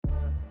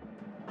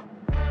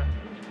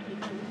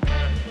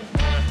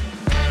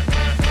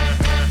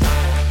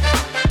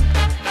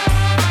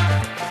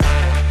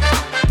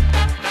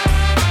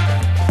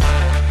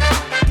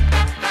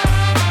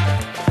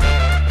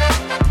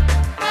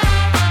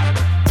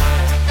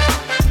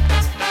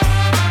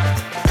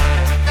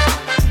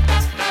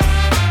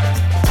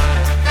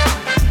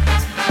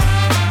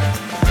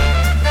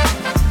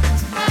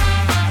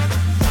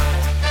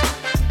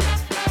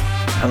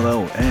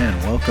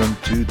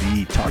to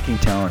the Talking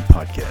Talent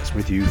podcast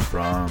with you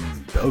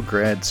from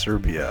Belgrade,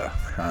 Serbia.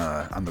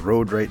 On the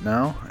road right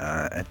now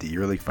at the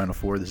EuroLeague Final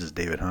Four. This is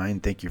David Hine.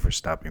 Thank you for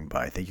stopping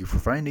by. Thank you for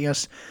finding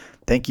us.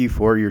 Thank you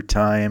for your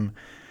time.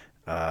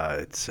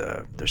 There's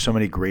so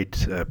many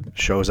great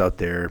shows out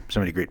there, so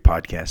many great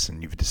podcasts,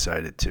 and you've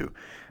decided to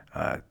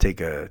take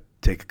a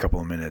couple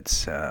of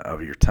minutes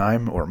of your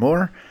time or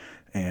more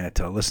and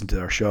to listen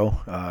to our show.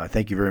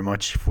 Thank you very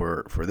much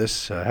for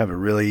this. Have a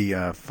really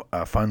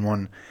fun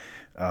one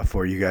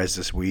for you guys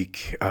this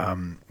week.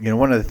 One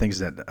of the things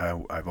that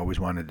I've always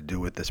wanted to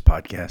do with this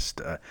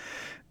podcast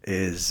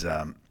is,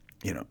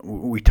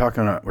 we're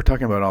talking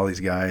about all these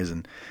guys,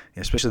 and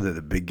especially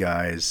the big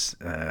guys,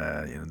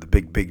 the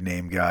big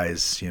name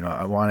guys.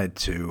 I wanted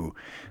to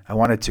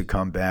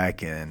come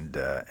back and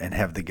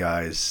have the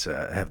guys,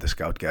 have the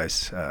scout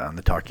guys on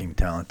the Talking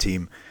Talent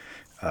team,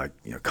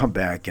 come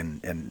back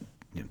and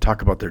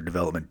talk about their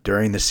development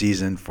during the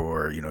season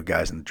for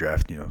guys in the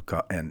draft,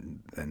 and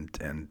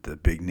the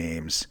big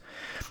names,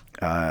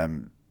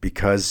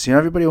 because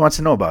everybody wants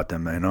to know about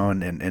them,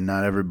 and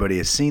not everybody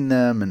has seen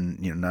them,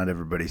 and not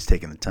everybody's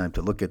taken the time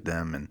to look at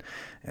them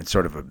and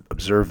sort of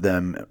observe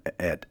them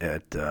at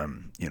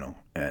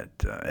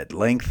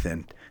length,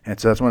 and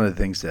so that's one of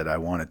the things that I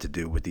wanted to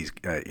do with these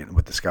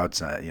with the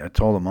scouts. I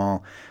told them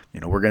all,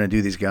 we're going to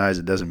do these guys.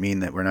 It doesn't mean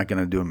that we're not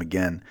going to do them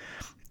again.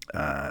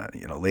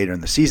 Later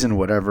in the season,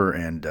 whatever,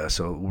 and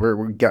so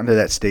we're getting to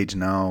that stage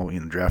now.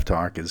 Draft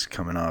talk is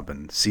coming up,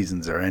 and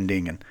seasons are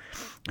ending, and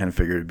I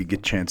figured it'd be a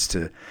good chance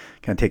to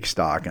kind of take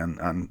stock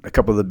on a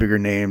couple of the bigger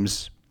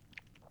names,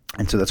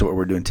 and so that's what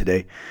we're doing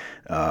today.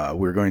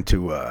 We're going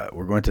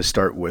to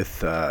start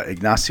with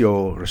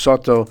Ignacio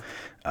Risotto,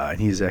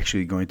 and he's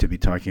actually going to be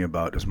talking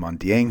about Ousmane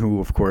Dieng, who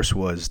of course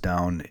was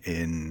down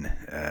in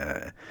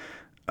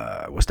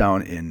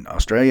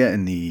Australia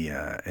in the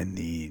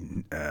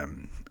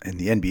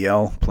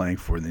NBL, playing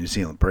for the New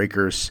Zealand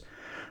Breakers.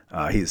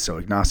 So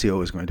Ignacio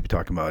is going to be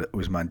talking about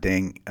Ousmane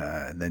Dieng,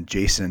 and then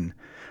Jason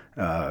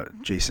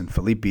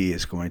Felipe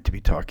is going to be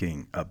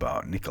talking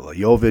about Nikola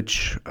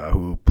Jovic,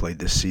 who played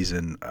this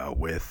season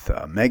with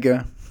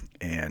Mega,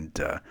 and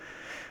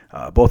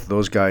both of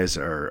those guys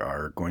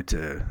are going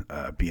to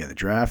be in the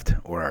draft,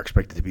 or are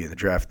expected to be in the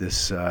draft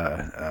this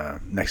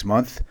next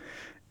month.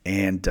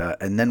 And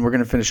then we're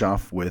going to finish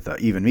off with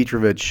Ivan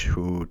Mitrovic,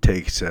 who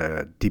takes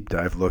a deep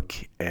dive look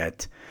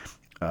at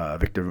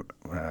Victor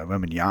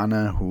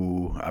Wembanyama,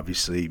 who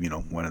obviously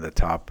one of the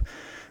top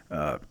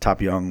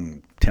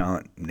young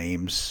talent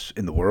names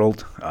in the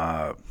world.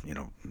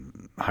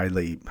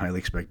 Highly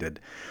expected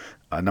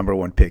number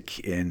one pick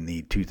in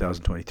the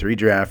 2023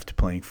 draft,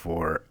 playing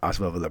for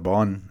ASVEL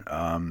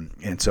Villarbon,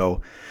 and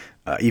so.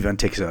 Ivan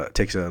takes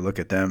a look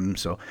at them.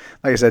 So,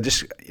 like I said,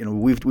 just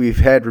we've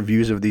had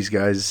reviews of these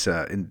guys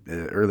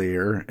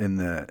earlier in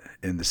the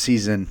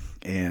season,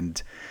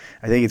 and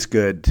I think it's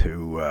good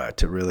to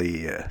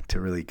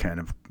really kind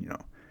of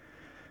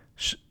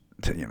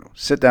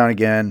sit down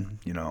again.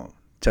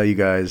 Tell you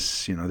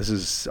guys, this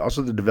is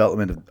also the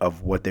development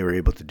of what they were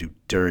able to do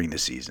during the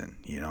season.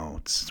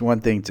 It's one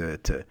thing to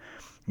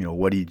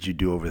what did you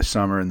do over the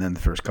summer, and then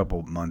the first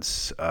couple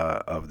months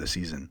of the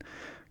season.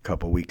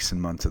 Couple weeks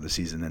and months of the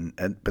season,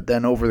 but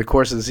then over the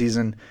course of the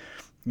season,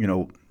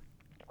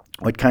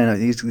 what kind of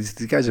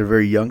these guys are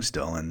very young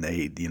still, and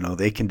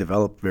they can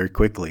develop very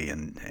quickly,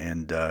 and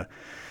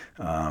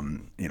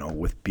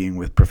with being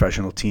with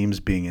professional teams,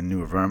 being in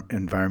new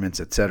environments,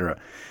 etc.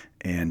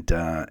 So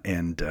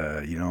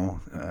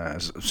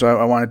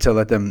I wanted to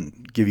let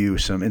them give you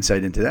some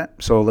insight into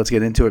that. So let's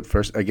get into it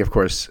first.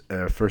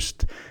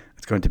 First.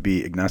 It's going to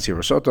be Ignacio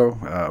Risotto,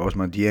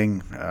 Ousmane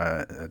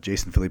Dieng,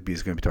 Jason Felipe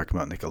is going to be talking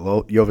about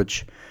Nikola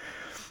Jovic,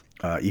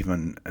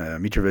 Ivan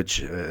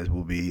Mitrovic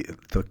will be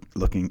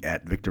looking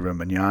at Victor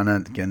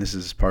Wembanyama. Again, this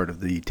is part of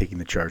the Taking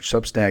the Charge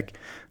Substack.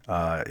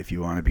 If you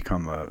want to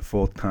become a if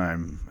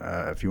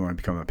you want to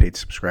become a paid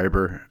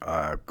subscriber,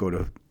 go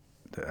to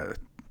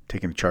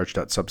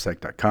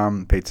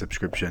takingthecharge.substack.com, paid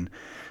subscription.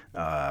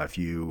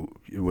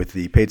 With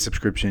the paid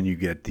subscription, you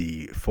get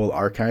the full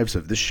archives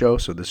of this show.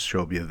 So this show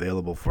will be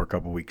available for a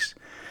couple weeks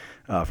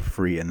for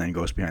free, and then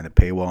goes behind the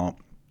paywall.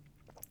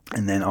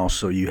 And then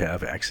also you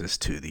have access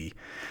to the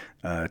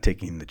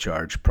Taking the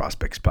Charge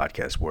Prospects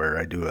podcast, where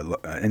I do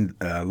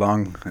a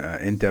long,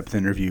 in-depth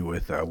interview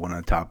with one of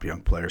the top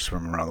young players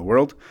from around the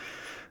world.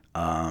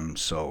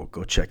 So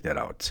go check that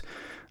out.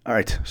 All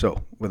right,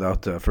 so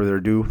without further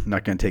ado,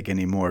 not going to take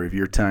any more of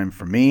your time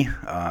from me.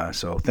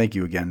 So thank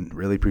you again.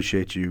 Really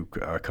appreciate you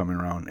coming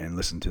around and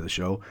listening to the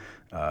show.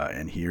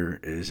 And here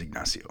is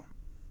Ignacio.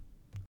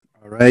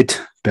 All right,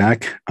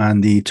 back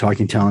on the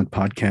Talking Talent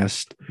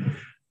podcast.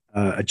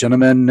 A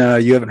gentleman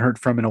you haven't heard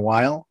from in a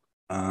while.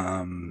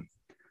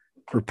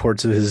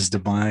 Reports of his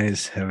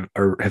demise have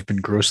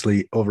been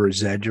grossly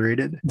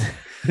over-exaggerated.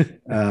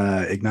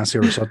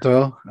 Ignacio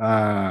Risotto,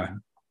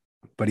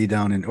 buddy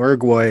down in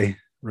Uruguay.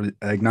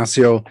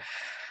 Ignacio,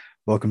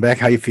 welcome back.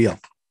 How you feel?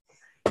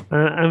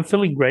 I'm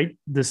feeling great,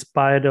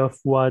 despite of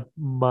what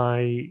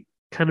my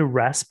kind of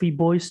raspy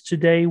voice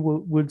today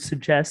would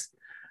suggest.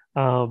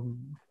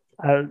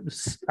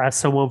 as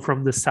someone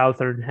from the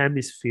southern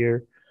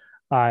hemisphere,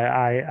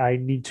 I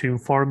need to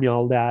inform you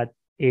all that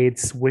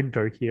it's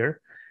winter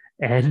here,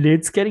 and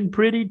it's getting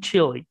pretty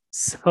chilly.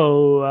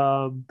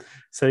 So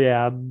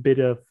yeah, I'm a bit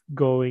of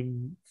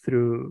going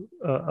through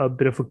a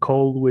bit of a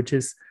cold, which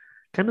is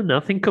kind of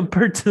nothing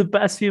compared to the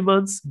past few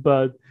months.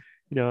 But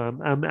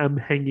I'm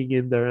hanging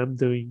in there. I'm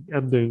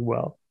doing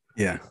well.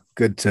 Yeah,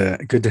 good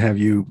to have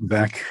you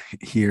back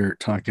here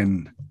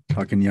talking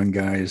young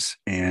guys.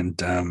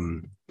 And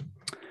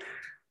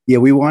yeah,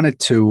 we wanted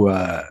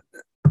to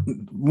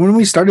when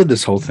we started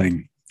this whole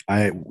thing,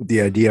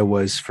 the idea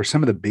was for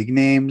some of the big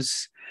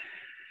names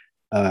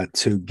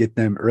to get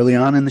them early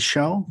on in the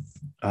show,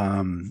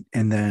 and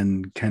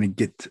then kind of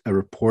get a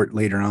report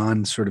later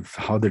on, sort of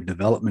how their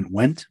development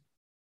went.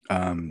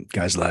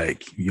 Guys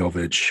like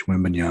Jovic,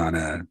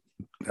 Wembanyama,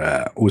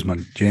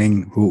 Usman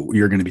Dieng, who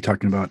you're going to be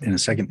talking about in a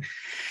second,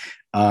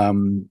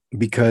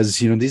 because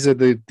these are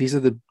the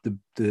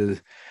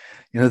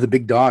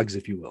big dogs,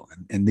 if you will,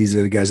 and these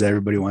are the guys that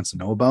everybody wants to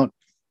know about.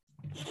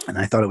 And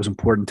I thought it was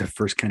important to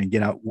first kind of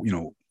get out,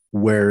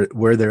 where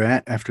they're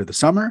at after the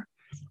summer,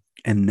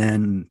 and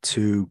then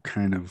to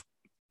kind of,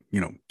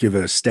 give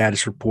a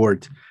status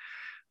report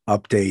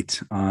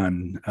update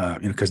on,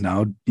 because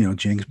now,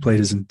 Jing's played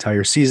his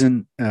entire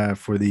season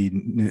for the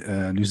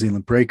New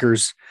Zealand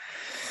Breakers.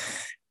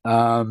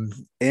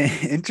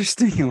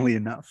 Interestingly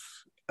enough,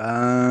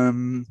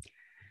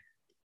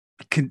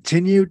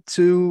 continued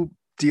to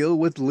deal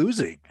with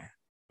losing,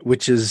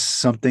 which is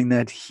something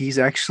that he's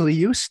actually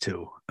used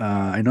to.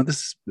 I know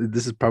this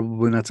is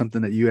probably not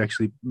something that you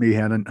actually maybe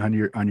had on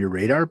your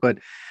radar, but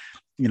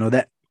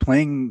that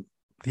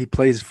he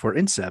plays for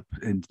INSEP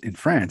in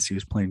France. He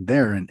was playing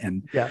there,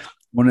 and Yeah.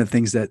 one of the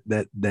things that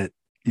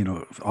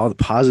all the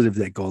positives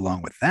that go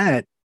along with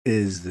that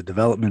is the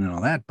development and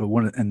all that. But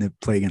and they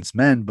play against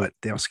men, but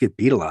they also get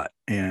beat a lot,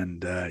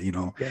 and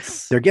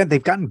Yes.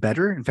 they've gotten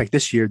better. In fact,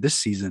 this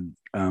season,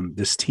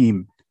 this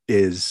team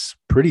is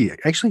pretty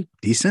actually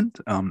decent.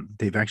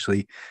 They've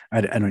actually,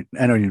 I don't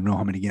even know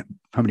how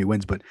many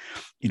wins, but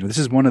this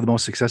is one of the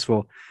most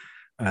successful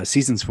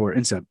seasons for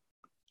INSEP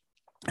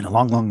in a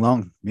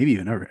long, maybe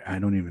even ever. I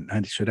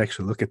should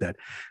actually look at that.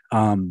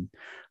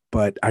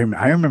 But I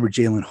remember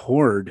Jalen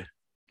Horde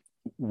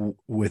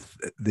with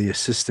the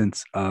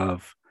assistance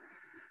of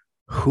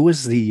who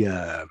was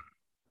the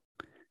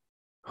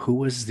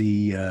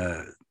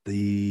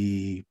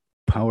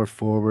power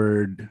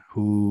forward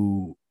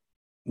who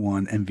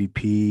won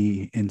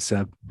MVP in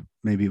sub,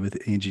 maybe with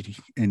Angie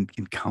and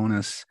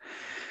Kaunas,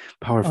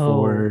 power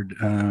forward.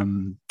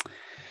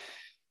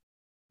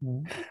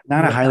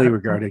 Not a highly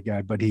regarded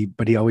guy, but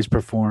he always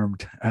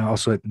performed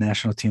also at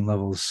national team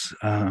levels.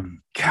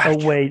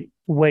 God, wait.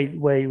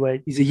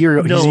 he's a year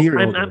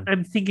older.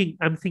 I'm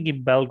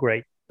thinking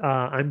Belgrade.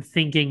 I'm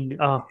thinking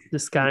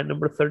this guy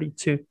number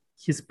 32.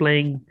 He's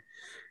playing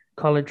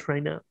college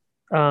right now.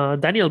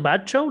 Daniel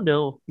Bacho?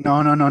 No.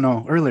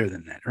 No. Earlier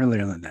than that.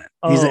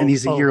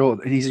 He's a year old,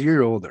 and he's a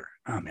year older.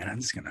 Oh man, I'm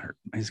just gonna hurt.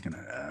 He's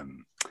gonna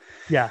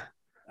yeah.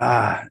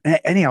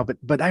 Anyhow,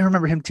 but I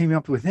remember him teaming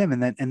up with him,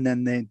 and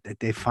then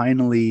they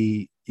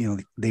finally,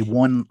 they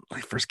won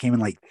like first game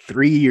in like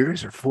 3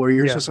 years or 4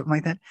 years or something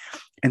like that.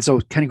 And so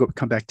kind of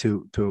come back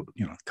to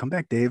come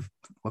back, Dave.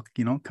 Look,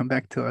 come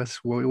back to us.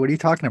 What are you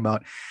talking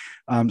about?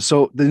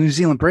 So the New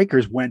Zealand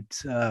Breakers went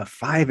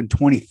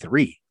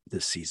 5-23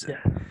 this season.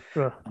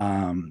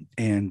 Yeah.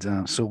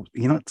 So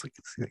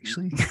it's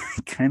actually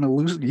kind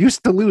of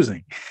used to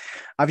losing.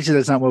 Obviously,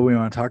 that's not what we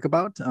want to talk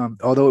about.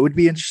 Although it would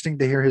be interesting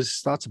to hear his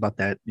thoughts about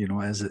that.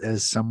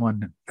 As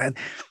someone, and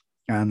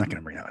I'm not going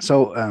to bring that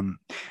up.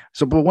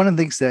 But one of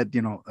the things that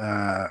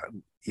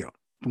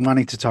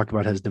wanting to talk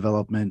about his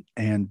development,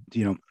 and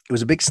it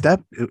was a big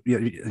step.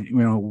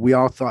 We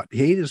all thought,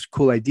 hey, this is a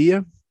cool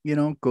idea.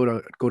 Go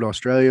to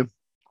Australia,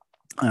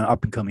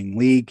 up and coming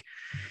league.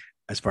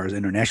 As far as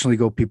internationally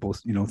go, people,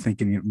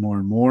 thinking it more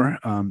and more,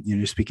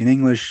 speaking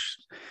English,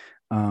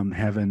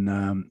 having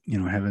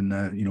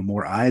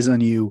more eyes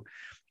on you,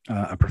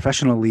 a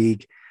professional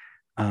league.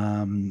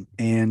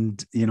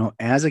 And,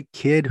 as a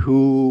kid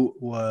who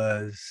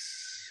was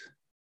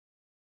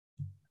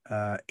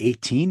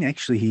 18,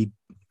 actually,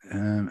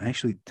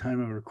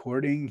 time of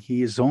recording,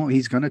 he's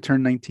going to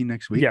turn 19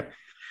 next week.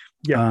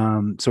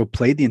 Yeah. So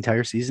played the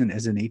entire season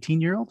as an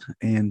 18-year-old,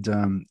 and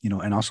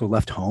and also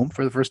left home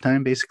for the first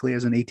time basically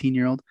as an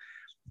 18-year-old,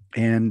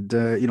 and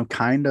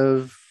kind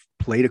of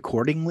played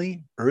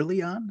accordingly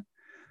early on,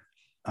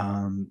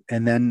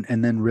 and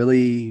then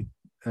really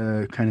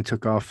kind of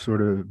took off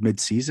sort of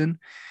mid-season,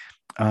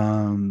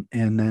 and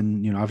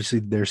then obviously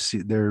their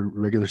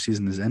regular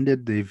season has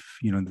ended. They've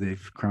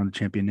crowned a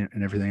champion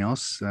and everything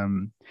else.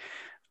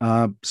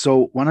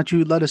 So why don't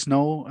you let us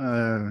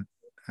know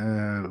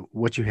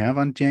what you have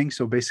on Dieng?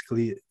 So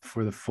basically,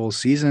 for the full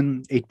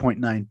season,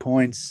 8.9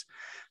 points,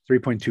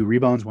 3.2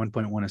 rebounds,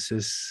 1.1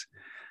 assists,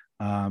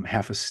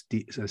 half a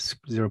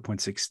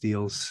 0.6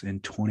 steals in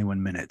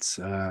 21 minutes,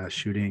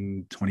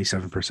 shooting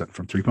 27%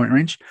 from 3-point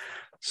range.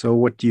 So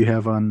what do you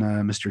have on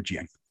Mr.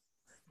 Dieng?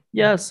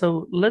 Yeah,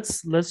 so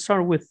let's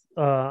start with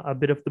a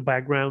bit of the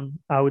background,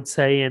 I would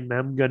say, and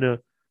I'm gonna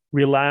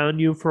rely on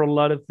you for a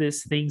lot of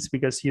these things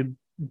because you've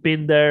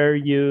been there.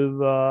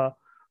 You've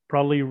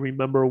probably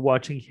remember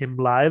watching him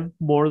live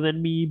more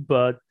than me,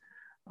 but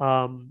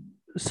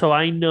so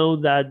I know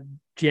that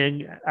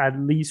Dieng, at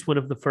least one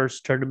of the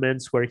first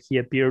tournaments where he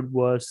appeared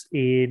was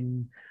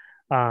in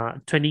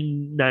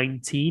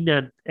 2019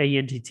 at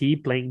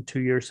ANTT, playing 2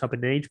 years up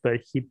in age, but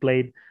he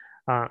played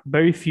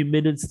very few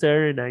minutes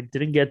there, and I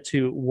didn't get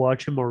to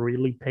watch him or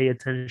really pay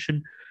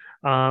attention.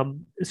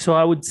 So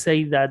I would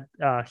say that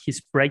his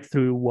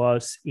breakthrough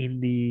was in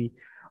the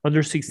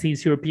under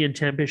 16s European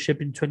Championship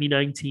in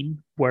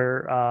 2019,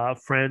 where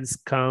France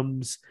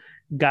comes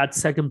got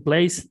second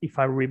place. If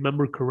I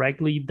remember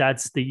correctly,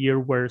 that's the year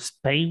where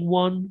Spain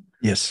won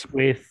Yes.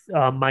 with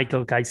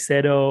Michael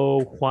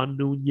Caicedo, Juan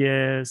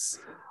Nunez,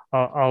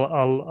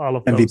 all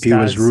of those MVP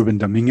was guys. Ruben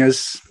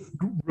Dominguez.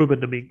 Ruben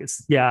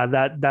Dominguez. Yeah,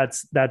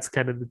 that's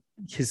kind of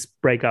his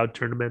breakout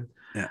tournament.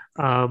 Yeah.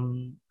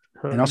 Um,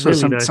 And also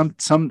really nice.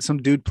 some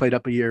dude played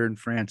up a year in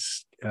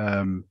France.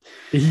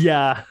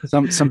 Yeah.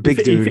 Some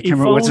big dude. I can't If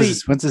remember only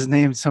what's his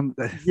name.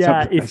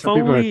 yeah, Some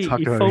people are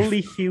talking if about him.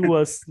 only he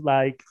was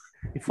like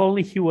if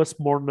only he was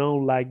more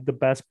known like the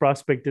best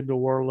prospect in the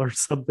world or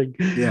something.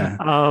 Yeah,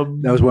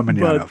 that was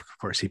Wembanyama. But Of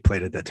course, he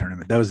played at that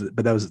tournament.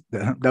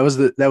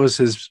 That was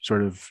his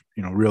sort of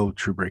real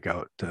true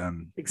breakout.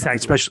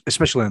 exactly.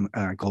 Especially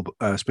on global,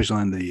 especially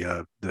on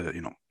the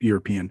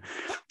European,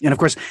 and of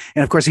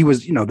course he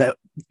was that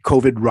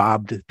COVID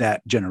robbed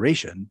that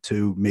generation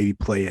to maybe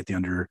play at the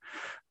under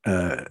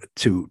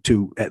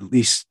to at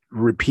least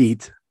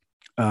repeat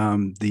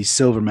the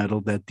silver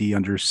medal that the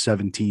under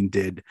 17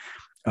 did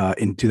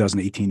in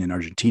 2018 in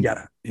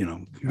Argentina. Yeah.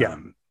 Yeah.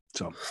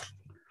 So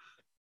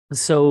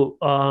So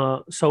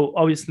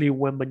obviously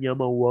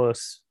Wembanyama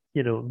was,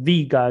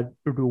 the guy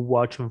to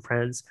watch in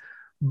France.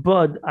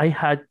 But I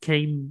had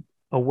came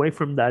away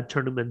from that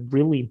tournament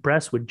really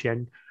impressed with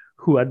Jen,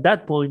 who at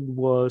that point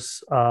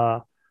was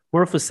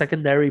more of a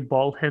secondary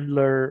ball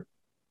handler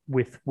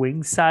with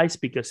wing size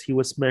because he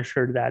was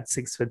measured at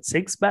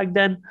 6'6" back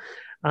then.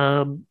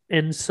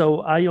 And so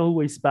I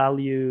always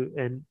value,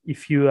 and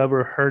if you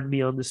ever heard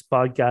me on this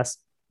podcast,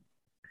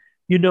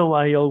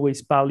 I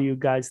always value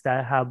guys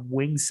that have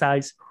wing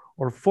size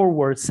or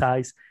forward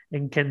size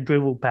and can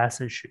dribble,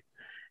 pass, and shoot.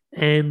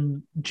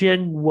 And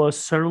Jiang was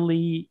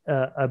certainly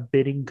a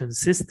bit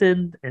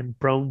inconsistent and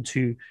prone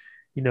to,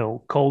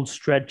 cold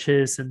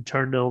stretches and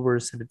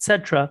turnovers and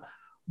etc.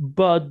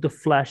 But the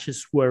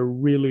flashes were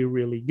really,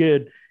 really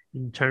good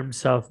in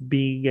terms of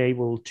being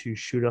able to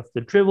shoot off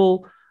the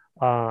dribble,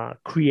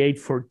 create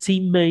for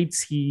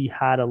teammates. He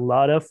had a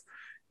lot of,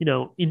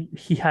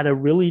 he had a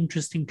really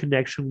interesting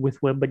connection with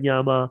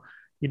Wembanyama,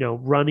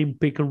 running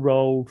pick and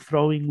roll,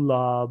 throwing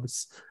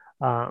lobs,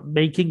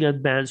 making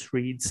advanced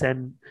reads.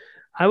 And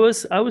I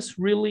was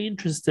really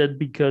interested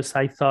because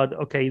I thought,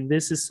 okay,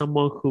 this is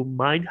someone who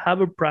might have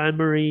a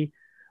primary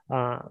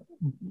uh,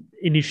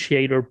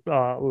 initiator,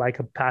 like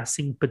a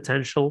passing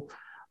potential,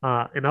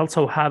 and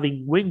also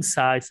having wing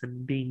size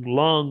and being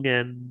long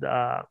and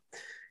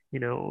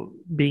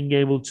being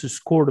able to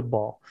score the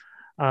ball.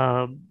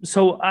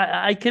 So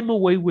I came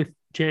away with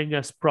Jang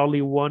as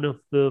probably one of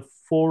the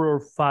 4 or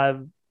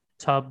 5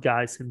 top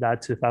guys in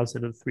that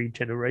 2003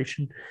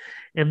 generation.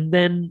 And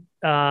then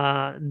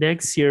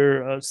next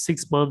year,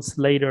 6 months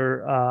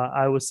later,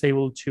 I was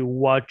able to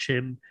watch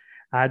him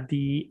at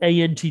the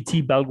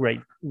ANGT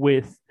Belgrade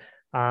with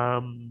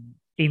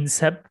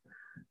INSEP.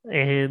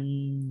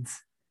 And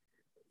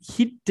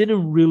he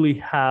didn't really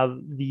have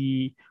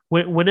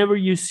whenever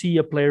you see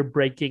a player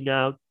breaking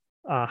out,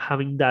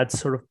 having that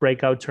sort of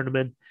breakout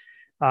tournament,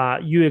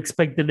 you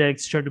expect the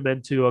next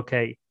tournament to,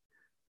 okay,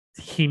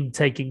 him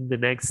taking the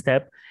next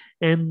step.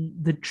 And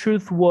the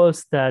truth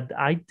was that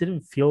I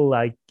didn't feel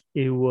like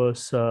it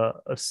was a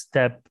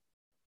step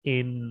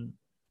in.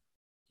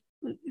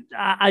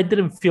 I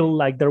didn't feel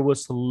like there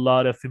was a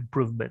lot of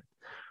improvement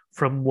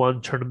from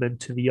one tournament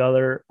to the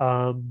other.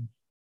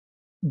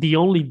 The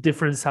only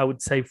difference I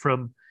would say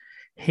from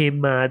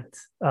him at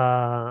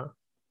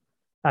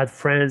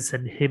France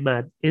and him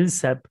at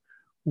INSEP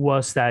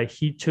was that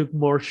he took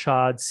more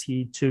shots,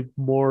 he took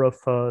more of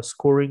a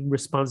scoring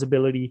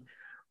responsibility,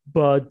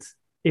 but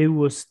it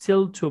was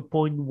still to a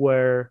point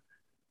where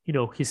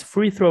his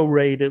free throw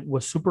rate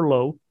was super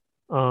low.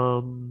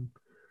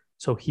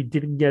 So he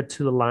didn't get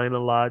to the line a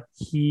lot.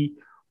 He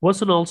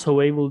wasn't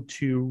also able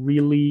to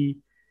really,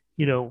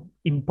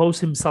 impose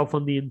himself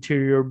on the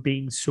interior,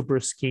 being super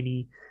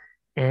skinny,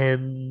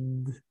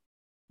 and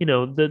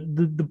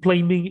the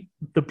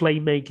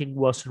playmaking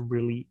wasn't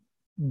really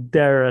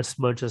there as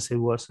much as it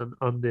was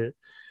on the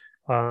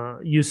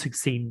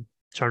U16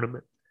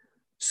 tournament.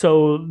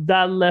 So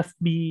that left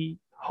me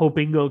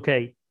hoping,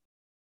 okay,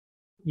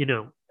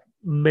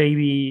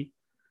 maybe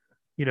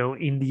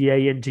in the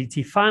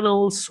ANGT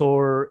finals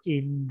or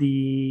in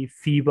the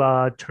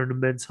FIBA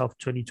tournaments of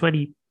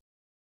 2020,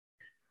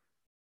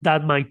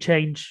 that might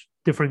change,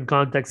 different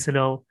contexts and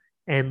all,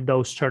 and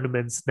those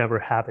tournaments never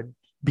happened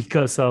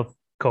because of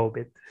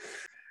COVID.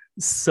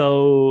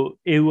 So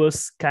it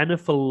was kind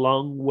of a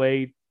long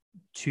way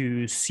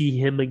to see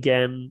him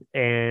again,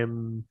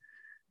 and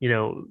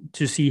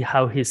to see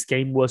how his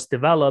game was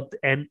developed.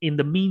 And in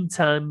the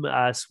meantime,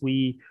 as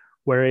we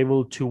were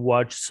able to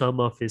watch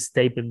some of his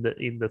tape in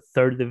the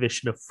third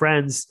division of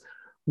France,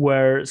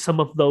 where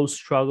some of those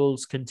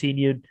struggles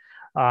continued.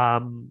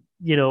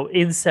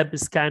 INSEP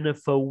is kind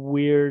of a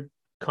weird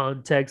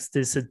context.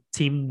 It's a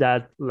team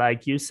that,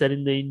 like you said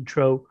in the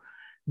intro,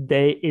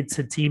 it's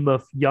a team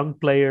of young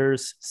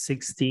players,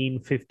 16,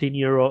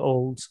 15-year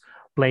olds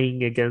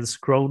playing against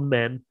grown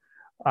men,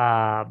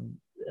 um,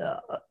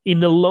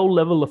 in a low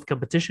level of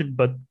competition,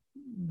 but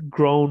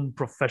grown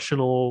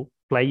professional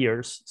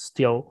players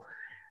still.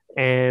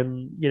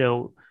 And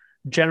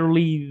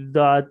generally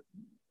that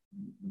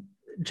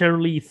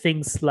generally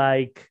things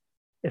like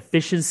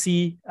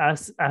efficiency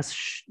as a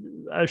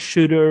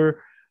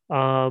shooter,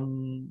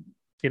 lacking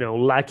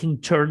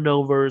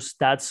turnovers,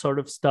 that sort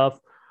of stuff.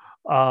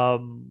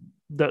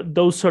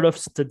 Those sort of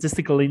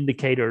statistical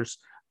indicators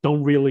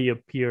don't really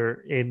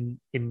appear in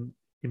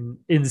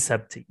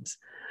INSEP teams.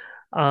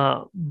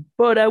 Uh,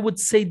 but I would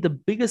say the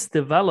biggest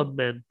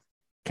development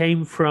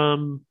came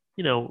from,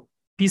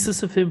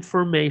 pieces of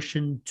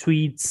information,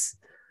 tweets,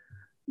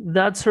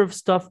 that sort of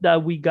stuff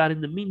that we got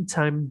in the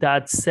meantime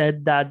that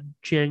said that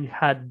Dieng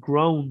had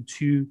grown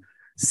to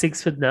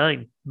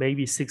 6'9",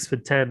 maybe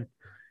 6'10".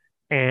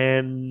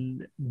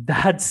 And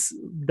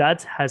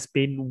that has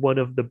been one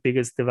of the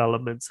biggest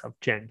developments of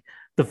Dieng,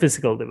 the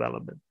physical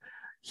development.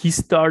 He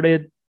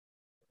started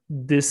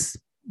this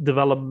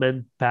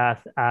development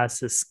path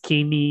as a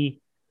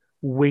skinny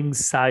wing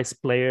size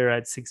player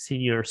at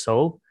 16 years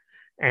old,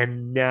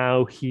 and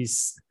now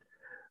he's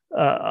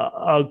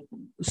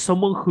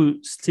someone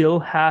who still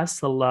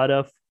has a lot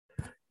of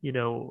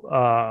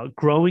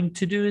growing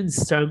to do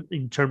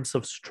in terms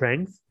of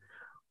strength,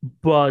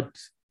 but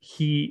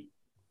he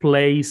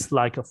plays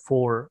like a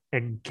four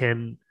and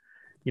can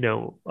you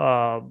know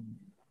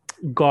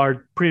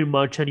guard pretty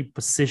much any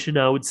position,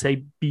 I would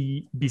say,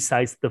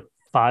 besides the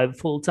five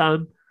full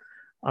time.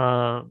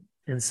 uh,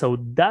 and so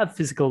that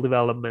physical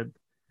development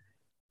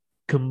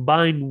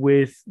combined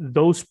with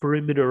those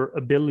perimeter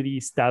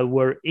abilities that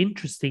were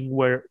interesting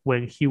where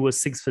when he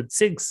was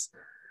 6'6"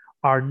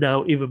 are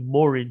now even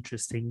more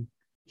interesting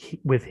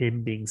with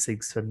him being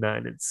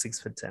 6'9" and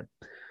 6'10".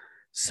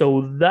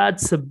 So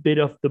that's a bit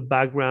of the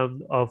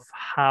background of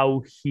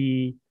how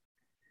he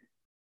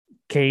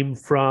came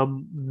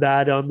from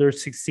that under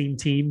 16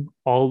 team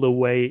all the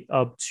way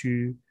up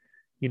to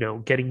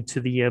getting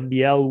to the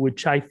NBL,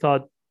 which I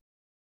thought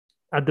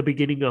at the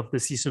beginning of the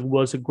season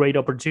was a great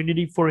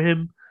opportunity for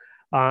him.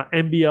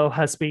 NBL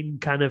has been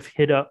kind of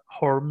hit a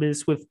or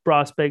miss with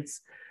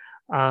prospects.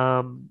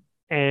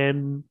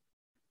 And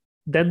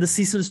then the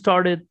season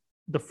started.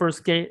 The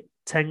first game,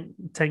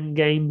 10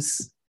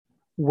 games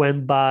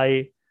went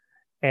by,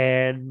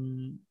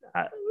 and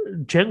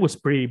Jen was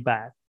pretty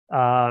bad.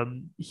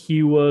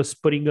 He was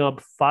putting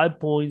up 5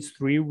 points,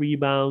 3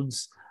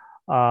 rebounds,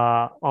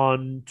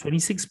 on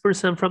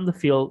 26% from the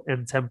field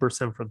and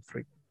 10% from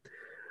three.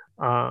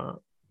 Uh,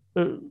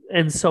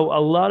 and so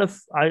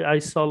I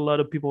saw a lot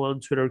of people on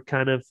Twitter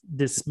kind of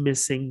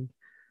dismissing,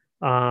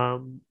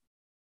 um,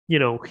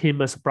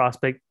 him as a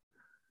prospect.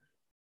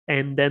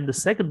 And then the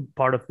second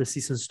part of the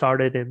season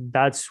started, and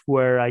that's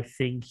where I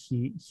think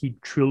he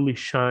truly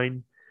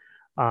shined.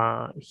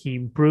 He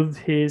improved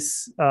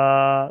his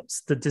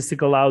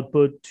statistical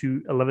output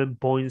to 11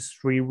 points,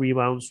 3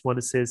 rebounds, 1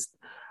 assist,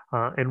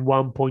 and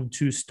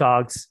 1.2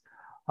 stocks,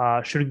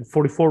 shooting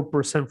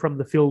 44% from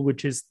the field,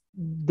 which is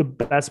the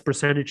best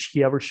percentage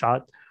he ever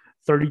shot,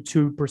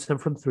 32%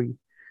 from three,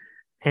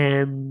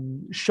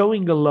 and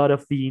showing a lot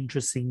of the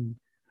interesting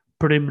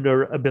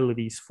perimeter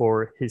abilities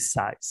for his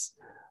size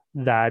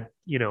that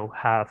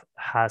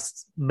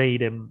has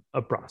made him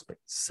a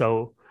prospect.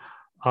 So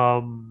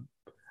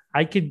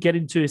I could get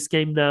into his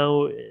game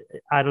now.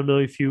 I don't know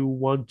if you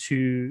want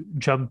to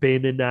jump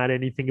in and add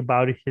anything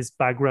about his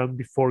background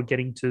before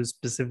getting to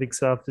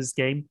specifics of his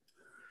game.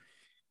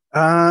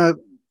 Uh,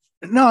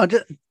 no,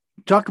 just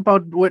talk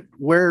about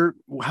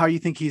how you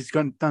think he's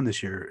done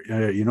this year.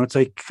 It's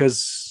like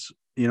because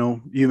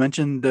you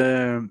mentioned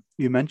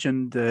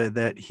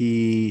that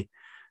he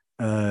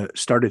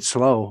started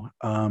slow,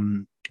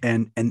 and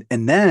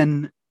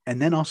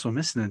then also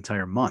missed an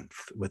entire month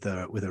with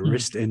a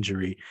wrist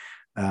injury.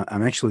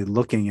 I'm actually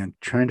looking and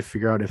trying to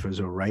figure out if it was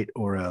a right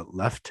or a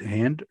left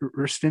hand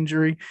wrist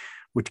injury,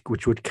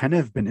 which would kind of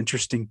have been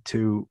interesting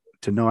to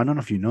know. I don't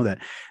know if you know that,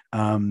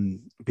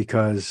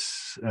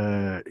 because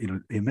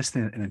he missed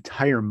an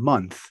entire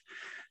month,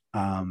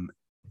 and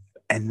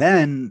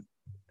then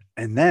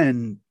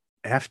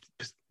after,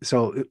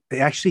 so he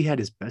actually had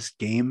his best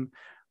game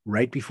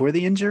right before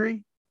the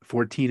injury,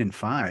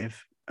 14-5,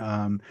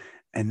 and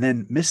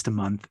then missed a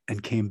month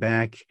and came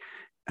back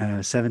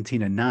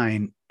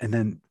 17-9, and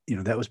then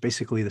that was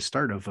basically the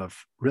start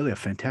of really a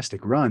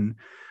fantastic run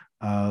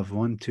of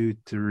 1, 2,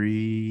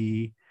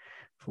 3,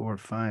 4,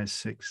 5,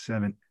 6,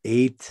 7,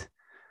 8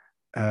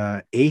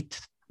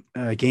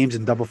 games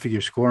in double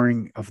figure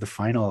scoring of the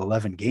final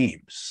 11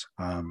 games.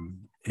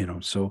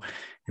 So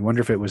you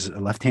wonder if it was a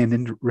left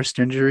hand wrist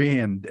injury,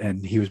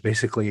 and he was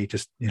basically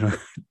just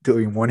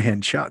doing one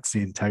hand shots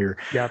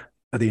Yeah.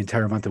 the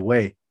entire month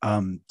away.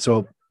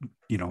 So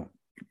you know,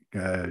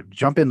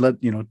 jump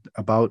in,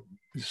 about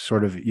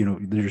sort of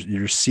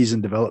your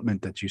season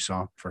development that you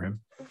saw for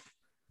him.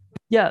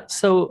 Yeah.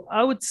 So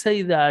I would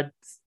say that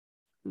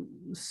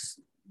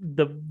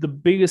the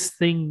biggest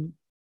thing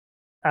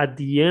at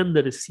the end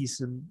of the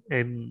season,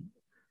 and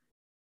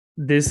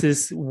this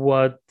is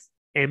what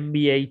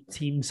NBA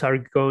teams are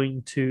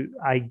going to,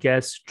 I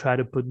guess, try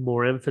to put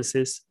more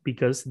emphasis,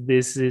 because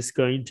this is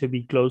going to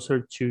be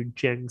closer to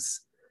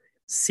Dieng's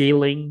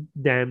ceiling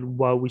than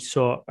what we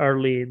saw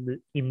early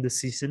in the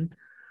season.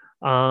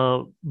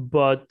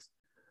 But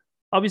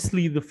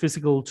obviously, the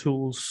physical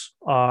tools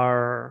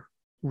are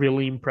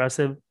really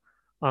impressive.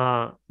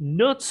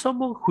 Not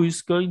someone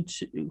who's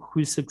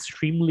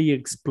extremely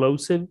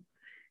explosive,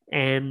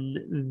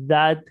 and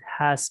that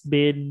has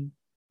been,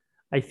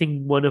 I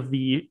think, one of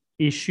the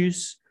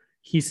issues.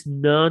 He's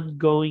not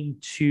going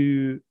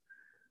to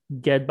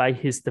get by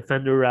his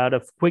defender out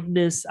of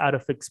quickness, out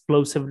of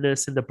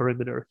explosiveness in the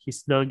perimeter.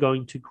 He's not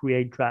going to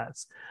create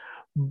drives.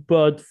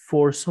 But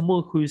for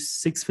someone who's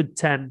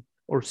 6'10"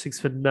 or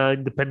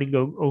 6'9", depending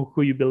on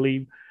who you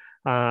believe,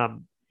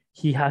 um,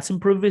 he has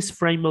improved his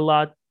frame a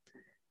lot.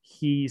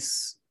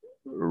 He's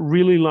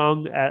really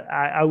long.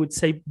 I would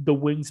say the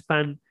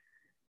wingspan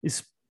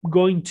is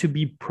going to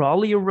be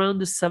probably around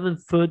the 7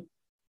 foot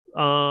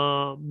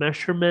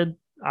measurement,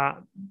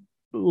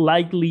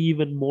 likely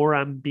even more.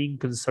 I'm being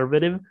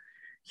conservative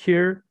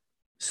here.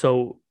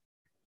 So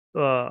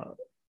uh,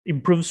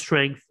 improved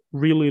strength,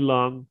 really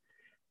long.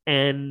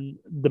 And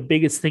the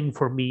biggest thing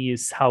for me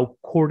is how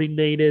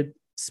coordinated,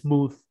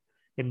 smooth,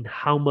 and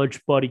how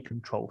much body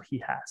control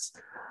he has,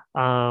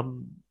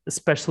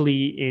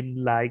 especially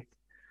in like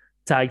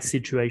tight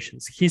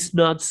situations. He's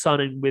not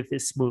stunning with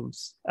his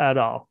moves at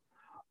all,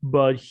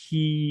 but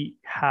he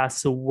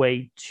has a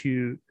way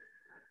to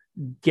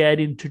get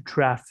into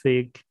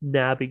traffic,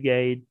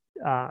 navigate,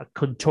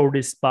 contort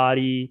his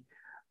body,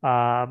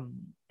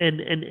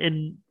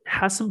 and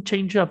has some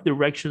change of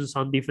directions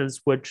on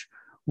defense, which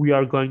we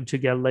are going to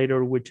get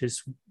later, which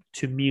is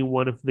to me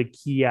one of the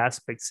key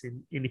aspects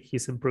in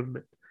his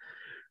improvement.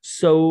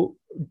 So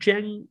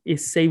Dieng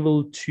is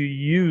able to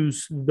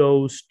use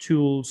those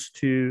tools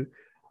to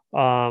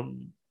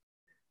um,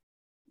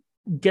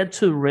 get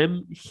to the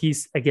rim.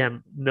 He's,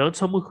 again, not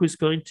someone who's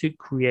going to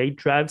create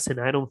drives, and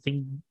I don't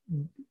think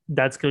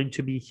that's going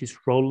to be his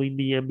role in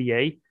the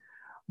NBA.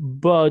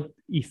 But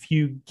if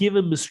you give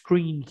him a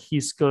screen,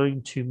 he's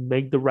going to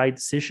make the right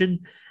decision.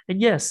 And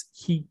yes,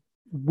 he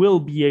will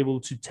be able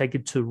to take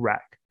it to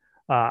rack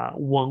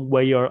one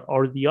way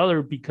or the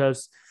other,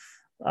 because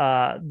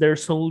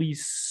there's only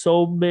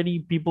so many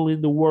people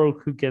in the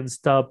world who can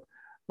stop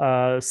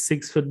a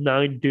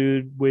 6'9"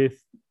 dude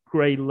with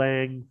great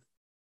length,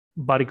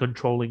 body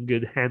control, and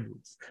good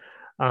handles.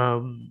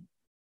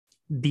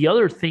 The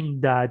other thing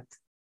that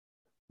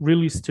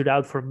really stood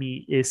out for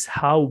me is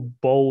how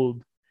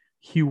bold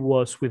he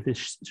was with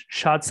his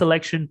shot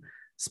selection,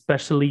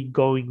 especially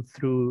going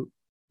through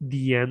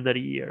the end of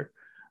the year.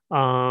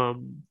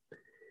 Um,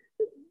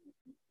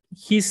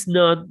 he's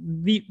not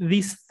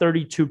these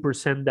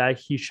 32% that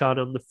he shot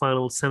on the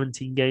final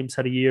 17 games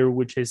of the year,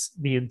 which is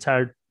the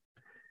entire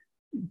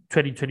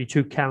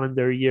 2022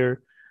 calendar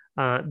year.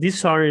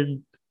 These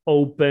aren't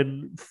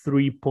open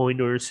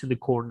 3-pointers in the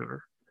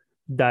corner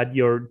that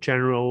your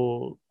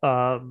general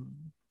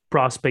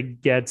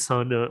prospect gets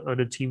on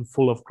a team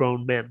full of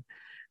grown men.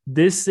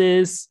 This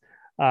is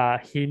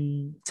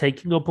him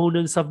taking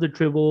opponents off the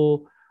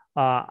dribble,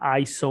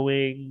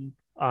 ISOing,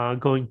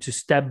 going to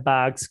step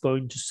backs,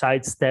 going to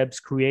side steps,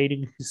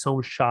 creating his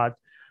own shot,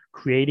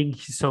 creating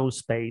his own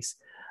space,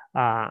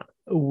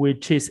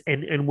 which is,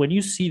 and when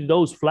you see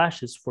those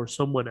flashes for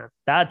someone at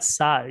that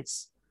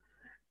size,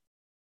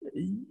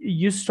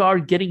 you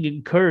start getting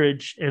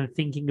encouraged and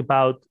thinking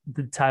about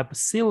the type of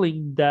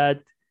ceiling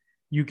that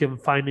you can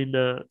find in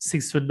a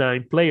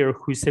 6'9" player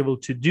who is able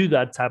to do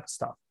that type of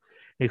stuff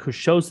and who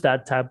shows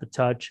that type of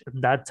touch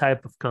and that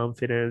type of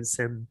confidence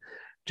and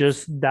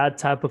just that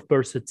type of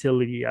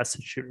versatility as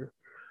a shooter.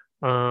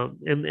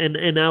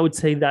 And I would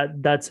say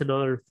that that's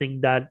another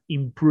thing that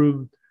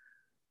improved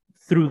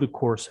through the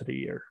course of the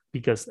year,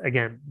 because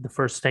again, the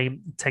first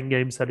 10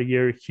 games of the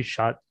year, he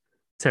shot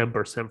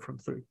 10% from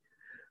three.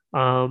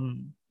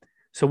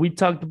 So we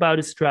talked about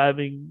his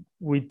driving,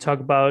 we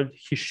talked about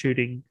his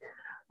shooting.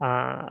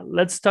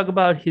 Let's talk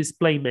about his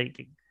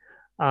playmaking.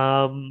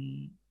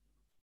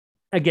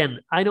 Again,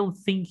 I don't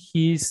think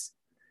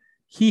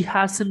he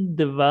hasn't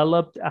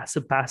developed as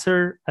a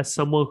passer, as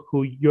someone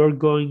who you're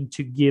going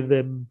to give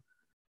him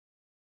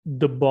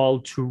the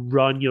ball to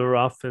run your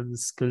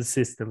offense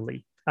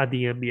consistently at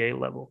the NBA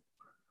level.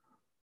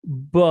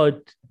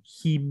 But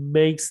he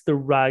makes the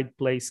right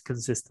plays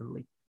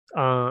consistently.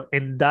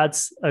 And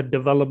that's a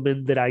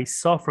development that I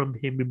saw from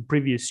him in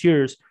previous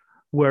years,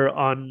 where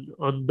on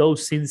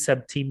those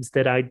Sinsep teams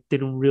that I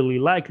didn't really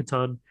like a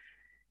ton,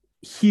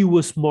 he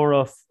was more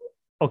of,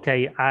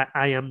 okay,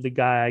 I am the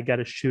guy, I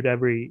gotta shoot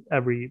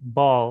every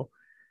ball.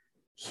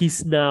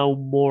 He's now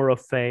more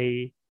of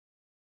a,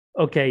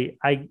 okay,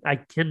 I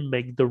can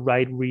make the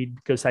right read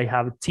because I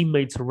have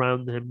teammates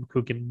around him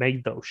who can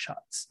make those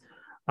shots.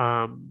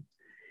 Um,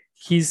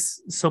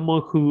 he's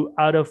someone who,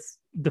 out of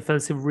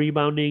defensive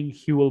rebounding,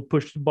 he will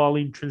push the ball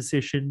in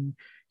transition.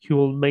 He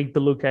will make the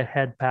look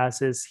ahead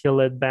passes. He'll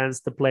advance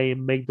the play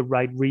and make the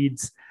right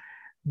reads.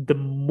 The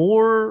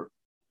more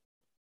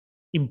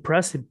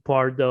impressive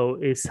part, though,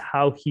 is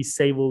how he's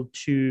able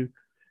to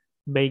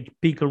make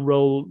pick and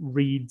roll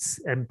reads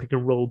and pick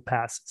and roll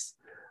passes.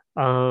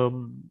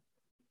 Um,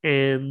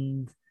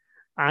 and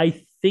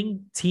I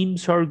think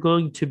teams are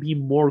going to be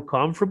more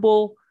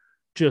comfortable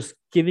just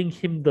giving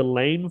him the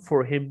lane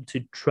for him to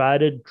try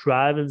to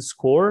drive and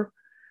score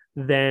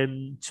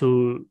than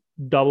to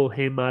double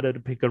him out of the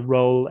pick and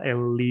roll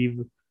and leave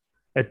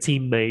a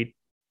teammate,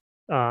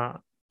 uh,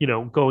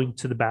 going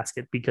to the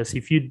basket. Because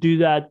if you do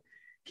that,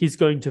 he's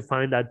going to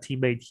find that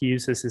teammate. He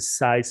uses his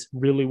size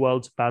really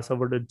well to pass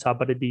over the top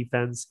of the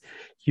defense.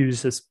 He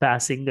uses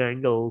passing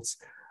angles.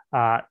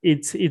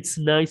 It's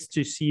nice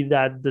to see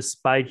that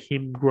despite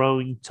him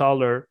growing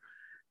taller,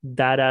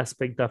 that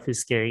aspect of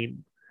his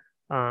game,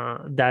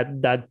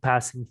 that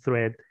passing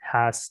threat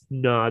has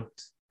not,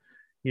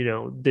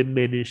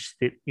 diminished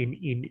it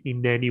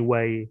in any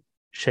way,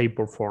 shape,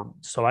 or form.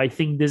 So I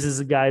think this is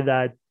a guy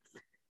that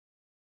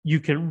you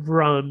can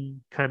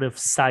run kind of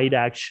side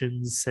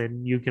actions,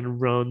 and you can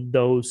run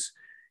those,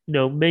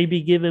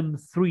 maybe give him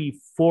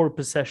 3-4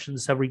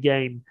 possessions every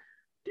game,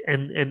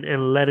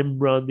 and let him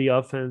run the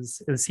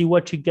offense and see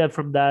what you get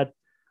from that,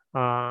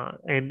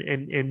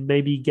 and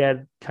maybe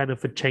get kind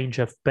of a change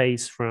of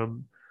pace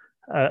from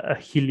a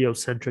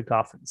heliocentric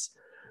offense.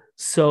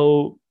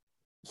 So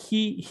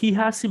he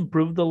has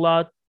improved a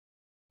lot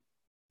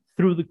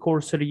through the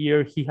course of the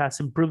year. He has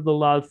improved a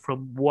lot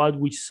from what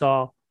we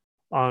saw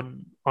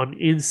on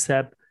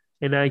INSEP,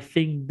 and I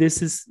think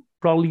this is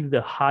probably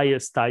the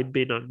highest I've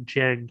been on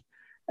Dieng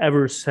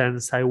ever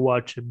since I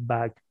watched him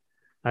back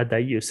at the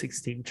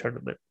U16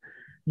 tournament.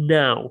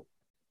 Now,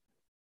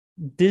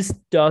 this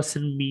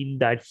doesn't mean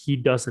that he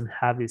doesn't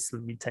have his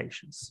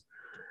limitations.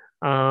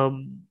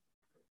 Um,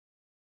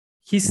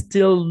 he's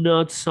still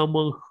not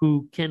someone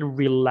who can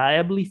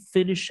reliably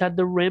finish at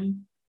the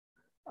rim.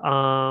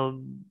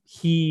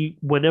 He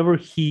Whenever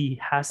he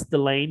has the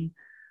lane,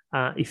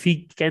 if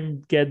he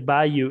can get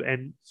by you,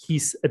 and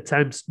he's at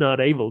times not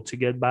able to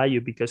get by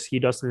you because he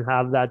doesn't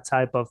have that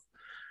type of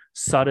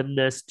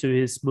suddenness to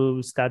his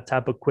moves, that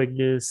type of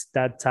quickness,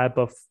 that type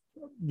of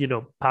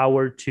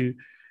power to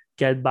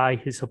get by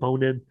his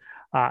opponent.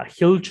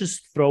 He'll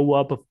just throw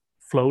up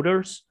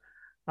floaters,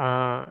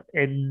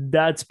 and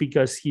that's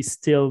because he's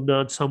still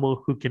not someone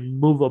who can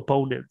move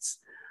opponents.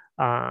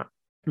 Uh,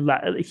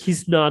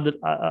 he's not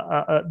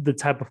the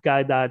type of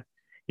guy that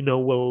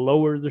will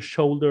lower the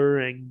shoulder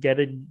and get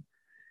in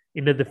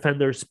the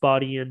defender's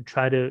body and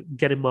try to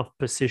get him off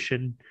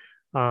position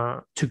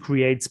to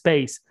create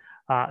space.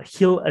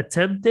 He'll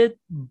attempt it,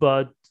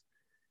 but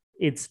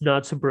it's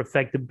not super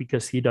effective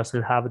because he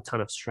doesn't have a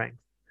ton of strength.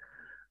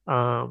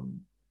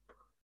 Um,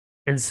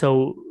 and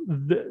so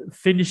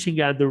finishing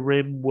at the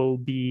rim will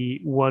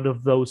be one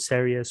of those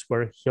areas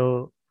where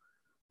he'll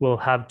will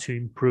have to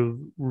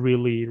improve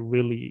really,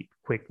 really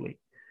quickly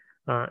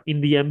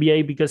in the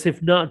NBA, because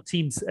if not,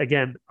 teams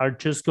again are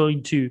just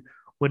going to,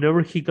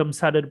 whenever he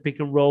comes out of the pick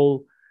and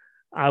roll,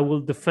 I will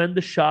defend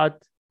the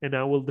shot and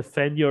I will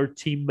defend your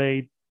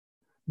teammate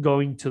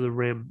going to the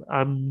rim.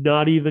 I'm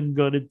not even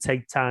going to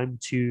take time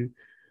to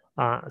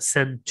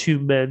send two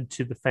men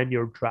to defend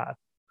your drive.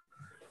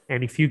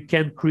 And if you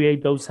can't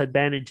create those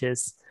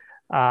advantages,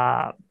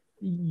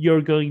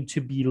 you're going to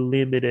be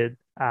limited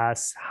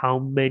as how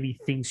many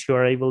things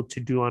you're able to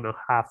do on a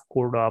half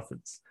court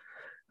offense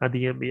at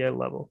the NBA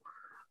level.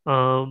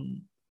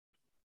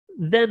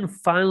 Then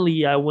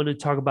finally, I want to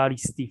talk about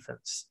his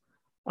defense.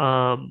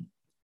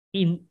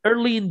 In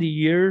early in the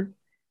year,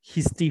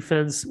 his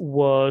defense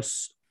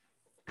was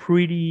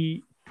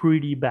pretty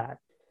bad.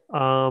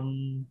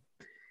 I'm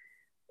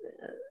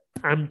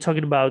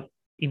talking about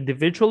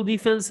individual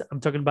defense. I'm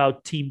talking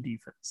about team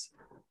defense.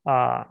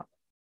 Uh,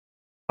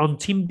 on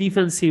team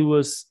defense, he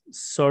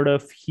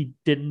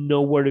didn't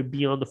know where to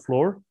be on the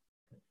floor,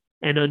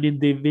 and on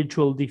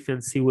individual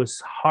defense, it was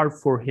hard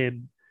for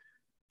him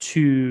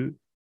to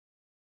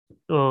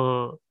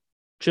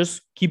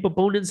just keep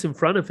opponents in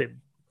front of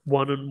him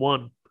one on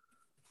one.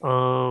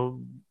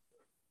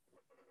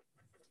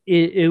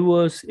 It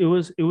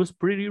was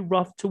pretty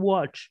rough to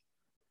watch.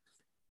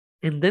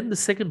 And then the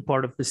second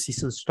part of the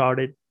season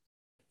started,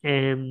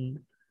 and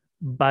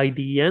by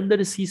the end of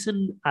the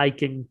season, I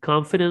can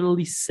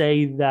confidently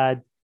say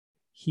that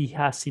he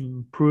has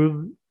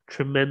improved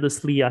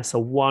tremendously as a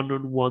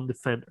one-on-one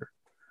defender.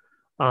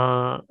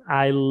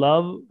 I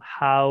love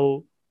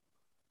how,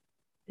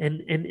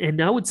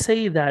 and I would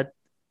say that,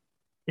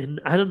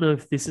 and I don't know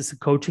if this is a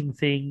coaching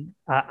thing.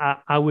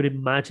 I would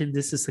imagine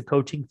this is a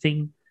coaching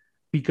thing,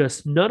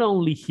 because not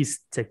only his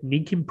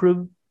technique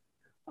improved,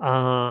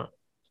 uh,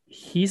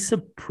 his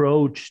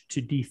approach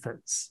to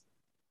defense,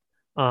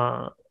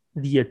 uh,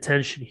 the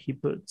attention he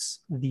puts,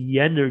 the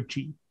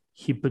energy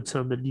he puts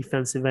on the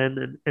defensive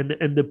end,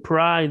 and the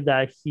pride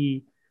that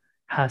he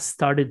has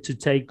started to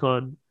take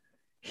on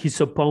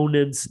his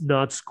opponents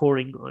not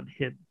scoring on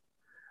him,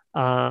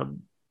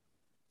 um,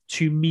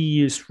 to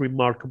me is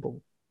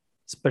remarkable,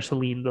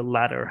 especially in the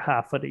latter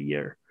half of the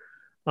year.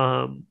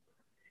 Um,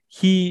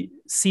 he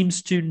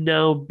seems to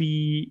now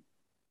be,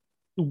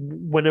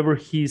 whenever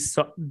he's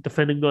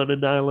defending on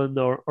an island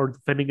or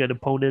defending an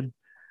opponent,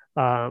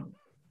 um,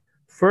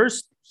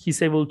 first,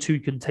 he's able to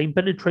contain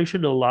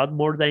penetration a lot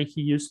more than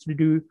he used to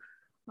do.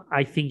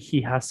 I think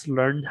he has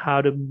learned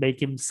how to make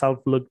himself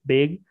look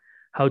big,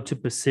 how to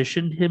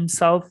position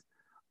himself,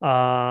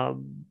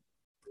 um,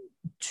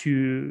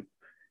 to,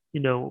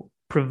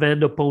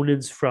 prevent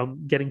opponents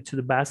from getting to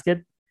the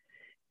basket.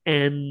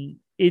 And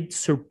it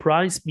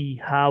surprised me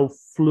how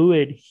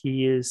fluid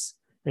he is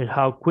and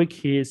how quick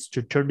he is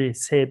to turn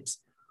his hips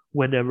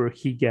whenever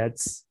he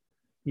gets,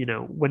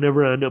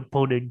 whenever an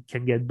opponent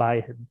can get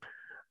by him.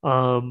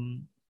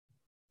 Um,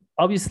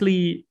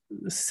 Obviously,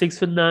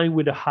 6'9"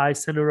 with a high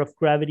center of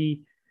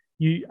gravity.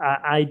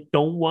 I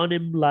don't want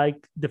him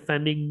like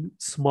defending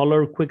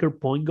smaller, quicker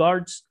point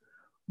guards,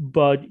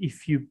 but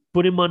if you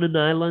put him on an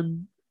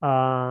island,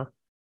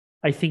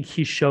 I think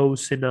he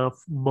shows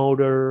enough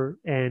motor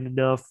and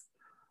enough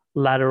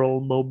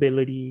lateral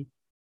mobility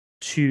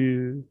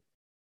to,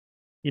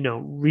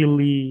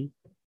 really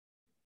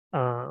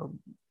um,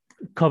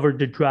 cover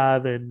the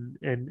drive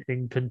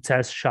and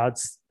contest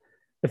shots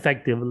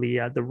effectively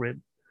at the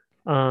rim.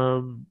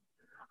 Um,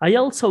 I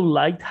also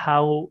liked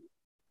how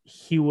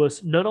he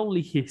was not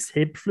only his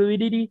hip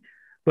fluidity,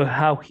 but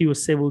how he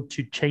was able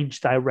to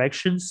change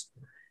directions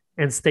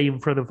and stay in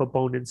front of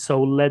opponents.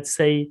 So let's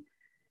say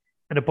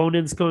an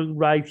opponent's going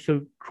right,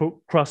 he'll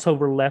cross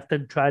over left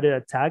and try to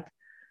attack.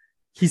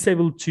 He's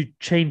able to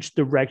change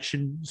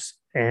directions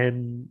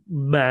and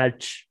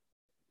match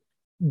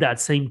that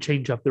same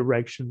change of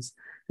directions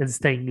and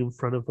staying in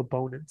front of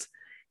opponents.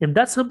 And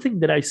that's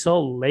something that I saw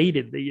late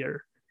in the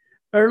year.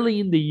 Early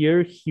in the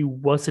year, he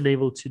wasn't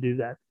able to do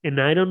that. And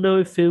I don't know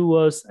if it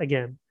was,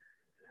 again,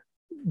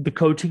 the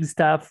coaching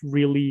staff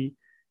really,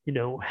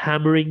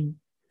 hammering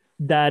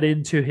that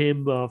into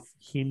him, of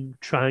him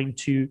trying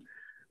to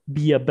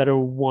be a better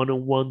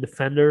one-on-one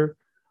defender,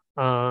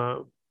 uh,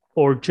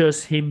 or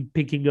just him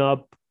picking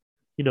up,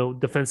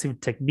 defensive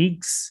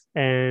techniques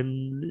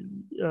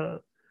and,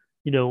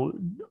 you know,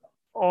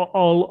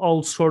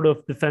 all sort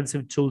of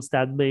defensive tools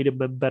that made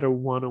him a better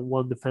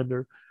one-on-one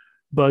defender.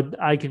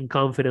 But I can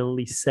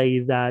confidently say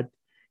that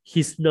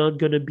he's not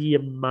going to be a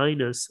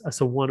minus as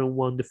a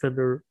one-on-one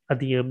defender at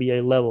the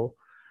NBA level.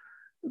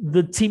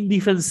 The team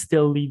defense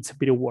still needs a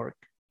bit of work,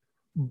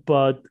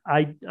 but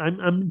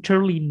I'm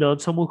generally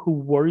not someone who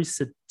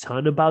worries a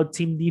ton about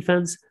team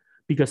defense,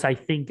 because I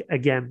think,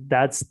 again,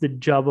 that's the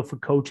job of a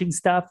coaching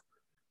staff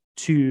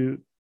to,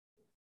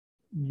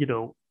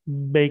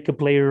 make a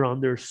player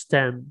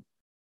understand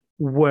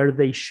where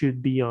they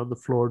should be on the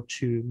floor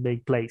to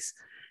make plays.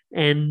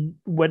 And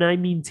when I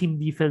mean team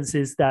defense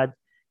is that,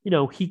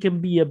 he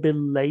can be a bit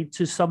late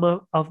to some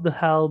of the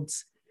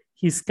helps.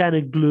 He's kind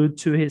of glued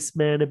to his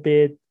man a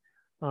bit.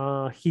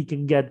 He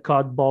can get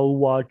caught ball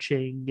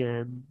watching,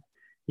 and,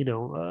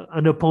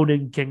 an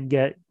opponent can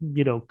get,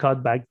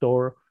 caught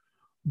backdoor.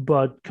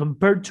 But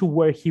compared to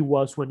where he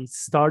was when he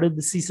started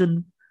the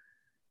season,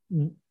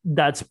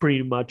 that's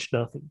pretty much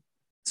nothing.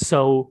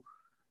 So,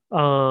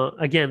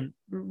 again,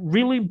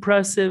 really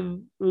impressive.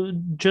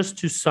 Just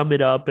to sum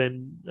it up,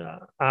 and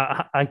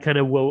I kind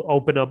of will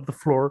open up the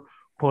floor,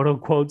 quote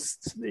unquote,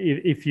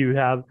 if you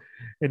have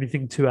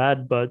anything to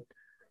add. But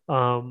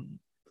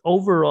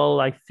overall,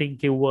 I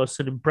think it was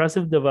an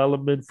impressive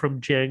development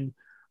from Dieng,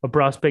 a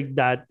prospect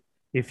that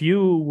if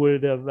you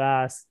would have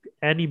asked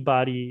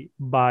anybody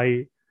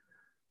by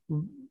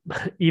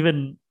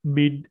even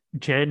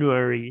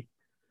mid-January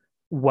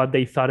what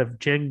they thought of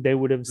Dieng, they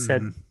would have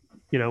said,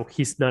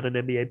 he's not an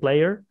NBA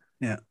player.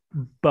 Yeah.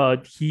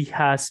 But he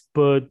has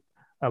put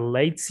a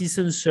late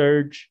season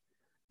surge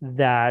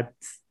that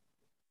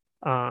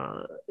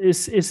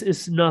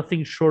is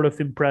nothing short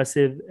of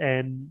impressive,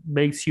 and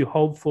makes you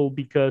hopeful,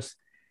 because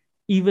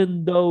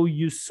even though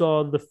you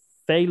saw the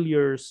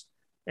failures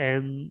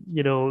and,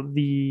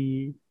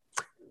 the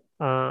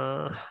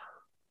how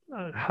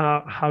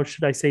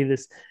should I say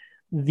this,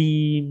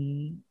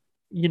 the,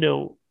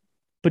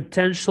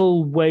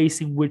 potential ways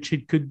in which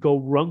it could go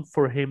wrong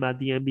for him at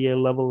the NBA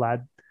level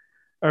at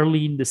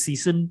early in the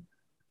season,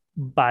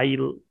 by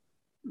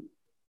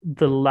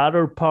the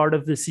latter part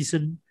of the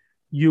season,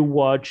 you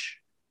watch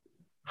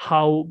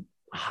how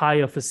high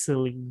of a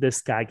ceiling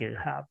this guy can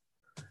have.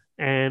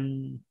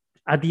 And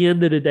at the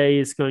end of the day,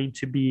 it's going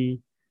to be,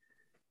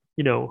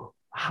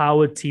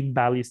 how a team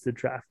values the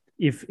draft.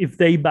 If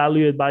they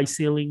value it by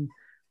ceiling,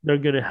 they're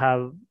going to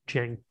have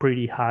Dieng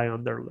pretty high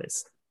on their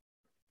list.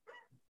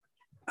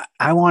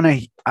 I want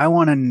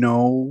to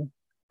know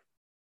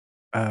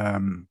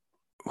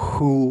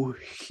who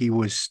he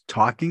was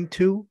talking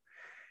to,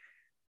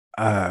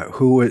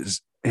 who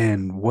was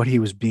and what he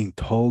was being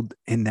told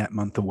in that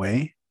month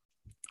away,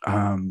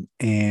 and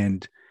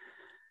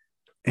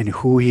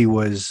who he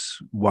was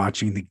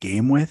watching the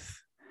game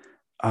with,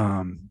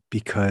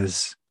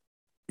 because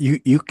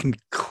you can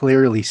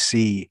clearly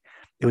see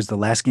it was the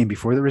last game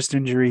before the wrist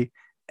injury,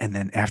 and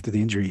then after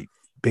the injury,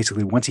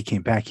 basically once he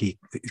came back, he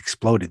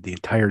exploded. The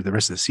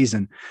rest of the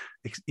season,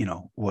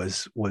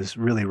 was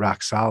really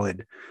rock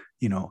solid.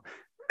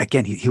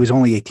 Again, he was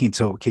only 18,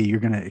 so okay, you're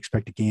going to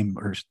expect a game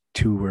or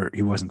two where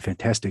he wasn't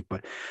fantastic,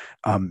 but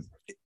um,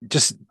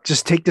 just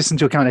take this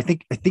into account. I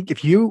think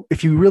if you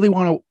really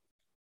want to,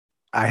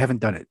 I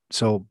haven't done it,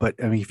 so but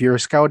I mean, if you're a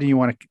scout and you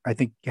want to, I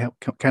think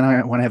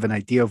kind of want to have an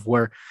idea of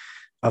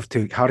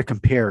how to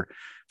compare.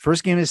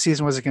 First game of the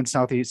season was against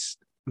Southeast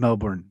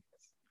Melbourne.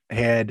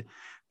 Had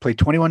played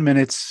 21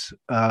 minutes,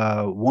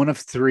 one of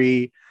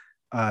three,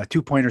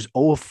 2-pointers,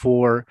 0 of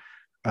 4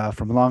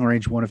 from long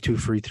range, one of 2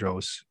 free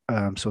throws.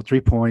 So 3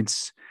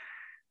 points,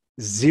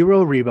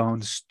 0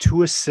 rebounds,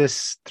 2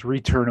 assists, 3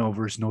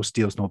 turnovers, no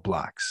steals, no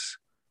blocks.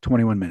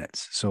 21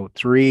 minutes. So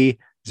 0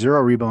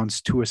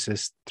 rebounds, 2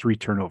 assists, 3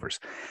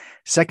 turnovers.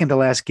 Second to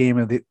last game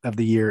of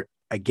the year,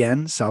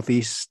 again,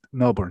 Southeast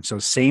Melbourne. So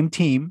same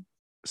team.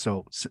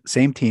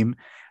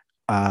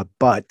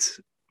 But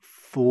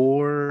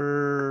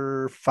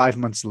 5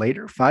 months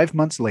later,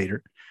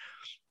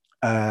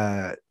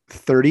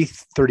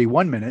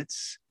 31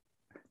 minutes,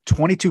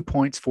 22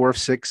 points, 4 of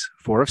 6,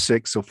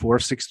 so 4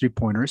 of 6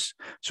 3-pointers.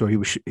 So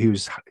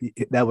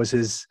that was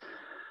his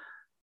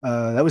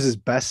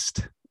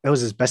best. That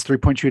was his best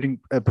 3-point shooting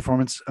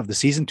performance of the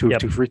season. 2 of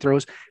 2 free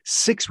throws,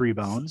 6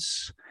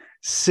 rebounds,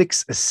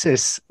 6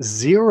 assists,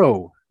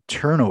 0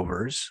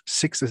 turnovers,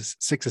 6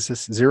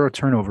 assists, 0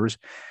 turnovers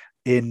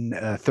in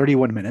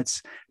 31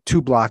 minutes,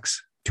 2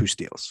 blocks, 2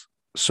 steals.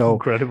 So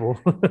incredible.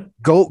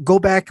 go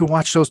back and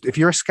watch those. If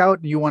you're a scout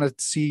and you want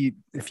to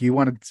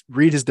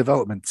read his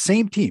development,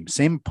 same team,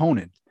 same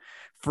opponent,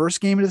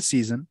 first game of the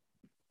season,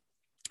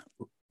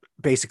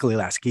 basically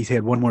last. He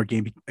had one more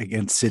game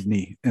against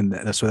Sydney, and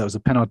so that was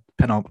a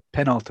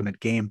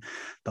penultimate game.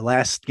 The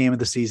last game of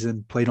the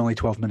season, played only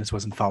 12 minutes,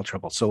 was in foul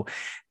trouble. So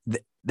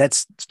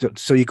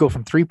so you go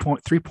from 3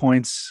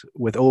 points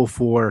with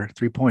 0-4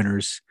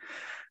 3-pointers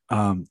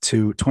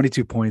to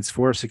 22 points,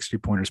 4 of 6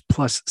 3-pointers,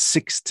 plus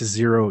 6 to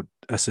 0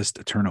 assist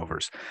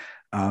turnovers.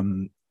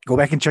 Go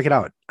back and check it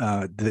out.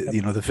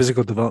 The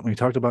physical development we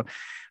talked about.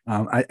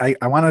 I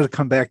wanted to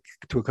come back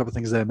to a couple of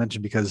things that I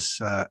mentioned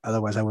because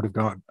otherwise I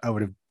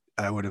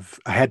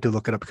had to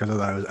look it up because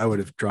otherwise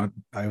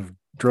I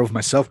drove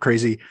myself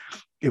crazy.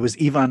 It was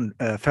Ivan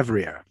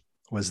Fevrier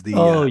was the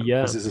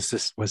was his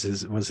assist was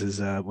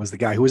the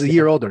guy who was a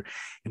year older.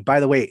 And by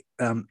the way,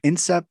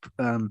 INSEP,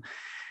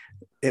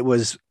 it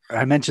was,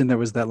 I mentioned there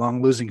was that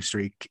long losing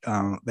streak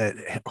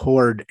that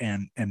Horde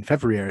and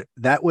Fevrier.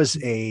 That was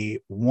a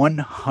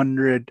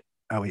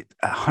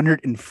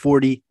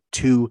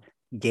 142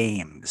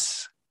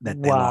 games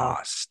that they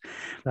lost.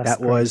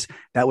 That was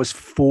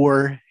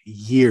 4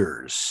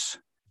 years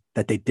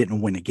that they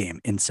didn't win a game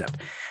in SEP.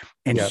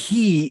 And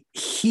he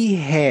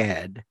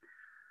had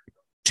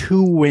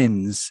 2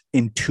 wins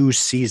in 2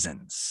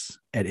 seasons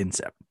at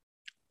INSEP.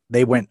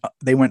 They went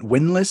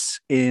winless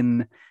in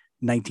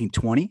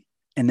 1920,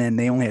 and then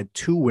they only had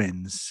 2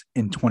 wins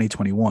in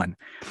 2021.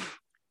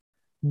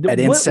 At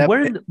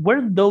INSEP,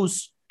 weren't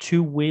those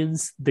 2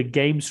 wins the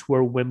games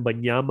where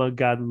Wembanyama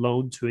got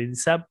loaned to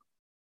INSEP?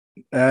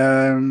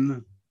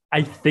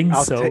 I think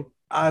so.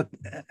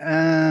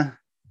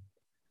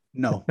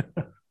 No,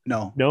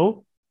 no,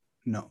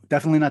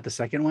 definitely not the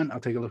second one. I'll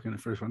take a look in the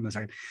first one in a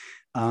second.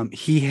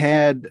 He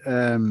had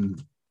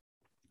and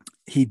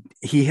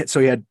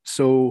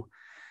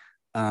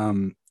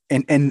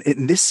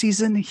in this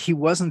season he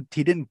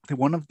didn't.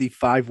 One of the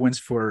 5 wins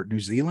for New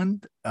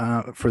Zealand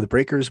for the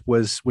Breakers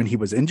was when he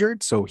was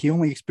injured, so he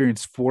only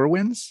experienced 4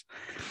 wins.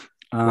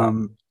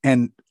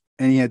 And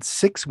he had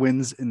 6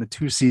 wins in the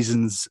 2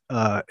 seasons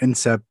in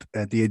SEP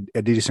at the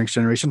Adidas Next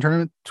Generation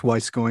Tournament,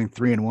 twice going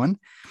 3-1.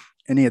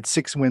 And he had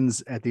 6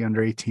 wins at the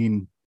under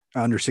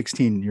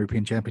 16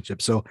 European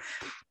Championship. So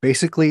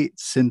basically,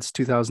 since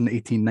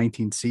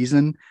 2018-19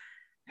 season,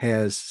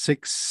 has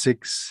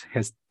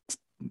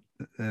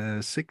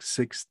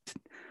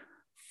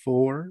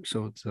 4.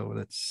 So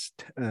that's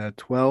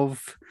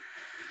 12,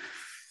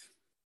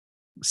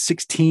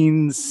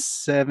 16,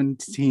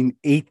 17,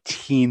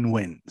 18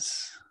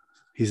 wins.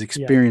 He's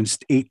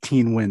experienced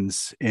 18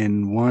 wins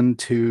in 1,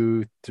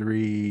 2,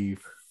 3,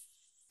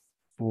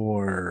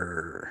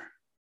 4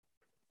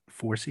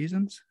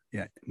 seasons.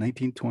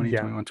 19, 20,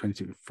 21,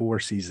 22, 4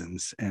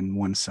 seasons and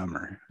 1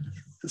 summer,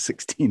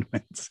 16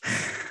 wins.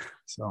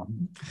 So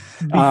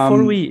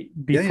before we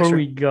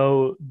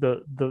go,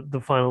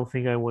 the final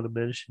thing I want to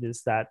mention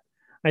is that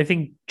I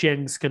think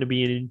Dieng's going to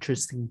be an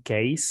interesting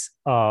case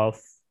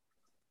of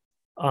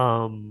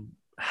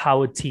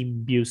how a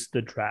team views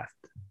the draft.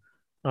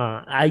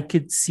 I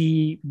could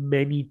see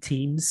many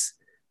teams,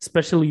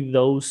 especially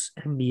those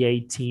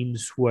NBA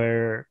teams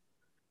where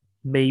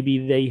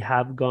maybe they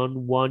have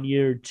gone 1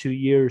 year, 2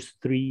 years,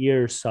 3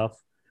 years of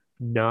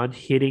not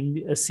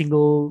hitting a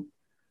single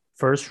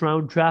first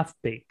round draft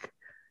pick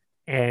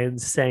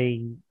and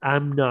saying,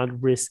 I'm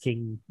not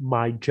risking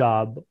my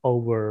job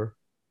over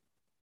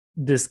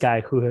this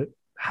guy who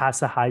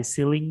has a high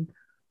ceiling,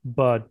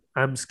 but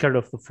I'm scared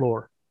of the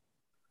floor.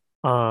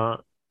 Uh,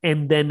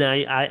 and then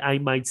I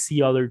might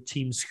see other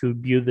teams who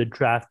view the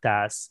draft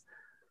as,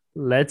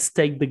 let's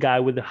take the guy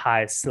with the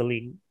highest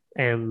ceiling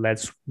and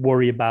let's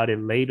worry about it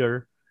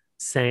later,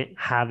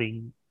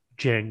 having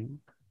Dieng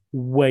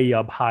way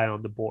up high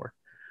on the board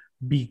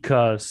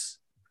because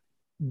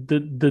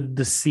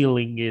the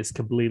ceiling is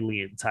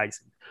completely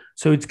enticing.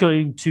 So it's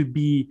going to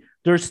be,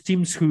 there's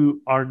teams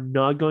who are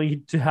not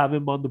going to have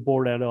him on the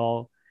board at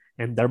all,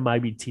 and there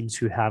might be teams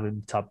who have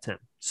him top 10.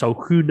 So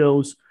who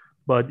knows?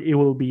 But it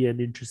will be an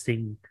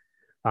interesting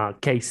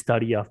case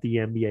study of the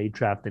NBA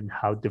draft and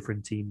how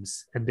different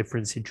teams and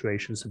different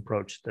situations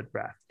approach the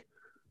draft.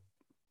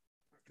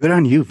 Good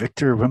on you.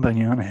 Victor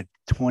Wembanyama had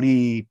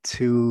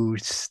 22,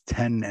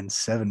 10, and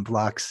 7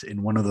 blocks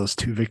in one of those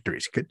 2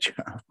 victories. Good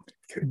job.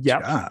 Good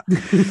job.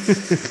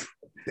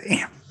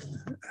 Damn.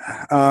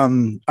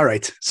 All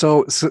right.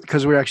 So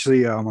because we're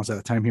actually almost out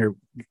of time here,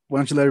 why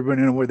don't you let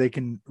everybody know where they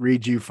can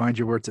read you, find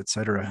your words,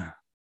 etc.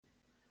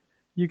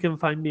 You can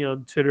find me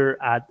on Twitter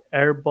at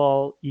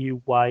airball,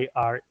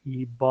 EYRE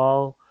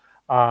ball.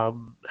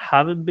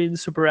 Haven't been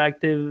super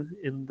active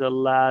in the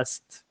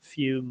last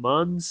few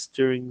months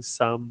during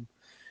some,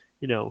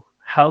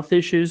 health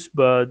issues,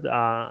 but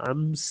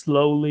I'm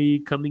slowly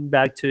coming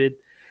back to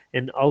it.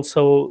 And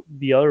also,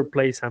 the other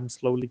place I'm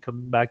slowly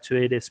coming back to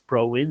it is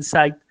Pro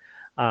Insight.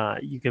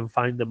 You can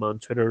find them on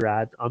Twitter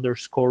at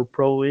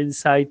 _Pro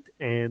Insight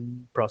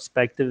and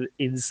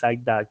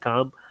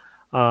prospectiveinsight.com.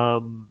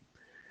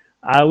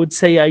 I would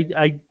say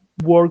I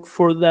work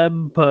for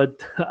them,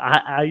 but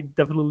I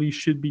definitely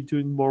should be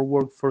doing more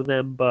work for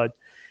them. But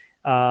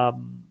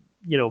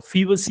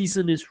FIBA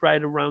season is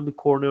right around the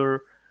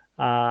corner.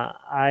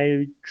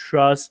 I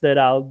trust that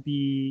I'll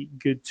be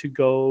good to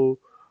go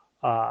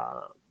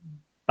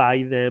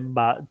by them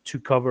to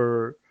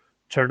cover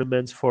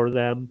tournaments for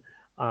them.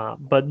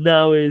 But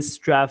now is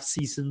draft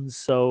season,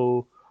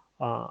 so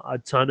a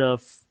ton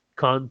of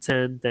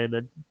content and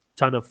a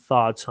ton of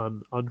thoughts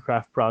on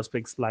draft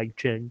prospects like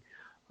Dieng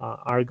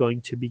are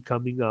going to be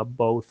coming up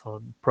both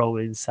on Pro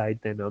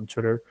Insight and on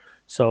Twitter.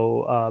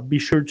 So be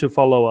sure to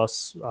follow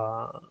us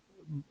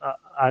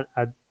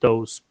at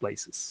those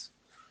places.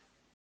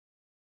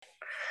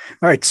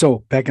 All right.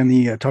 So back on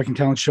the Talking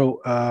Talent show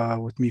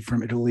with me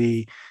from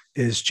Italy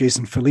is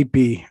Jason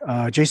Filippi.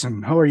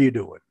 Jason, how are you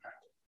doing?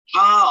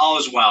 All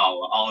is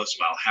well. All is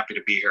well. Happy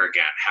to be here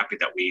again. Happy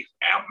that we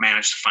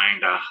managed to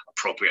find a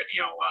appropriate,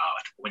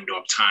 window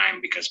of time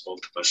because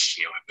both of us,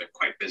 have been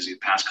quite busy the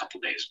past couple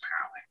of days,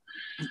 apparently.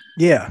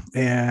 Yeah,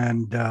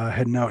 and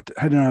heading out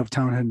of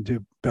town, heading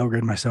to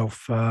Belgrade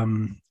myself,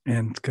 and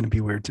it's going to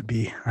be weird to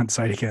be on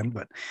site again,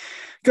 but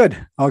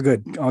good, all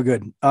good.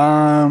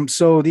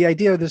 So the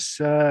idea of this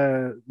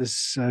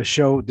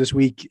show this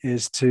week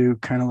is to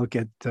kind of look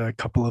at a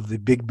couple of the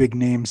big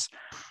names,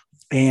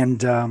 and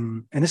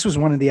this was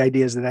one of the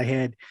ideas that I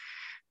had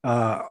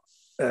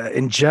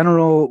in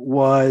general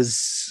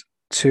was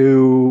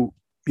to,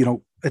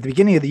 at the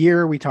beginning of the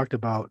year we talked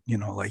about, we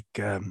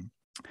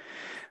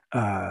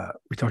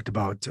talked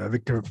about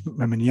Victor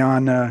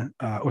Wembanyama,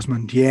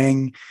 Ousmane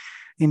Dieng,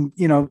 and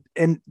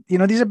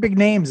these are big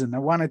names, and I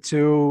wanted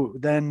to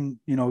then,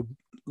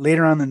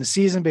 later on in the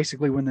season,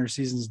 basically when their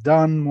season's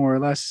done, more or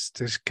less,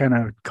 to kind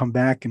of come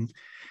back and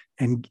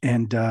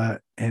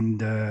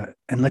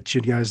let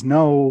you guys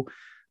know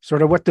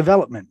sort of what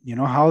development,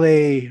 how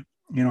their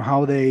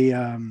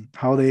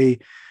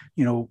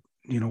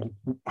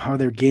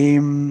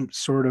game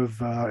sort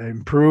of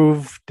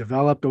improved,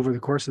 developed over the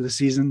course of the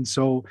season.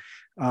 So,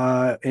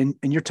 and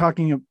you're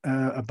talking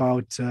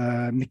about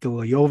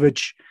Nikola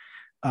Jovic,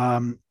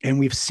 and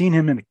we've seen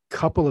him in a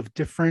couple of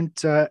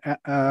different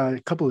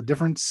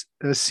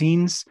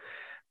scenes.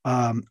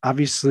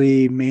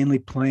 Obviously, mainly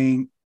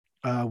playing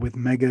with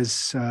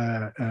Mega's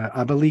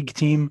ABA League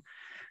team,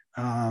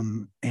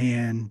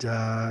 and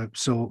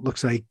so it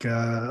looks like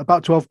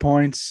about 12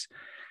 points,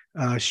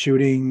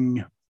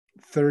 shooting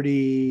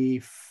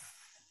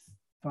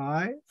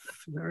 35. Is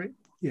that right?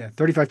 Yeah,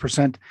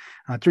 35%,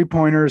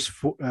 3-pointers,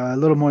 a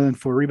little more than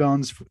 4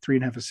 rebounds,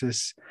 3.5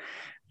 assists.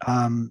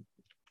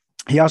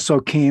 He also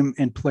came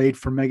and played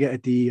for Mega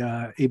at the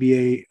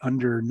ABA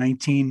under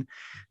 19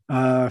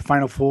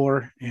 Final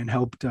Four and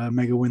helped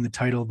Mega win the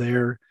title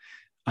there.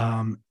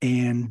 And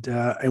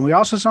we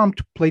also saw him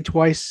play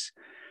twice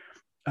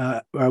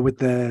with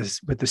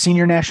the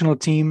senior national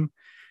team,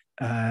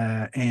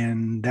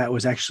 and that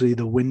was actually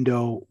the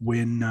window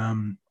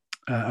win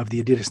of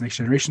the Adidas Next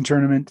Generation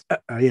tournament,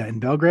 in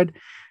Belgrade.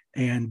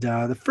 And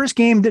the first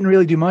game didn't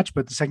really do much,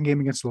 but the second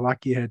game against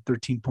Slovakia had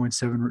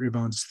 13.7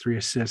 rebounds, 3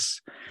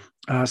 assists.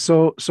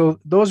 So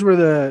those were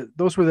the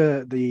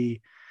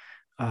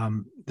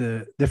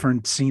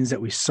different scenes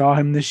that we saw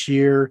him this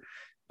year.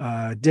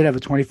 Did have a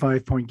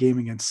 25-point game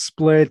against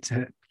Split,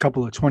 had a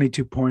couple of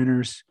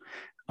 22-pointers,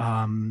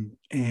 and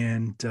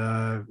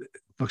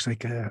looks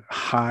like a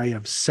high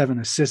of 7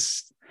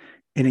 assists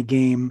in a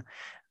game.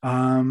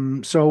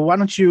 So why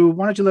don't you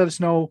let us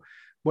know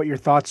what your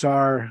thoughts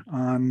are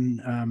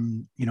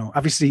on,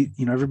 obviously,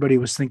 everybody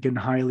was thinking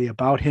highly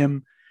about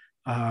him.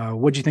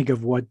 What do you think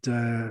of what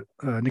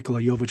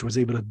Nikola Jovic was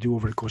able to do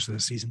over the course of the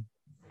season?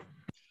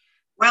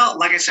 Well,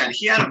 like I said,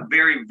 he had a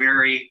very,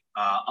 very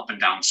up and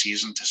down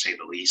season, to say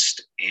the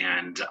least.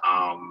 And,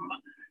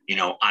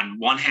 on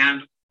one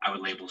hand, I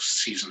would label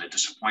season a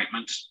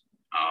disappointment.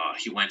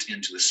 He went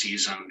into the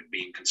season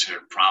being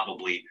considered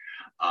probably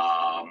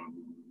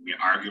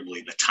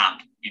arguably the top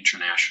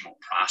international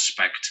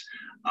prospect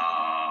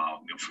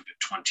for the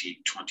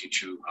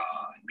 2022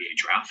 NBA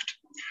draft.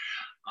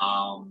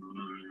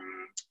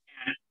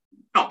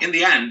 In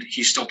the end,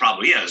 he still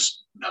probably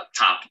is the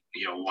top,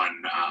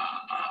 one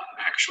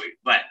actually.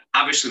 But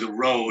obviously,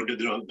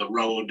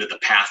 the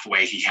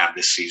pathway he had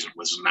this season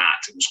was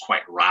not. It was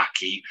quite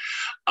rocky.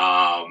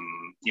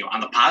 On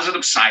the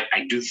positive side,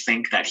 I do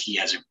think that he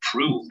has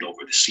improved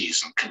over the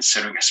season,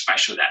 considering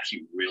especially that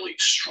he really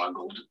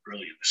struggled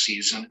early in the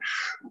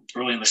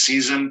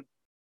season.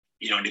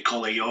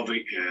 Nikola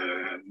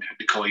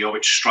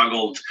Jovic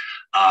struggled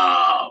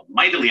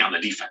mightily on the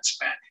defensive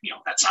end.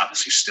 That's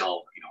obviously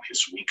still,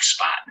 his weak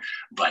spot,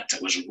 but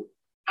it was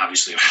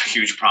obviously a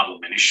huge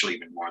problem initially,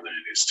 even more than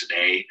it is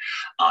today.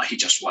 He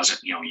just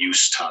wasn't,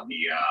 used to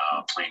the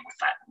playing with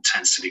that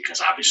intensity,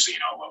 because obviously,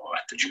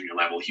 at the junior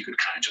level, he could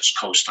kind of just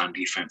coast on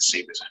defense,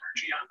 save his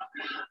energy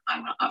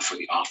for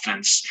the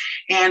offense.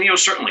 And,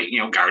 certainly,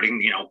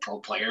 guarding, pro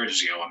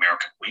players,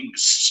 American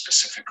wings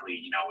specifically,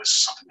 is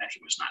something that he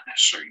was not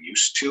necessarily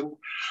used to.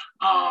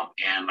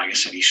 And like I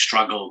said, he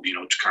struggled,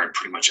 to guard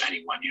pretty much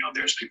anyone.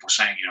 There's people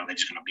saying, that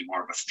he's going to be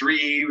more of a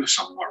 3,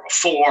 some more of a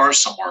 4,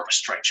 some more of a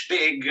stretch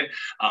big.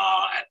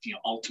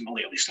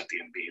 Ultimately, at least at the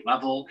NBA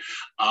level.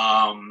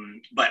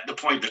 But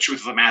the truth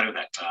of the matter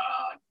that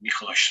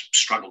Nikola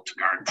struggled to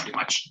guard pretty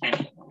much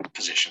any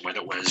position, whether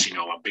it was,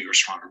 a bigger,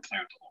 stronger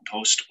player at the low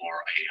post or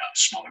a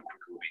smaller,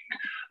 quicker wing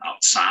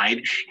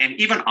outside. And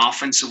even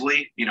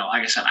offensively,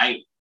 like I said,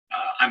 I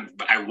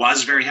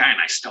was very high,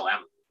 and I still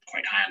am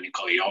quite high on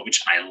Nikola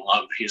Jovic. I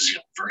love his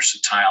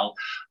versatile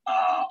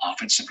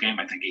offensive game.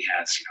 I think he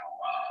has,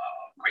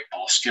 great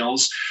ball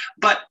skills.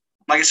 But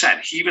like I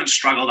said, he even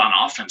struggled on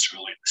offense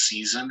early in the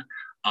season.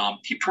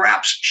 He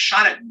perhaps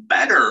shot it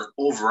better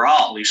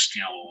overall, at least,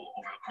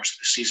 over the course of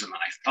the season than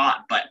I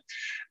thought. But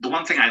the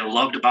one thing I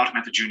loved about him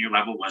at the junior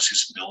level was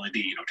his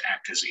ability, to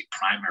act as a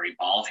primary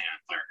ball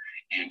handler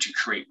and to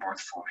create both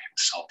for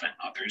himself and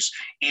others.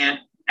 And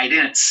I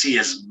didn't see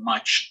as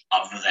much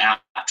of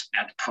that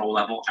at the pro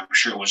level. I'm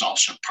sure it was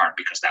also in part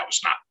because that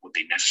was not what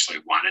they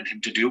necessarily wanted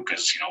him to do,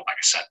 because, like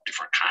I said,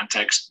 different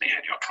context. They had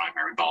a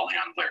primary ball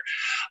handler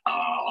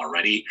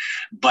already.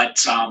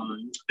 But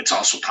it's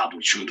also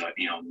probably true that,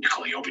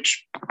 Nikola Jovic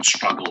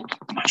struggled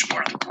much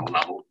more at the pro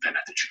level than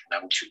at the junior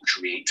level to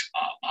create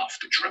off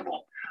the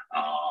dribble.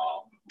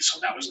 So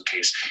that was the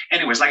case.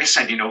 Anyways, like I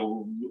said,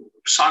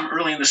 saw him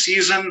early in the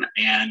season,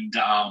 and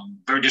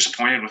very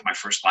disappointed with my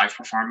first live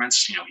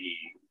performance.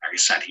 Like I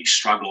said, he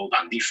struggled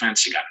on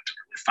defense. He got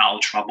into foul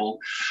trouble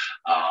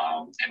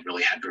and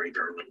really had very,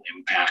 very little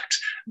impact.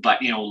 But,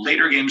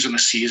 later games in the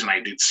season, I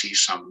did see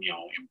some,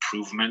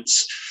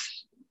 improvements.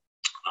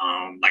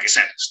 Like I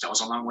said, still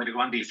has a long way to go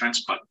on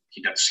defense, but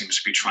he seems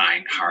to be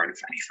trying hard,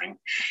 if anything.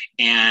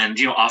 And,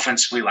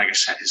 offensively, like I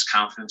said, his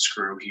confidence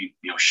grew. He,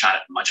 shot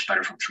it much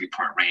better from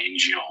 3-point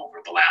range,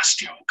 over the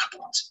last, couple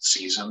months of the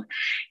season,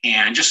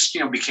 and just,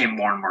 became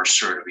more and more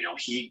assertive.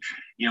 He,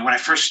 when I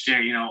first,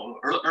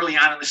 early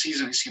on in the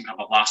season, he seemed to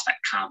have lost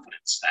that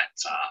confidence, that,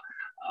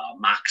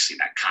 moxie,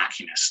 that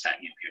cockiness that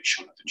he had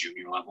shown at the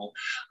junior level,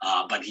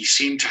 but he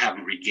seemed to have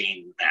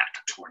regained that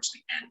towards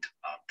the end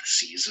of the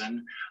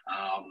season.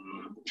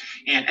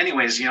 And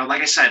anyways,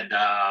 like I said,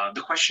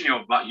 the question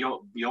about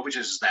Jovic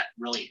is that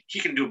really he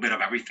can do a bit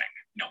of everything.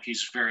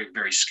 He's very,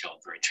 very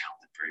skilled, very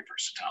talented, very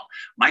versatile.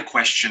 My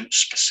question,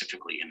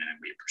 specifically in an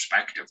NBA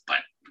perspective, but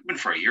even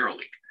for a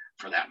EuroLeague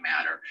for that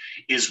matter,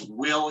 is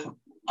will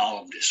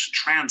all of this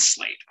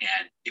translate?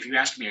 And if you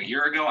asked me a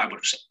year ago, I would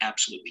have said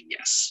absolutely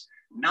yes.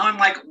 Now I'm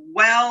like,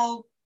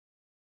 well,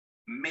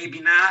 maybe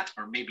not,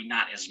 or maybe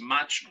not as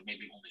much, or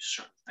maybe only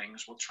certain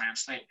things will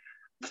translate.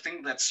 The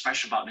thing that's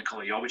special about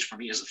Nikola Jovic for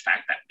me is the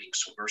fact that being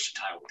so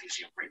versatile with these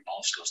great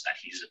ball skills, that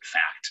he's in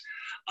fact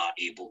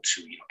able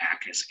to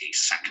act as a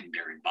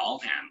secondary ball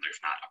handler, if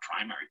not a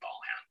primary ball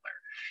handler.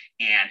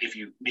 And if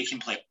you make him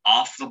play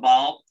off the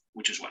ball,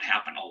 which is what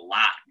happened a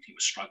lot when he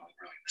was struggling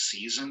early in the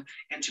season.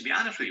 And to be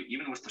honest with you,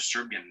 even with the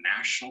Serbian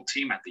national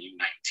team at the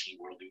U19,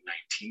 World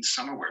U19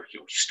 summer, where he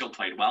still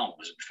played well and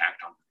was in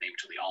fact on the name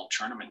to the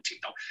all-tournament team,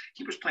 though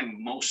he was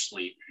playing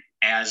mostly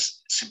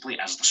simply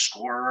as the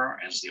scorer,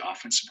 as the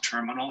offensive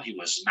terminal. He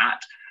was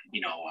not,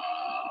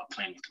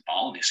 playing with the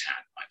ball in his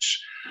hand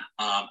much.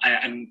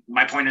 And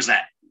my point is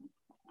that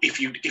if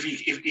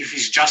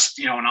he's just,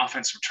 an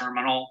offensive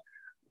terminal,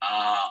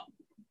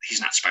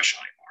 he's not special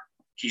anymore.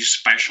 He's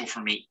special for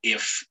me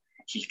if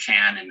he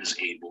can and is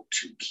able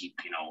to keep,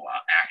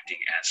 acting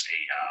as a,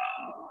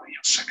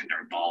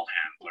 secondary ball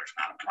handler, if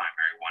not a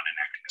primary one, and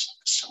acting as a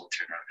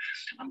facilitator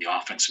on the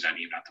offensive end,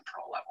 even at the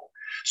pro level.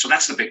 So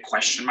that's the big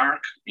question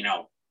mark.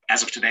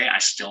 As of today, I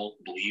still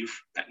believe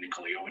that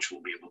Nikola Jovic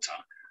will be able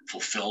to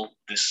fulfill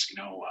this,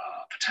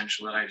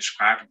 potential that I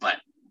described, but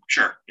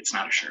sure, it's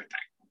not a sure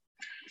thing.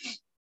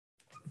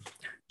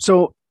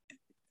 So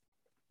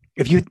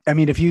if you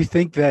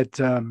think that,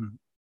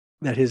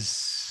 that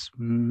his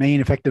main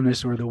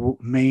effectiveness, or the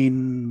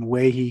main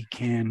way he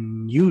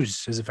can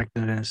use his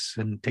effectiveness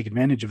and take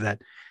advantage of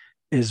that,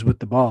 is with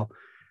the ball,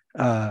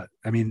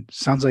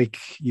 sounds like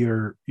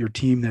your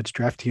team that's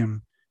drafting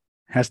him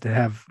has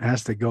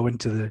to go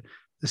into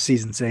the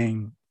season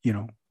saying,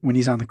 when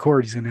he's on the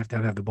court, he's going to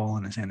have the ball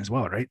in his hand as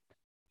well, right?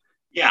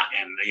 Yeah,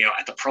 and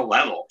at the pro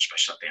level,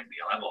 especially at the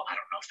NBA level, I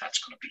don't know if that's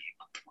going to be.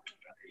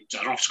 I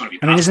don't know if it's going to be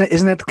possible.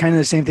 Isn't that kind of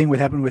the same thing what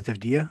happened with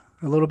Avdia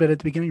a little bit at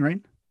the beginning, right?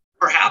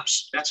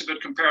 Perhaps that's a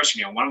good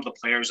comparison. One of the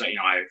players that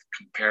I've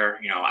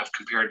compared Jovic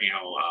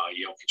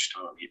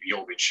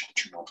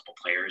to multiple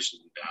players,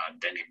 and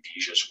Dieng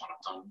is one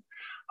of them.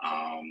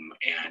 And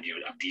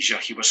Avdija,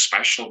 he was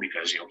special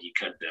because he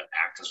could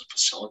act as a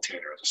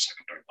facilitator, as a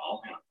secondary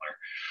ball handler.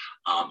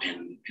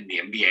 In the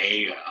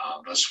NBA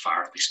thus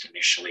far, at least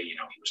initially, he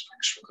was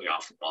playing strictly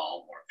off the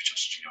ball, more of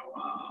just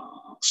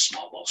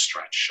small ball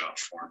stretch,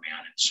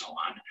 4-man, and so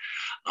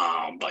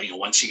on. But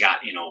once he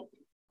got a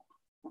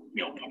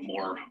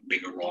more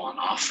bigger role on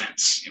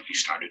offense, he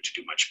started to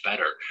do much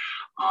better.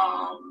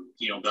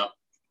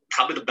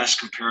 Probably the best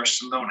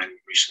comparison, though, and I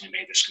recently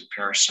made this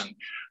comparison,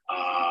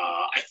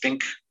 I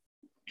think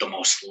the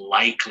most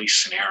likely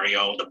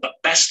scenario, the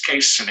best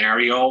case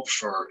scenario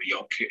for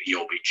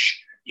Jovic,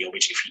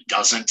 if he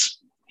doesn't,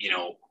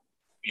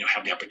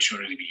 have the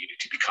opportunity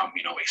to become,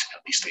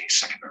 at least a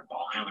secondary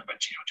ball handler, but,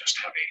 just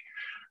have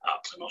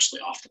play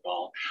mostly off the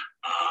ball.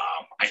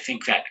 I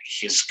think that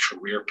his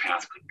career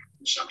path could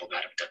resemble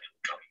that of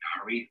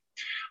Gallinari.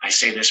 I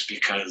say this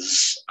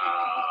because,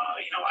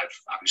 I've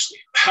obviously,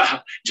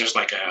 just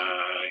like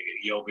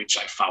Jovic,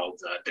 I followed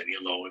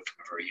Danilo from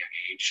a very young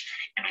age,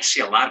 and I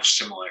see a lot of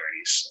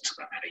similarities to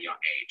them at a young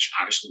age.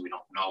 Obviously, we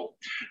don't know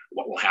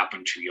what will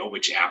happen to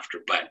Jovic after,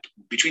 but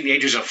between the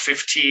ages of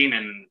 15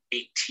 and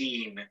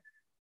 18,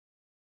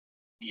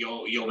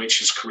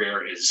 Jovic's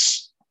career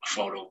is a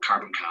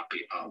carbon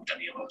copy of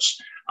Danilo's.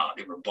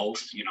 They were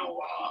both,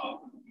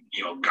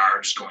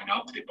 guards going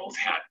up. They both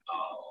had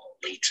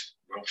late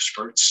growth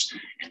spurts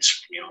and,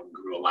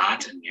 grew a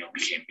lot and,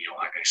 became,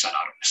 like I said,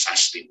 out of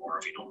necessity, more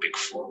of, big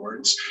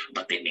forwards,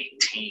 but they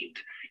maintained,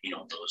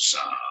 those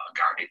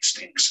guard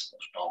instincts,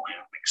 those ball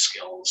handling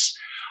skills.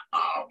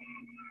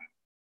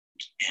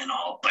 And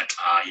all, but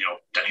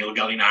Danilo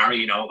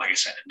Gallinari, like I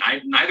said,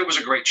 neither was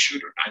a great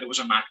shooter, neither was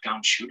a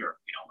knockdown shooter,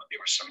 when they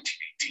were 17,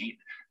 18.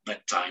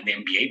 But in the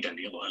NBA,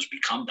 Danilo has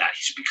become that.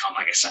 He's become,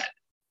 like I said,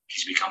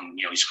 he's become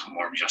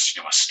more of just,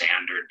 a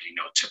standard,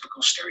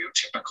 typical,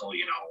 stereotypical,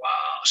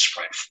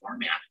 spread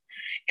format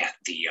at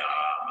the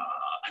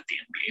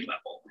NBA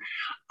level.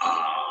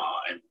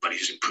 But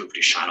he's improved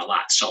his shot a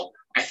lot. So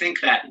I think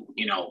that,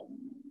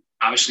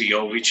 obviously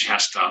Jovic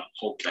has to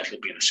hope that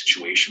he'll be in a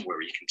situation where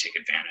he can take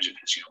advantage of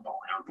his, ball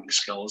handling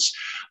skills.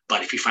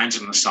 But if he finds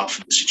himself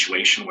in a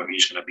situation where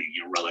he's going to be,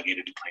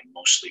 relegated to playing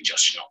mostly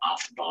just,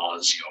 off the ball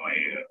as,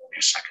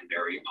 a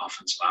secondary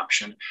offensive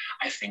option,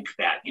 I think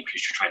that if you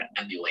should try to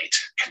emulate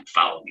and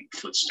follow the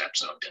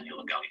footsteps of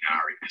Danilo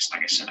Gallinari, because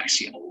like I said, I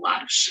see a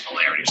lot of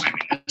similarities. I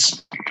mean, this, in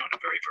a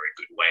very, very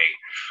good way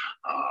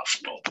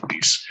for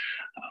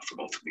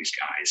both of these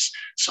guys.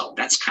 So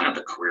that's kind of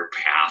the career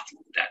path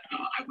that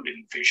I would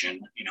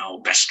envision.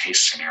 Best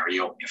case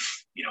scenario,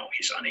 if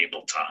he's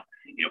unable to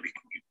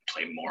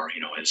play more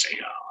as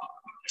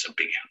a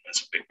big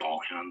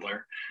ball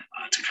handler,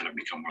 to kind of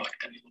become more like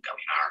Danilo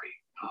Gallinari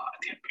at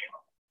the NBA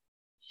level.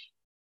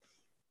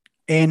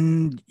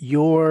 And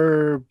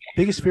your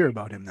biggest fear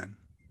about him then?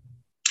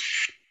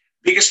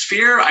 Biggest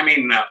fears.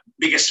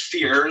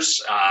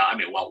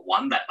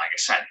 One that, like I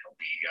said, he'll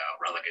be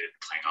relegated to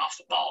playing off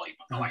the ball,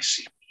 even though I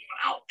see him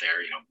out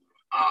there,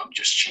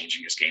 just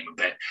changing his game a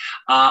bit.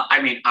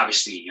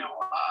 Obviously,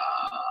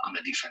 on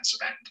the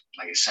defensive end,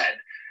 like I said,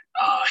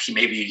 he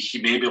may be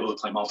able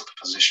to play multiple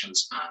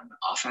positions on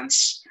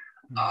offense,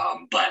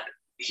 but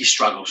he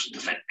struggles to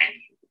defend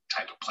any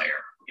type of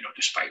player.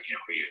 Despite the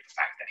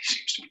fact that he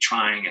seems to be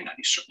trying and that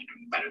he's certainly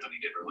doing better than he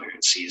did earlier in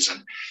the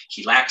season,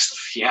 he has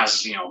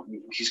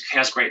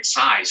great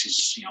size.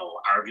 He's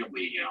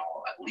arguably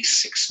at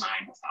least 6'9"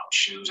 without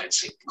shoes. I'd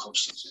say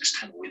close to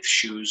 6'10" with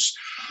shoes.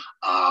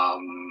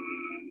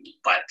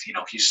 But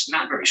he's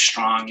not very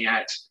strong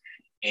yet,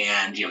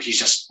 and he's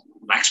just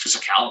lacks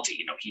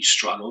physicality. He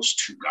struggles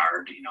to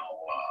guard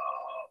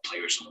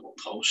players in the low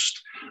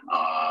post,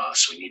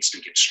 so he needs to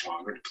get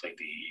stronger to play at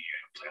the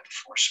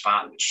 4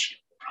 spot, which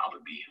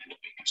probably be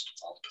his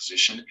default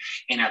position.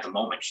 And at the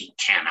moment, he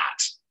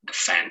cannot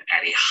defend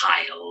at a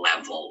high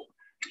level,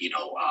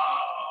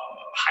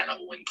 high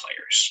level wing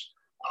players.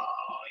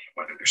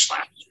 whether they're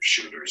slappers or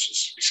shooters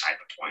is beside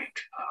the point.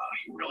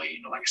 He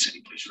really, like I said,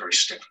 he plays very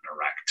stiff and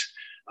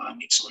direct.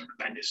 Needs to learn to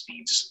bend his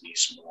knees,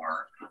 needs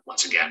more.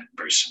 Once again,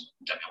 very similar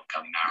to Daniel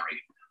Gallinari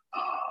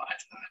at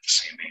the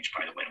same age,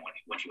 by the way,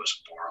 when he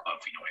was more of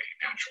a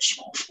natural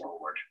small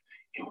forward,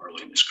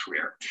 early in his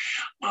career.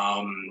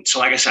 So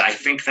like I said, I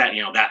think that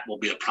that will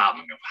be the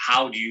problem of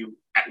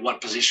at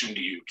what position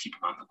do you keep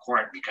him on the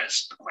court?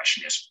 Because the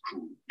question is,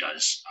 who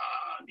does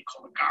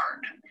Nikola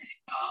guard,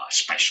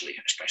 especially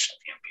at the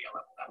NBA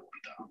level? That will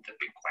be the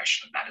big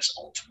question. That is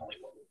ultimately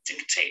what will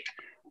dictate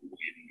when,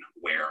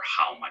 where,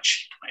 how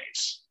much he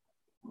plays.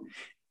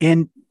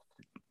 And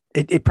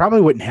it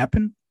probably wouldn't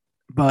happen,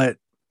 but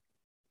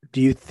do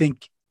you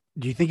think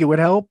it would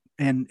help?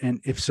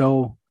 And if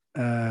so,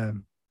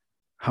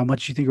 how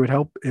much do you think it would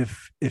help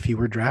if he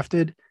were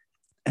drafted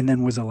and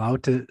then was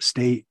allowed to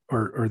stay,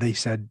 or they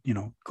said,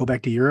 go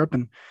back to Europe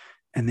and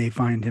they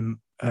find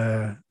him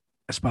a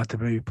spot to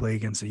maybe play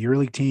against a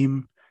EuroLeague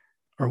team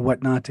or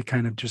whatnot to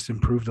kind of just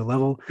improve the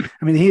level?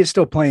 I mean, he is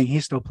still playing.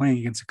 He's still playing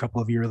against a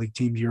couple of EuroLeague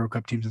teams, Euro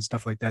Cup teams and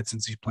stuff like that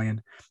since he's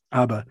playing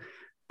ABA.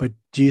 But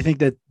do you think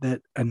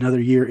that another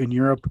year in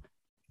Europe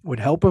would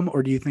help him,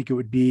 or do you think it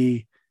would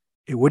be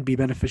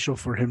beneficial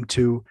for him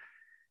to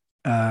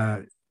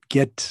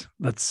get,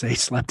 let's say,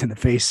 slapped in the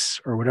face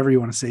or whatever you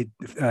want to say,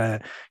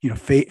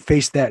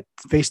 face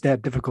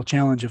that difficult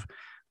challenge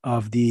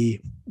of the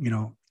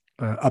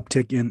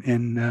uptick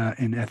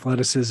in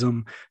athleticism,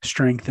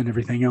 strength, and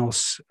everything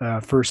else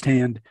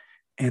firsthand,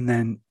 and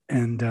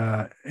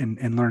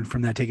learn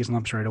from that, take his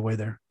lumps right away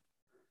there?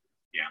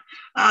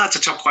 Yeah, it's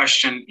a tough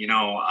question.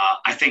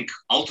 I think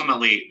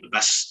ultimately the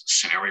best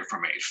scenario for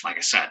me, like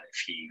I said,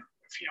 if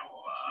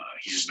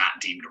he's not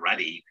deemed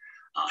ready,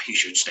 he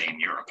should stay in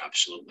Europe,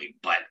 absolutely.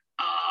 But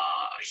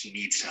he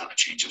needs to have a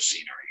change of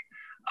scenery.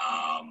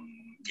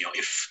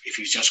 If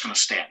he's just going to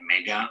stay at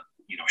Mega,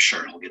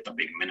 sure, he'll get the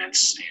big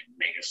minutes, and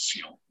Mega's,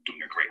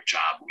 doing a great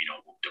job,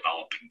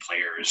 developing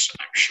players.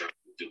 I'm sure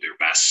they'll do their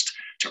best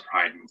to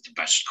provide him with the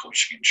best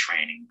coaching and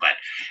training, but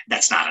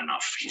that's not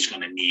enough. He's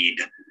going to need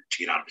to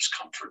get out of his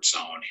comfort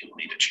zone. He'll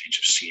need a change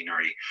of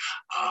scenery.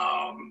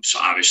 So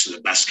obviously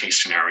the best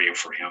case scenario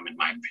for him, in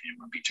my opinion,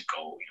 would be to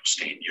go,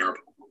 stay in Europe,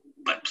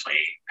 but play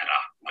at a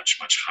much,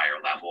 much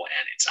higher level.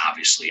 And it's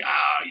obviously,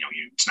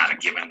 it's not a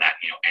given that,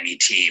 any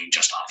team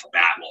just off the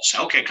bat will say,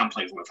 okay, come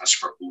play with us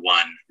for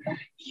 1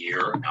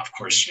 year. Now, of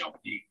course,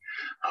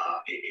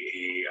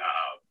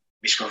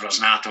 Misko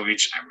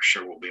Rosnatovic, I'm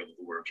sure will be able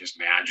to work his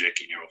magic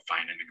and,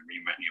 find an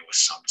agreement, with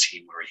some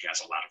team where he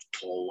has a lot of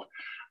pull,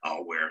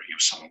 where,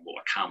 someone will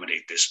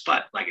accommodate this.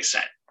 But like I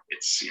said,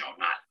 it's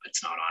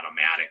not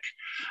automatic.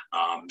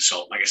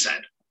 So like I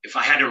said, if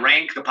I had to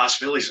rank the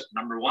possibilities,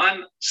 number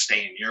one,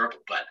 stay in Europe,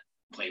 but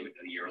play with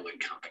the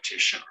EuroLeague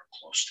competition or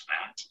close to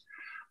that.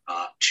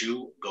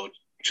 2, go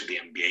to the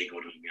NBA,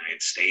 go to the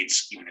United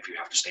States, even if you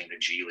have to stay in the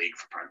G League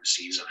for part of the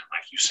season. And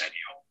like you said,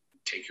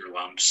 take your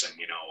lumps and,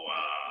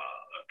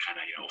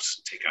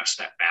 take a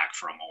step back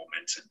for a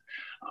moment and,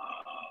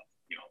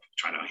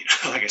 try to,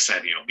 like I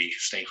said,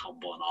 stay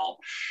humble and all.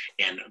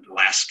 And the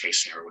last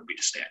case scenario would be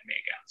to stay at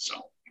Mega. So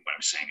what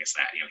I'm saying is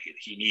that,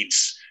 he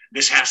needs,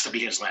 this has to be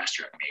his last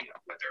year at Mega,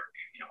 whether,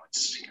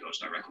 he goes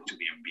directly to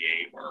the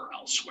NBA or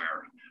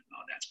elsewhere.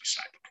 That's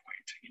beside the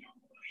point.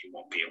 He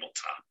won't be able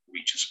to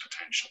reach his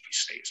potential if he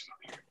stays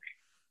another year.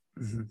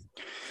 Mm-hmm.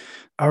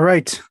 All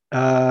right.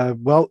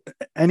 Well,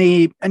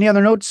 any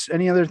other notes,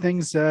 any other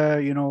things,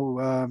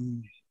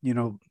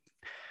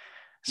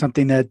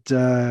 something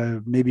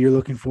that maybe you're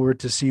looking forward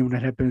to seeing when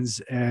it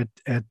happens at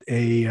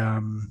a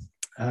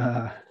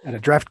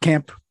draft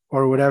camp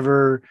or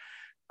whatever?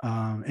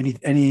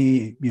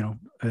 Any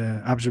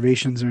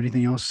observations or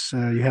anything else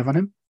you have on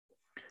him?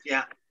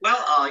 Yeah. Well,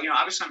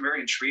 obviously I'm very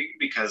intrigued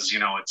because,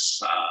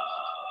 it's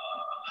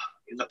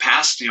in the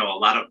past, a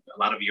lot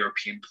of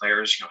European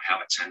players, have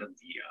attended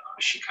the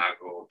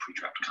Chicago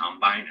pre-draft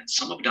combine, and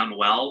some have done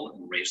well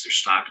and raised their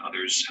stock.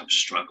 Others have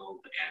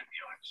struggled and,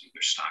 have seen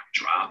their stock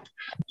drop.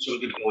 So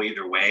it could go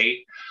either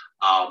way.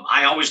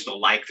 I always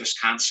like this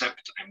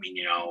concept. I mean,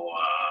 a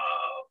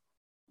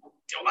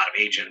lot of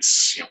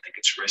agents, think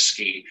it's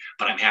risky,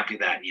 but I'm happy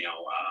that,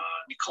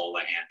 Nikola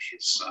and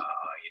his,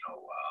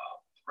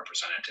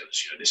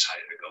 representatives,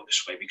 decided to go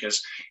this way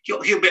because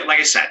he'll be, like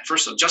I said,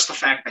 first of all, just the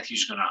fact that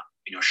he's going to,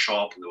 show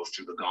up and go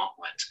through the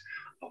gauntlet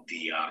of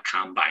the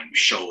combine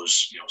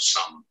shows,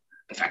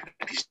 the fact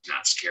that he's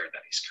not scared,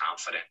 that he's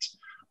confident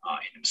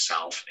in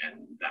himself,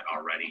 and that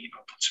already,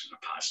 puts him in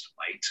a positive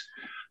light.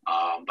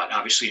 But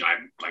obviously,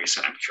 like I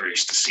said, I'm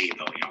curious to see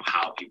though,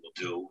 how people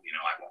do.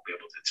 I won't be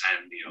able to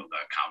attend, the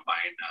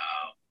combine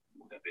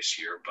this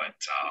year, but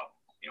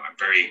I'm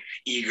very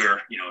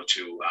eager,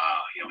 to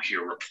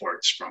hear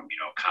reports from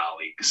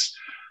colleagues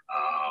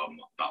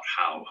about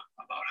how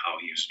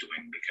he's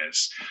doing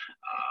because,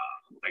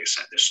 like I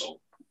said,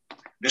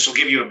 this will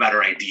give you a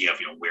better idea of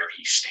where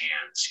he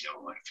stands.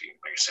 Like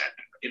I said,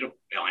 it'll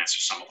answer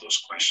some of those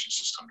questions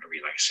to some degree.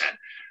 Like I said,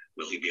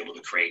 will he be able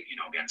to create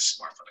against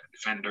more athletic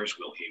defenders?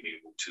 Will he be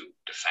able to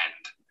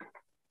defend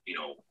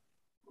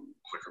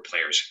quicker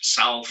players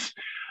himself?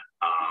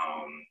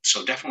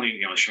 So definitely,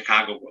 the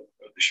Chicago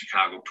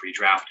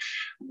pre-draft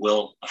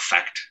will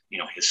affect,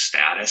 his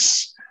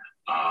status.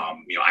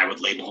 I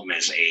would label him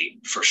as a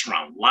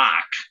first-round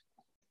lock,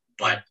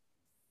 but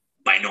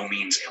by no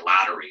means a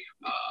lottery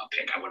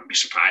pick. I wouldn't be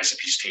surprised if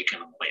he's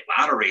taken in the late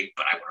lottery,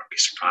 but I wouldn't be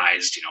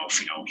surprised, if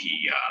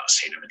he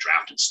stayed in the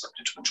draft and slipped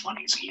into the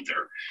 20s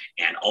either.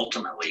 And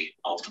ultimately,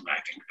 I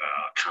think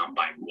the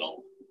combine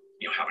will,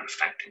 have an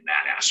effect in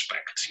that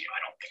aspect. I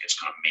don't think it's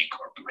going to make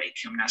or break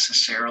him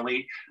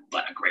necessarily,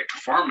 but a great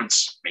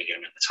performance may get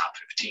him in the top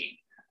 15.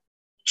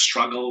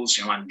 Struggles,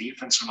 on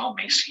defense and all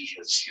may see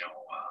his,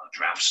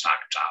 draft stock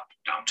drop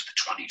down to the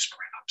 20s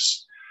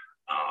perhaps.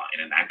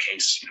 And in that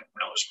case, who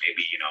knows,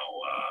 maybe,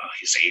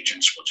 his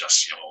agents will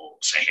just,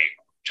 say, hey,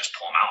 just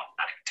pull him out,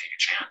 not even take a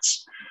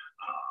chance.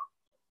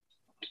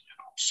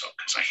 So,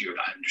 because I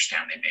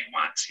understand they may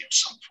want,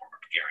 some form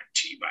of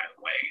guarantee, by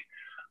the way.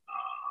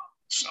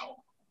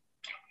 So,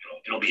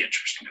 it'll be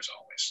interesting as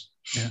always.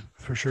 Yeah,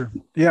 for sure.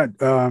 Yeah.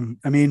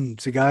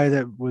 It's a guy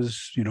that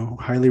was,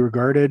 highly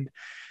regarded.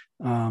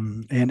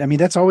 And I mean,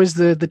 that's always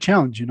the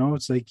challenge,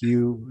 it's like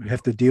you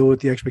have to deal with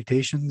the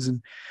expectations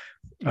and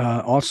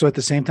also at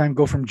the same time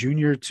go from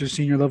junior to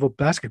senior level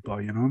basketball.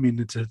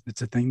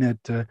 It's a thing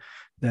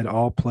that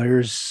all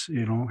players,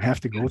 have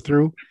to go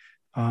through.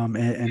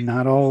 And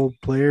not all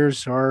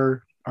players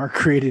are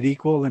created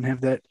equal and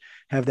have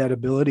that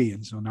ability.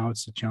 And so now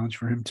it's a challenge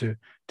for him to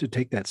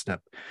take that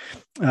step.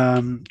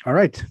 All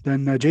right,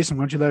 then Jason,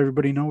 why don't you let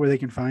everybody know where they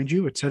can find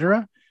you,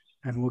 etc.,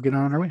 and we'll get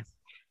on our way.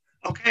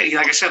 Okay,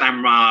 like I said,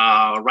 I'm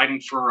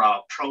writing for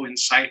Pro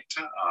Insight,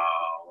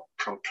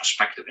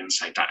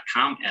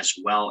 prospectiveinsight.com, as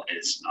well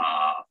as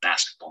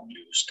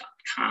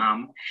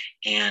basketballnews.com.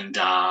 And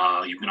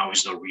you can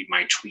always read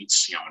my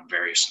tweets, in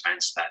various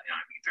events that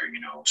I'm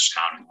either,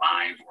 scouting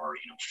live or,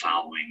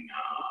 following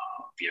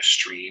via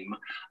stream.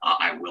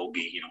 I will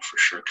be, for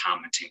sure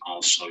commenting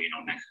also,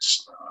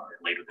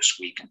 later this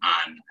week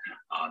on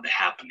the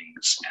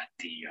happenings at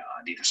the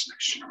Adidas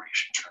Next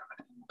Generation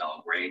Tournament in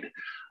Belgrade.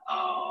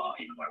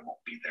 I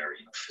won't be there,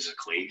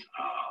 physically.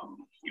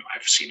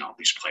 I've seen all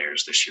these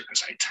players this year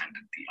because I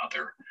attended the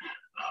other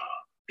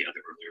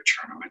earlier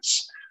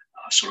tournaments.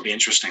 So it'll be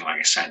interesting, like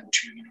I said,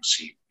 to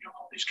see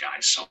all these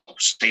guys. So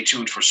stay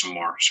tuned for some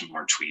more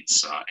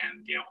tweets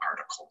and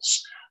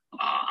articles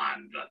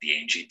on the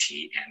ANGT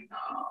and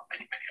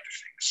many other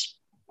things.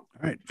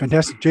 All right,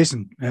 fantastic,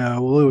 Jason.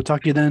 We'll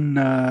talk to you then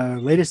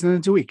latest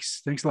in 2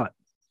 weeks. Thanks a lot.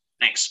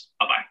 Thanks.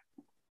 Bye-bye.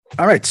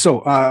 All right.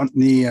 So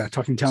the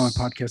Talking Talent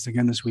podcast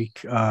again this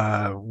week,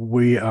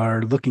 we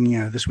are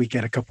looking this week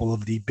at a couple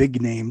of the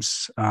big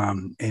names.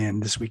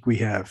 And this week we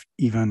have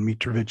Ivan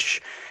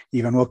Mitrovic.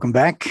 Ivan, welcome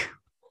back.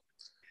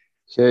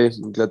 Hey,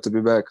 glad to be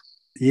back.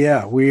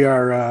 Yeah, we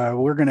are.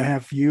 We're going to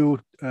have you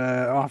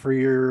offer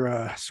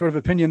your sort of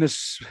opinion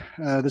this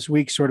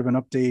week, sort of an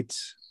update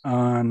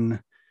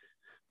on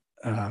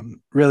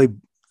really,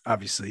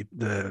 obviously,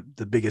 the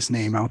biggest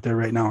name out there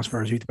right now as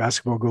far as youth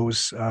basketball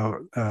goes,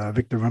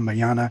 Victor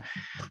Wembanyama.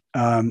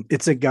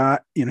 It's a guy,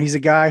 he's a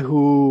guy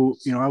who,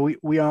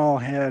 we all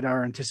had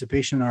our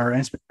anticipation,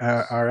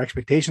 our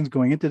expectations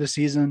going into the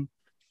season,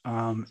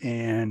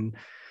 and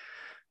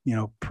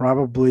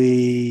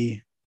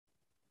probably.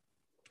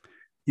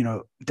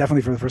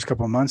 Definitely for the first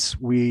couple of months,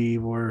 we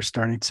were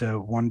starting to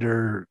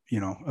wonder,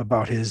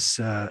 about his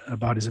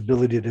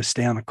ability to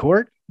stay on the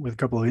court with a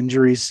couple of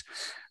injuries.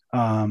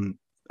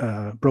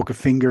 Broke a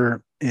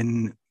finger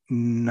in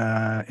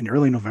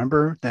early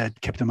November that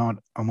kept him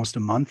out almost a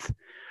month,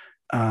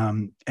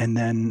 and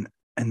then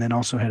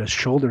also had a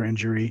shoulder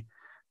injury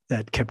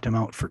that kept him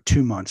out for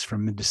 2 months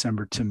from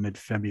mid-December to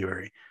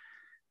mid-February,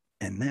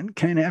 and then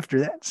kind of after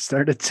that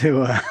started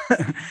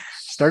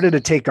to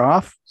take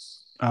off.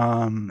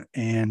 I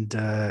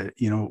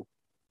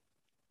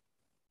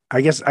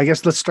guess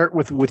let's start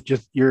with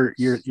just your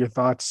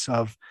thoughts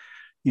of,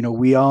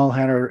 we all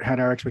had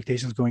our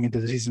expectations going into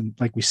the season,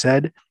 like we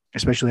said,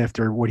 especially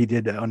after what he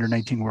did at under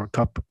 19 World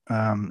Cup.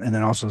 And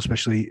then also,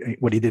 especially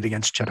what he did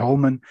against Chet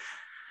Holmgren.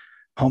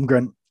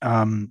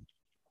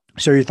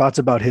 So your thoughts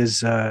about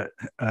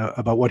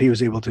about what he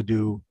was able to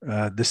do,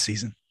 this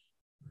season.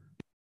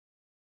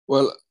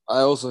 Well,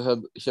 I also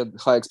had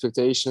high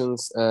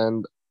expectations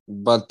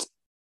but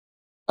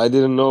I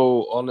didn't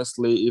know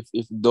honestly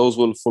if those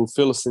will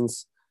fulfill,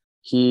 since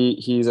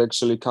he's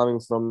actually coming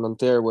from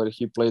Nanterre, where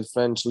he played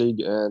French league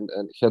and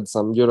had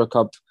some Euro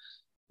Cup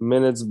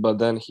minutes, but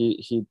then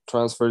he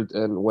transferred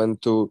and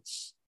went to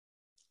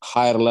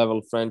higher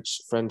level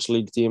French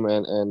league team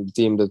and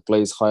team that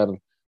plays higher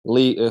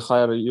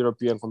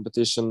European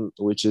competition,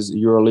 which is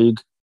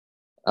EuroLeague.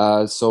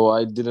 So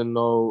I didn't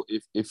know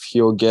if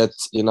he'll get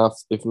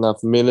enough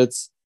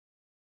minutes.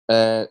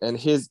 And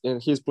his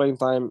playing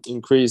time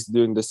increased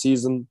during the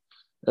season.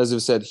 As you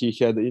said, he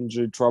had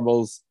injury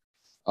troubles,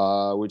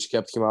 which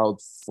kept him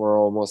out for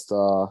almost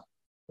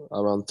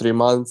around 3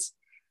 months.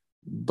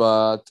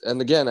 But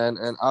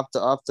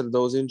after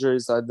those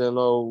injuries, I don't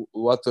know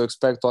what to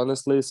expect,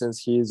 honestly, since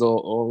he's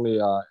only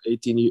a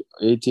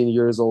 18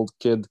 years old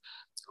kid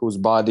whose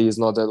body is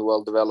not that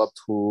well developed,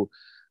 who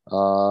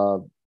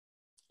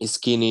He's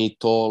skinny,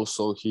 tall,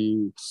 so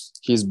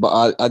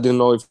I didn't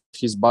know if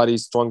his body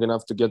is strong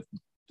enough to get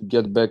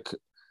back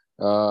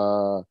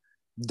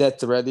that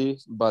ready,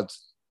 but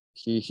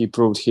he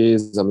proved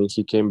his. I mean,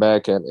 he came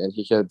back and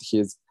he had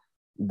his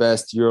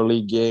best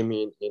EuroLeague game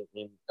in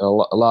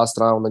last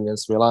round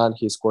against Milan.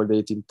 He scored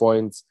 18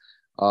 points.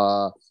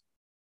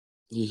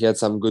 He had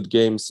some good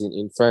games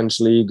in French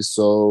league,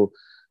 so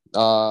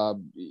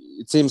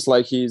it seems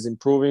like he's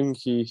improving.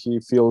 He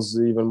feels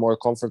even more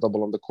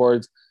comfortable on the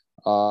court.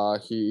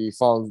 He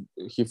found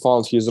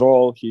his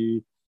role.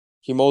 He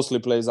mostly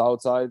plays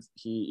outside.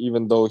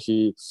 Even though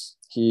he's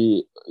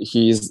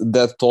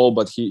that tall,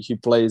 but he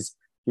plays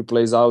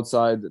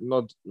outside.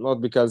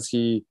 Not because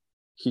he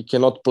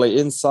cannot play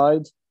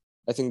inside.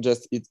 I think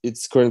just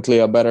it's currently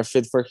a better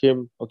fit for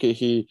him. Okay,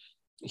 he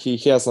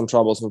has some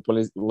troubles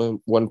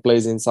when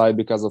plays inside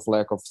because of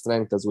lack of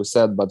strength, as we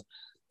said. But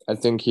I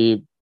think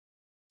he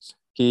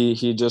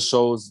just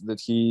shows that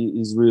he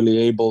is really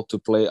able to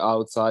play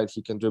outside.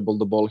 He can dribble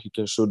the ball. He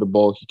can shoot the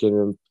ball. He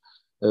can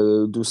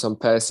do some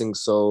passing.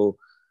 So,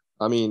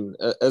 I mean,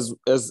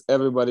 as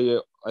everybody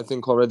I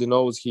think already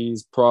knows,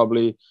 he's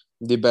probably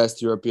the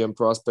best European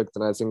prospect,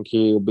 and I think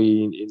he'll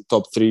be in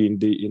top 3 in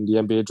the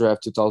NBA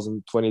draft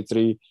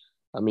 2023.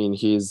 I mean,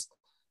 his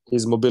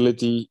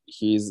mobility,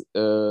 his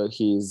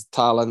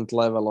talent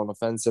level on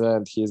offensive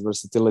end, his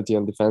versatility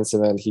on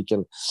defensive end. He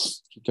can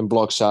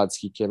block shots.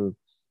 He can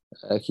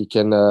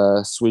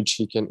switch.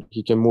 He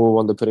can move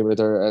on the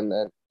perimeter,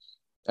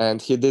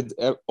 and he did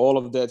all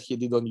of that. He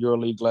did on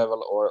EuroLeague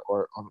level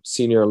or on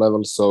senior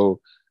level. So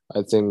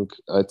I think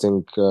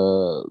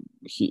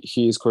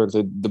he is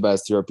currently the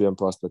best European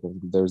prospect, and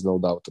there's no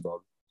doubt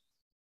about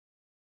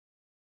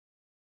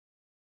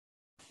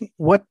it.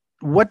 What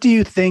do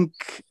you think?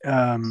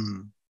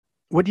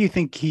 What do you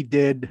think he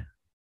did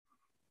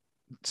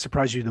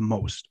surprise you the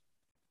most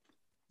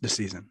this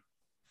season?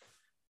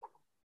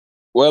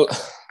 Well,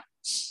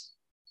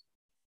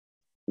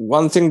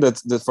 one thing that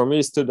for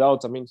me stood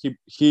out. I mean,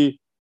 he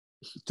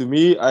to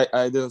me,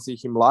 I didn't see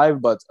him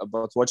live, but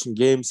watching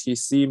games, he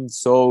seemed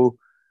so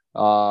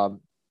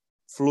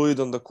fluid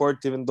on the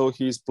court, even though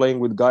he's playing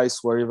with guys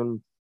who are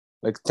even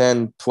like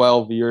 10,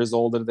 12 years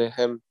older than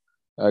him,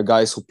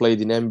 guys who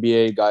played in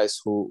NBA, guys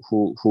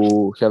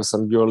who have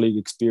some EuroLeague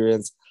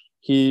experience.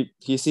 He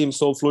seemed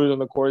so fluid on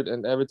the court,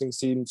 and everything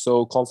seemed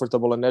so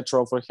comfortable and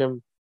natural for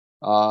him.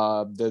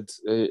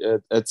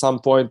 That at some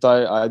point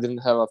I didn't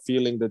have a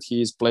feeling that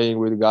he is playing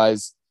with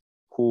guys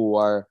who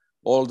are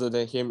older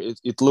than him.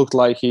 It looked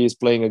like he is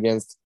playing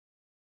against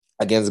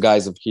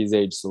guys of his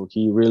age. So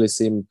he really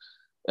seemed,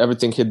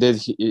 everything he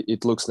did,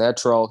 it looks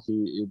natural.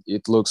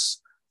 It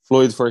looks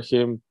fluid for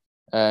him,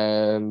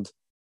 and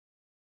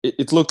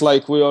it looked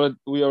like we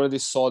already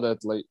saw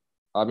that. Like,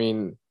 I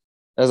mean,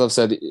 as I've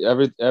said,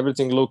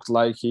 everything looked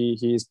like he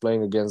is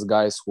playing against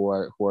guys who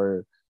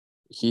are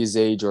his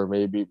age or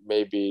maybe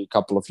a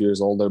couple of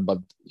years older, but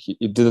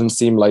it didn't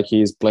seem like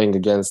he is playing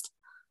against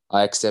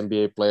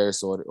ex-NBA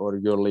players or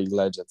EuroLeague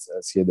legends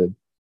as he did.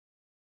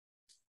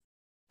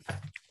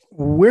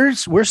 We're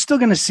still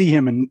going to see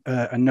him in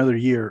another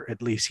year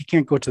at least. He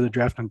can't go to the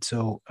draft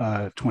until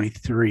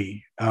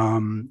 23.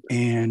 And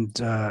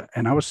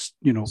I was,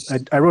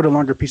 I wrote a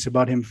longer piece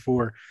about him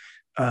for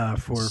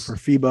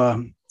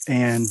FIBA,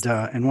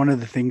 and one of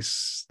the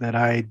things that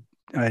I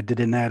did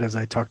in that is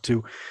I talked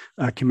to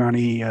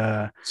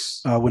Kimani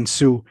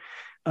Wensu,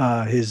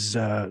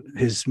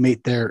 his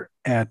mate there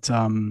at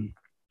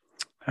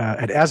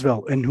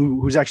Asvel, and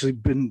who's actually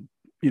been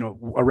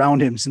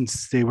around him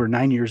since they were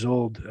 9 years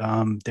old.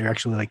 They're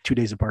actually like 2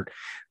 days apart.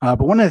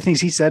 But one of the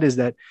things he said is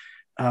that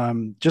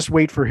just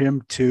wait for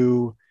him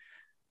to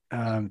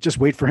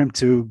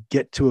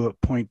get to a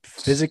point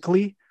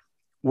physically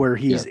where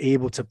he's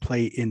able to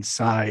play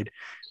inside.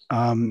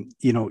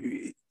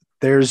 It's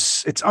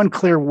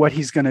unclear what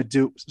he's going to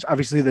do.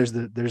 Obviously there's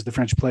the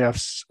French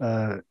playoffs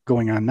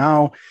going on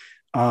now.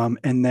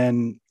 And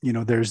then,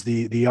 there's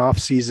the off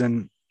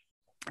season,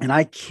 and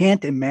I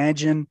can't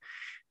imagine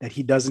that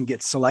he doesn't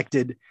get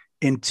selected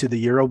into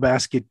the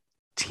Eurobasket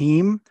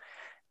team.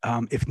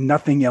 If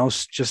nothing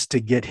else, just to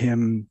get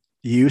him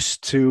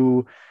used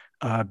to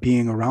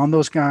being around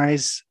those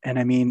guys. And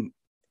I mean,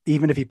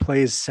 even if he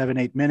plays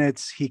 7-8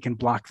 minutes, he can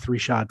block 3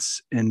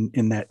 shots in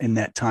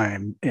that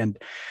time. And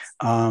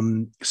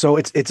so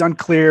it's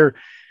unclear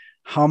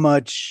how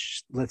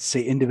much, let's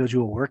say,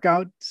 individual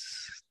workouts,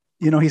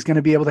 he's going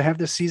to be able to have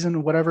this season,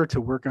 or whatever,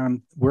 to work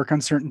on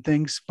certain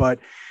things. But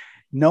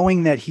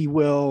knowing that he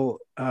will,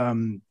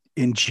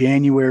 in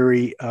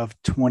January of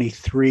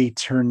 23,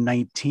 turn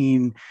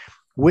 19,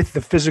 with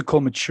the physical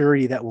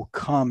maturity that will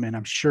come. And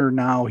I'm sure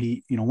now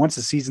he, once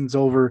the season's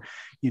over,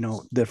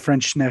 the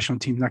French national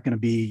team's not going to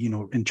be,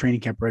 in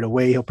training camp right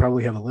away. He'll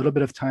probably have a little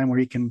bit of time where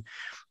he can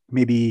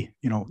maybe,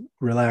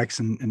 relax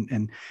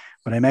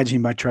but I imagine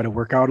he might try to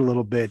work out a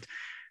little bit.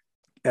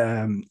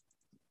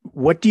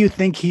 What do you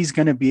think he's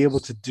going to be able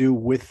to do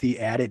with the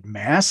added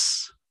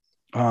mass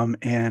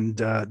and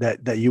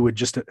that you would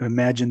just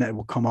imagine that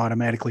will come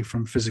automatically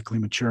from physically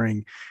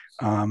maturing,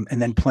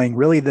 and then playing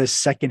really the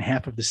second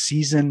half of the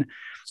season,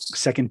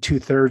 second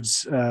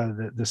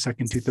 2/3, the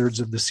second 2/3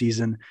 of the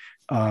season,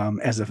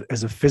 as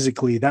a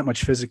physically that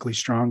much physically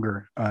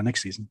stronger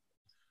next season?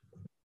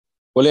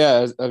 Well,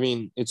 yeah, I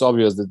mean, it's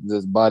obvious that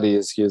his body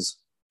is his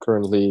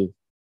currently.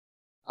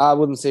 I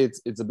wouldn't say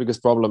it's the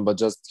biggest problem, but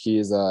just he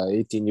is a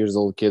 18 years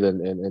old kid,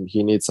 and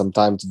he needs some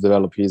time to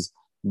develop his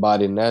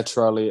body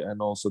naturally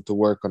and also to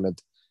work on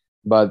it.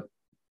 But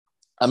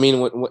I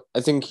mean,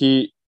 I think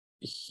he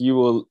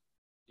will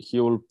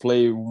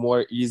play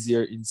more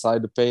easier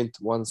inside the paint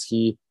once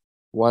he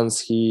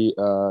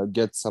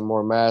gets some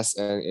more mass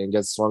and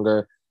gets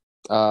stronger.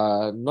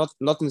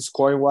 Not in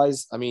scoring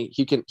wise. I mean,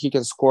 he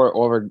can score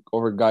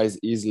over guys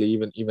easily.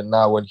 Even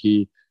now when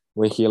he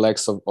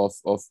lacks of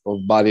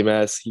body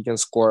mass, he can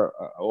score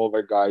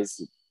over guys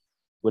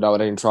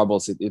without any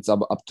troubles. It's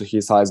up to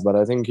his size. But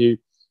I think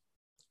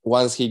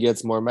once he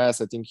gets more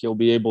mass, I think he'll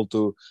be able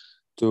to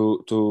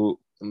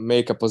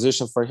make a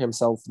position for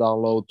himself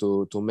down low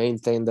to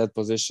maintain that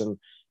position.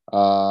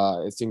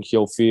 I think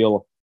he'll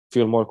feel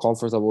more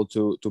comfortable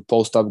to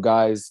post up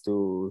guys,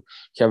 to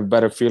have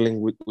better feeling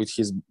with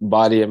his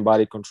body and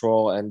body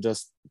control, and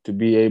just to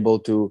be able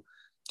to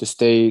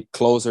stay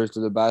closer to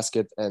the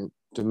basket and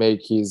to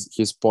make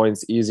his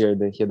points easier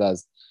than he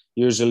does.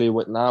 Usually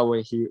when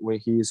he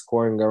is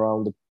scoring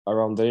around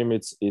the rim,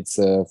 it's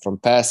from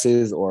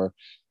passes or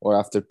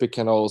after pick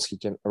and rolls, he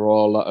can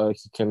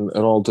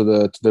roll to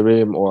the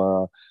rim,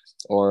 or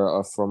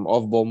from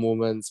off ball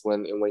movements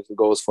when he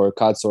goes for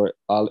cuts or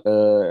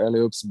alley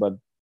oops. But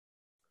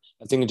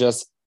I think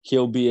just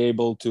he'll be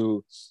able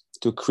to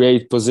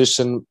create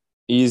position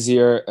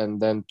easier, and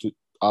then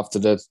after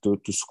that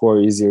to score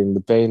easier in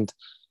the paint,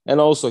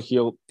 and also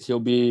he'll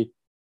be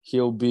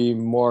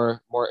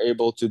more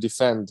able to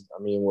defend. I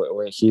mean,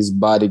 when his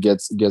body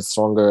gets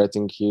stronger, I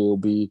think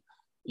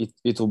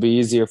it will be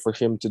easier for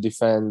him to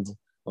defend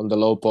on the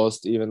low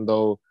post, even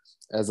though,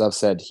 as I've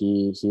said,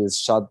 his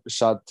shot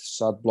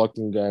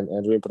blocking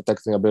and rim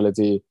protecting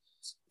ability,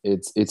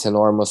 it's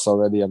enormous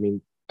already. I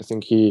mean, I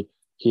think he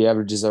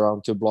averages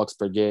around 2 blocks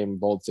per game,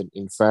 both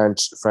in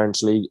French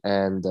league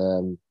and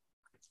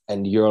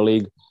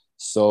EuroLeague.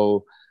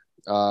 So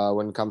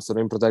when it comes to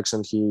rim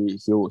protection,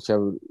 he'll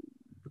have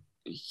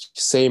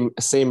same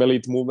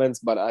elite movements,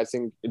 but I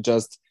think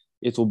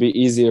it will be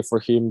easier for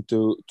him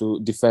to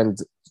defend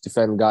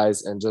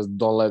guys and just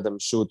don't let them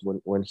shoot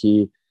when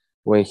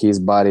his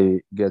body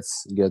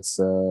gets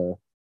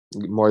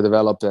more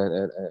developed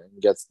and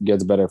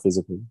gets better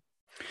physically.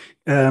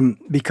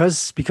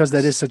 Because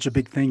that is such a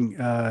big thing,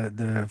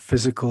 the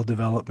physical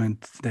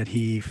development that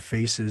he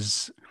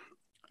faces.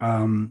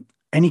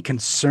 Any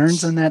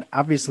concerns on that?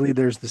 Obviously,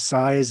 there's the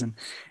size and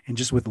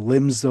just with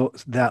limbs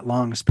that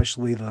long,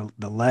 especially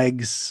the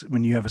legs.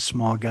 When you have a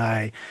small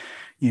guy,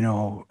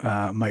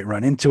 might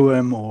run into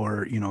him,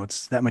 or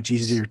it's that much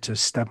easier to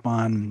step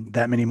on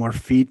that many more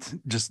feet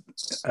just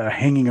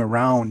hanging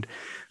around,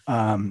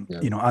 on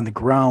the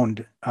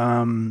ground.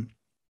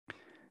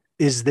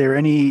 Is there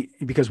any,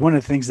 because one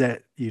of the things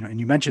that, and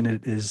you mentioned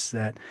it, is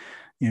that,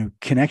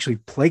 can actually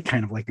play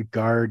kind of like a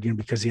guard,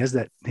 because he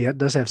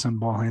does have some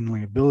ball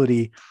handling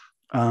ability.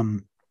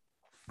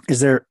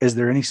 Is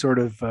there any sort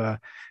of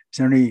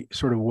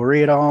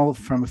worry at all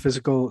from a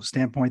physical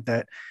standpoint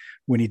that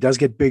when he does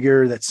get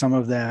bigger, that some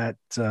of that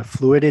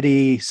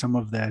fluidity, some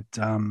of that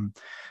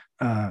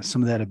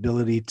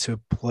ability to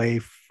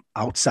play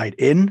outside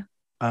in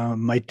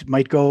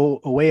might go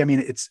away? I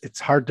mean,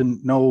 it's hard to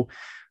know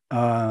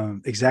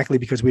exactly,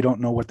 because we don't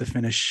know what the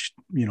finished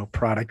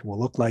product will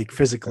look like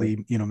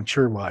physically,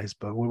 mature wise.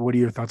 But what are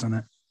your thoughts on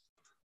that?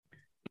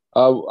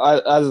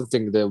 I don't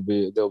think there'll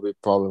be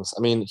problems.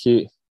 I mean,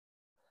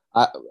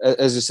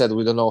 as you said,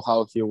 we don't know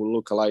how he will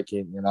look like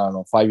in I don't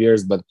know 5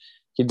 years, but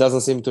he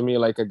doesn't seem to me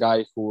like a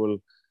guy who will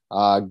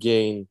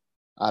gain,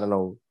 I don't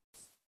know,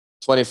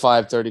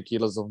 25-30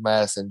 kilos of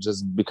mass and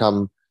just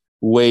become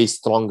way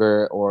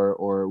stronger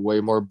or way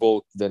more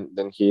bulk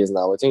than he is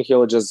now. I think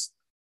he'll just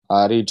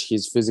reach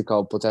his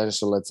physical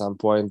potential at some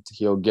point.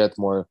 He'll get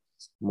more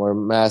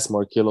mass,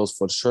 more kilos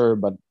for sure,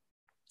 but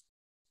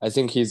I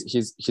think his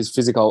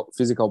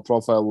physical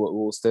profile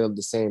will stay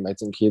the same. I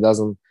think he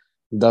doesn't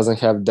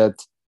have that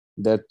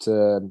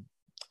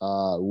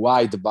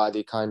wide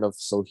body kind of,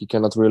 so he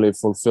cannot really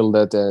fulfill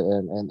that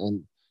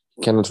and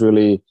cannot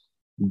really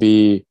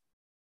be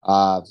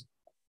I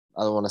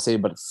don't want to say,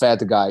 but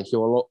fat guy.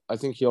 I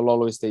think he'll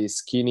always stay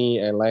skinny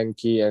and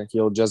lanky, and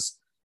he'll just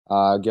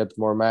get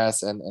more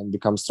mass and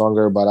become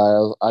stronger. But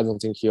I don't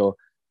think he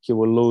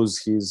will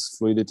lose his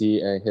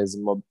fluidity and his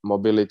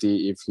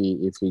mobility if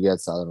he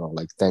gets, I don't know,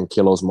 like 10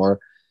 kilos more.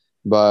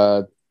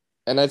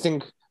 And I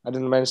think I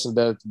didn't mention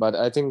that, but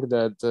I think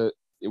that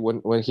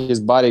when his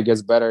body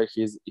gets better,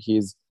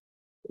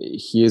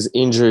 his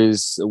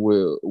injuries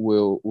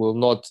will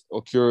not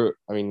occur.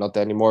 I mean, not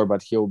anymore,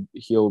 but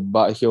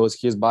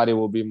his body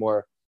will be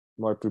more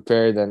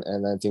prepared,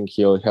 and I think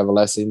he'll have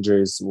less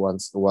injuries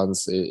once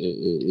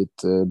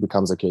it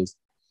becomes a case.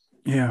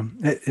 Yeah,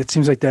 it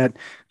seems like that.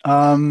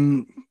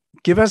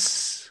 Give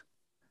us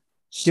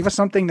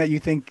something that you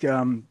think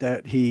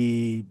that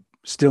he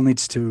still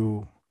needs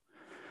to,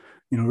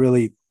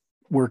 really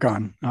work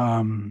on.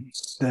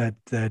 That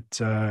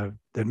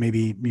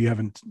maybe you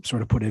haven't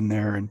sort of put in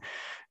there, and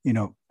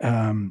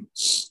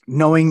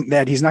knowing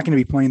that he's not going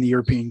to be playing the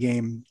European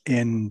game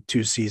in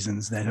 2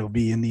 seasons, that he'll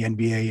be in the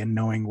NBA, and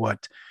knowing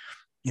what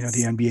the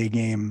NBA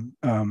game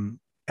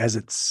as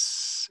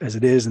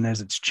it is and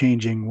as it's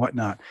changing,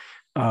 whatnot.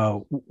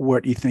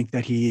 What do you think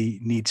that he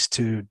needs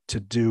to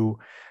do?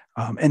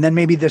 And then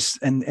maybe this,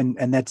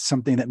 and that's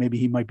something that maybe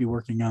he might be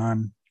working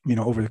on,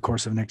 over the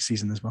course of next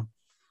season as well.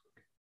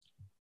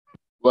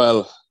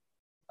 Well,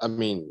 I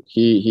mean,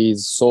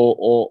 he's so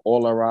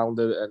all around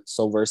it and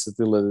so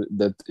versatile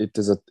that it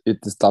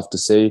is tough to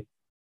say.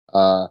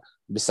 Uh,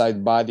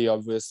 Beside body,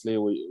 obviously,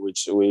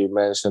 which we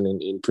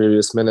mentioned in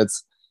previous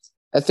minutes,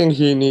 I think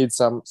he needs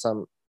some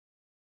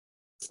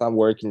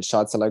work in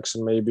shot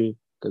selection maybe,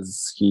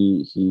 because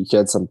he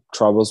had some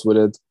troubles with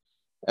it,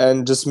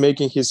 and just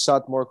making his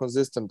shot more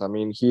consistent. I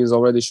mean, he is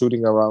already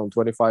shooting around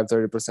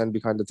 25-30%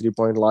 behind the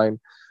 3-point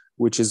line,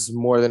 which is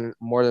more than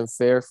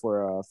fair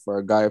for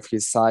a guy of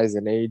his size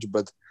and age,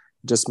 but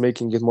just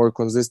making it more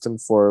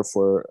consistent for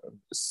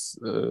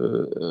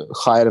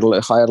higher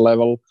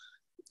level.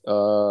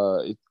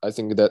 I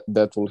think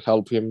that will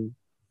help him,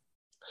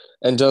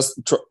 and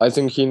I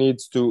think he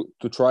needs to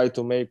try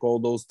to make all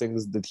those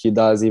things that he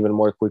does even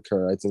more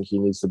quicker. I think he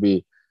needs to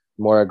be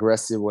more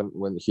aggressive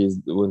when he's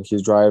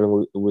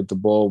driving with the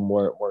ball,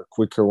 more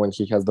quicker when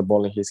he has the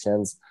ball in his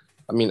hands.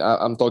 I mean,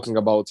 I'm talking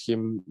about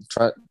him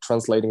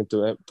translating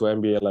to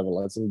NBA level.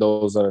 I think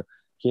those are,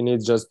 he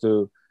needs just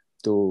to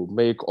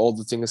make all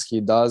the things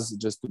he does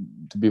just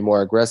to be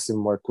more aggressive,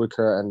 more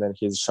quicker, and then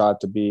his shot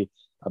to be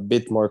a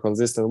bit more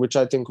consistent, which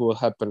I think will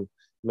happen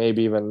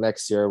maybe even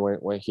next year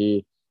when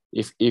he,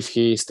 if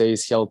he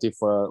stays healthy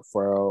for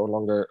a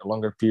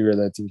longer period.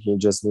 I think he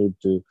just need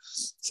to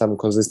some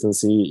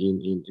consistency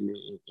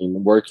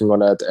in working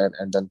on it,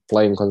 and then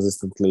playing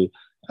consistently,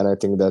 and I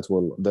think that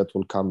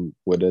will come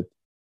with it.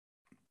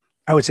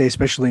 I would say,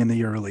 especially in the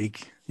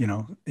EuroLeague,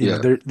 Yeah.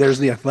 there's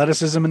the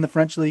athleticism in the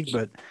French league,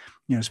 but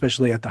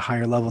especially at the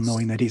higher level,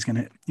 knowing that he's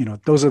going to,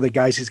 those are the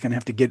guys he's going to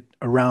have to get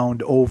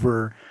around,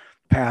 over,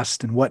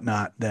 past, and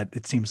whatnot. That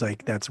it seems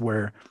like that's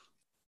where,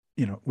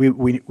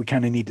 we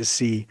kind of need to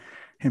see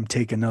him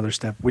take another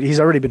step. He's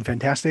already been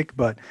fantastic,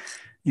 but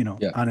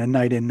Yeah. on a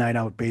night in, night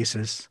out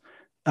basis,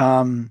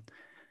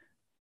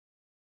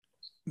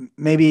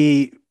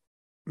 maybe,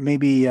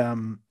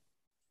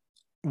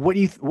 what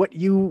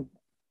you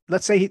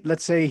let's say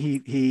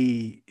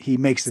he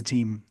makes the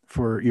team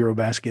for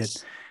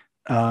Eurobasket.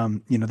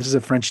 This is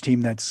a French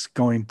team that's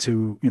going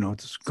to,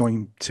 it's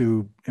going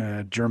to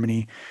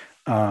Germany.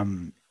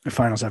 The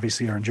finals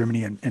obviously are in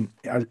Germany, and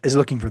is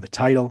looking for the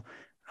title.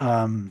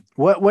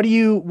 What would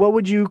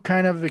you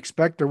kind of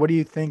expect, or what do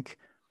you think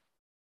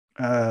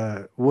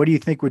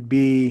would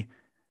be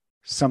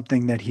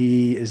something that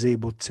he is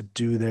able to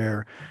do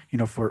there,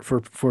 for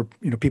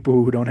people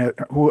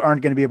who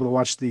aren't going to be able to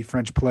watch the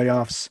French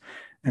playoffs,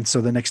 and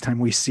so the next time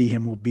we see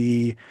him will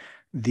be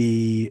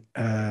the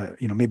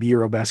maybe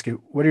Eurobasket.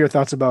 What are your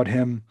thoughts about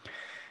him?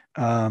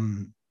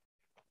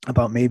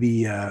 About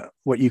maybe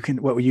what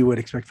you would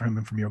expect from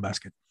him from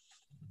Eurobasket?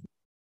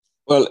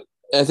 Well,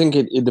 I think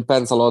it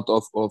depends a lot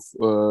of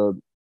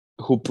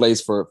who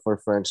plays for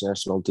French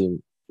national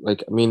team.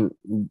 Like, I mean,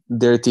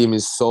 their team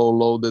is so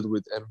loaded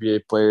with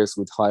NBA players,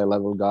 with high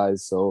level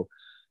guys. So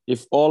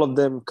if all of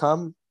them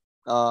come,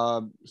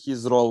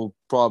 his role will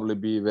probably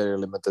be very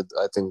limited.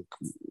 I think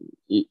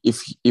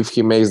if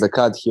he makes the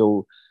cut,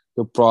 he'll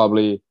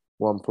probably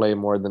won't play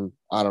more than,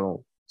 I don't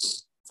know,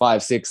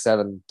 5, 6,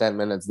 7, 10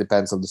 minutes,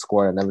 depends on the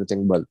score and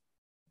everything. But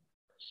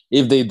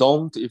if they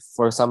don't, if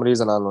for some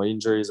reason, I don't know,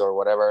 injuries or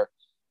whatever,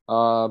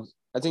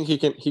 I think he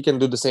can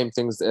do the same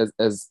things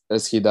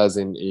as he does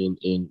in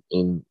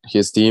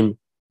his team,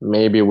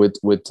 maybe with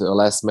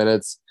less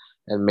minutes,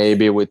 and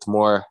maybe with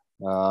more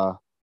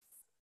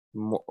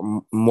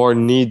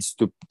needs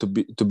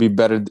to be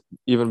better,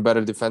 even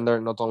better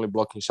defender, not only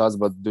blocking shots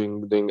but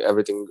doing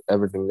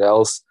everything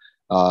else,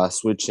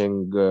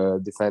 switching,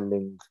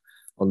 defending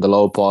on the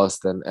low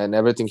post, and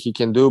everything he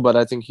can do. But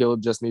I think he'll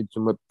just need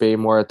to pay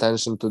more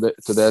attention to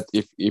that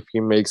if he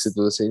makes it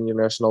to the senior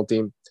national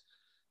team.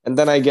 And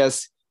then I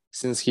guess,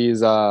 since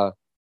he's a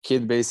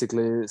kid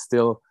basically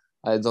still,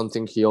 I don't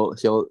think he'll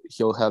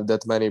have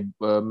that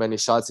many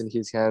shots in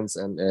his hands,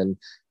 and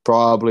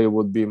probably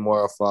would be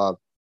more of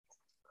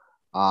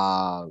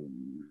a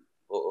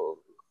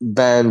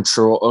bench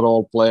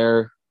role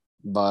player.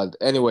 But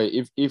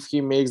anyway, if he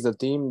makes the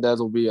team, that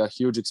will be a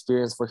huge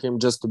experience for him,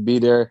 just to be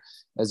there,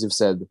 as you've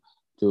said,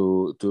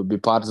 to be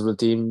part of the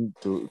team,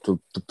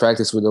 to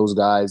practice with those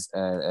guys,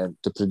 and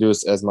to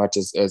produce as much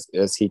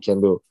as he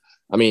can do.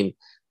 I mean,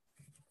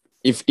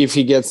 if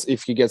he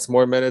gets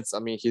more minutes, I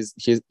mean,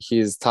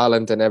 his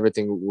talent and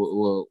everything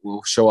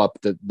will show up.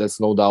 That's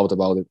no doubt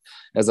about it.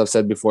 As I've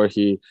said before,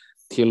 he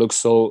he looks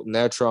so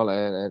natural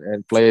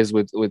and plays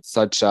with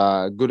such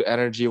good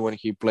energy when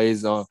he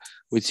plays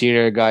with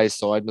senior guys.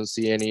 So I don't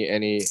see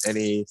any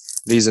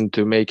reason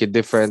to make it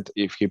different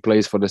if he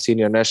plays for the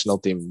senior national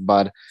team.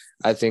 But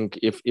I think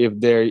if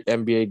their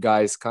NBA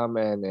guys come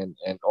and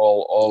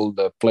all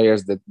the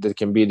players that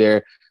can be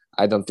there,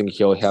 I don't think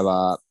he'll have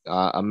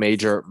a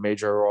major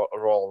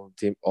role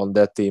on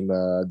that team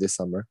this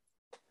summer.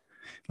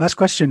 Last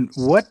question.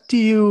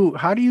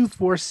 How do you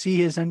foresee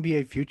his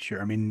NBA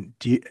future? I mean,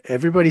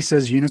 everybody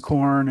says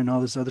unicorn and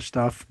all this other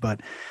stuff,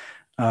 but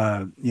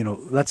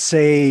let's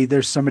say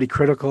there's somebody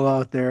critical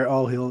out there.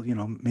 Oh, he'll,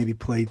 maybe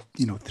play,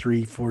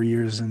 3-4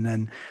 years. And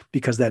then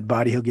because that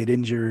body, he'll get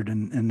injured.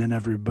 And then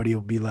everybody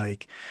will be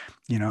like,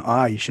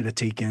 you should have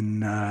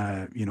taken,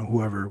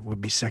 whoever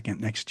would be second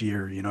next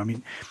year. I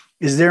mean,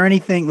 is there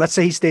anything, let's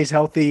say he stays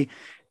healthy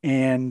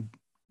and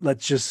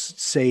let's just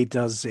say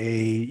does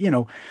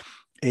a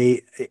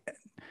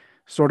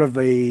sort of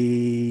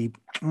I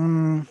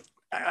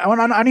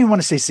don't even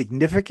want to say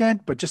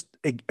significant, but just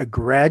a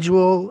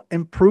gradual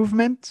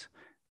improvement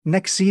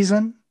next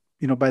season,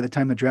 by the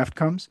time the draft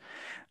comes.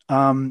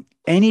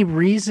 Any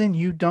reason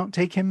you don't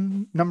take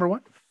him number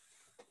one?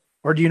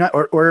 Or do you not,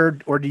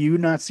 or do you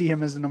not see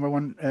him as the number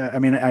one? I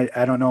mean,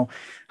 I don't know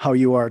how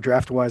you are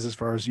draft wise as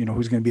far as,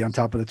 who's going to be on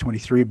top of the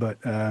 23, but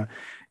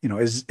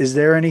is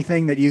there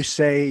anything that you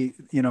say,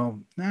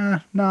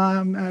 I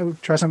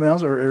would try something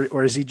else,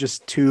 or is he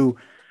just too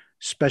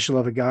special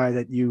of a guy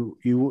that you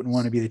wouldn't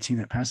want to be the team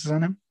that passes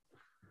on him?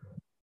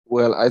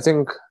 Well, I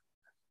think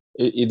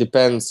it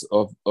depends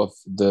of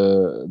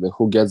the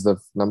who gets the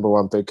number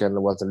one pick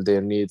and what are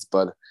their needs.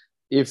 But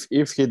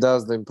if he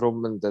does the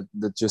improvement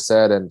that you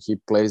said and he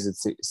plays a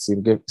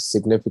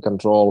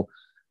significant role,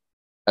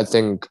 I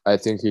think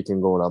he can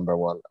go number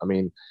one. I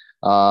mean,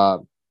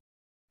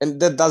 and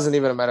that doesn't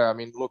even matter. I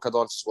mean, Luka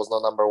Doncic was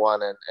not number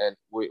one, and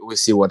we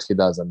see what he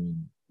does. I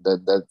mean,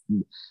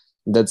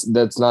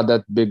 that's not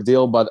that big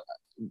deal. But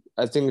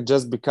I think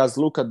just because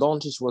Luka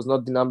Doncic was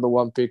not the number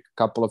one pick a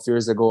couple of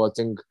years ago, I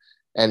think,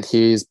 and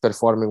he's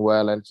performing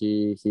well, and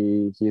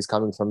he's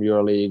coming from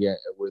EuroLeague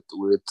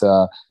with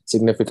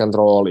significant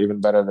role,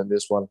 even better than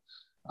this one.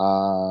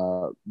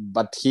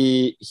 But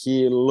he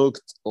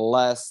looked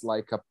less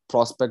like a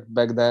prospect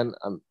back then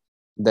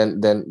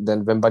than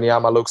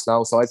Wembanyama looks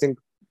now. So I think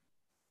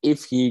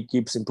if he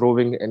keeps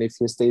improving and if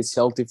he stays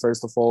healthy,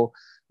 first of all,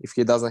 if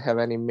he doesn't have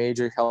any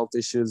major health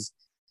issues,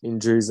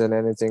 injuries and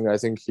anything, I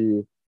think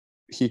he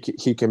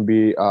can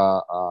be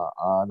a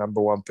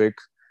number one pick.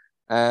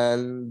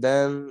 And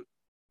then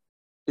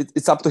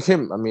it's up to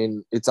him. I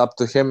mean, it's up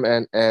to him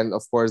and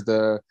of course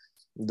the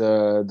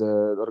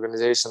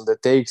organization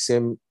that takes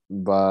him.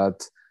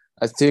 But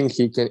I think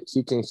he can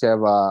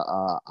have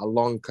a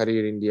long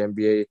career in the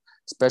NBA,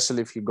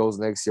 especially if he goes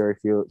next year.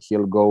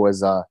 He'll go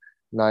as a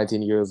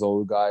 19 years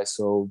old guy,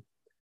 so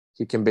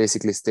he can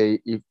basically stay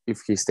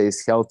if he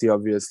stays healthy,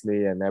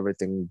 obviously, and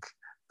everything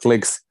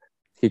clicks.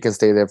 He can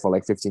stay there for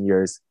like 15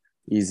 years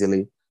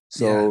easily.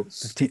 So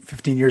yeah,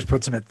 15 years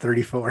puts him at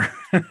 34.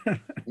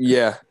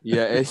 yeah,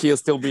 and he'll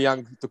still be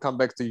young to come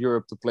back to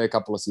Europe to play a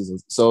couple of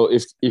seasons. So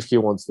if he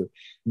wants to,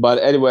 but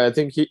anyway, I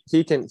think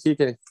he can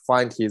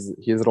find his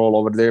role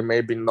over there.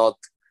 Maybe not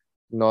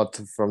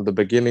from the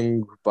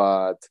beginning,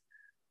 but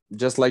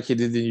just like he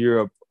did in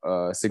Europe,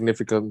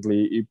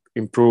 significantly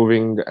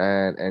improving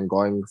and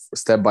going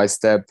step by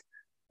step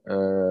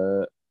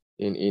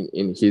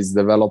in his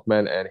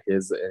development and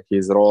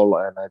his role.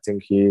 And I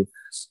think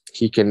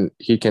he can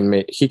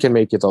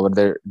make it over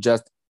there.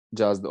 Just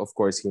of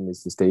course he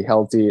needs to stay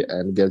healthy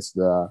and gets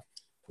the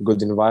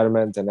good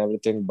environment and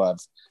everything,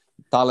 but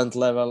talent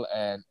level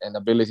and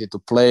ability to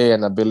play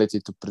and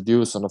ability to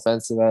produce on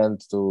offensive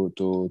end, to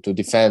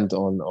defend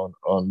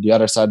on the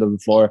other side of the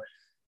floor.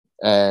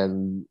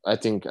 And I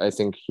think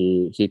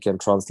he can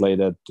translate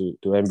that to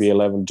NBA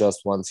level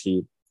just once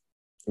he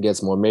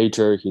gets more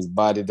mature, his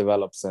body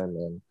develops,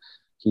 and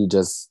he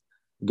just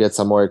gets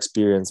some more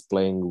experience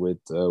playing with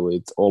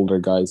older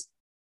guys.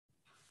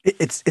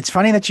 It's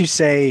funny that you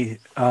say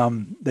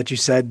that you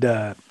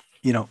said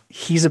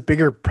he's a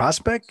bigger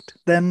prospect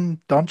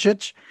than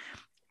Doncic,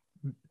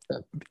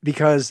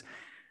 because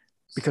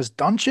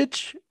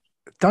Doncic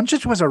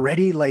was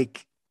already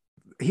like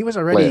he was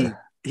already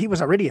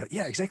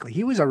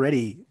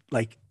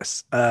like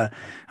a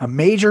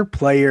major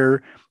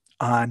player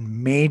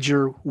on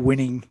major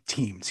winning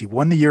teams. He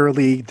won the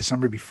EuroLeague the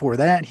summer before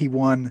that. He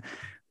won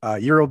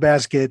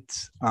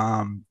Eurobasket,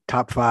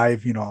 top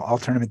 5, all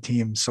tournament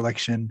team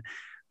selection.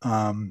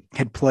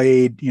 Had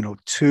played,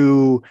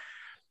 two,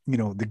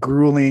 the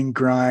grueling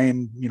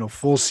grind,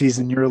 full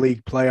season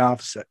EuroLeague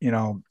playoffs,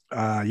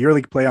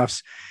 EuroLeague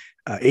playoffs,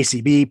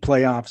 ACB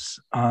playoffs,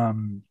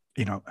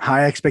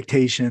 high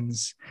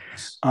expectations.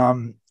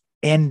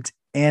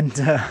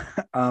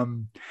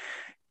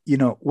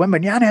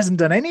 Wembanyama hasn't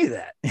done any of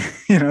that.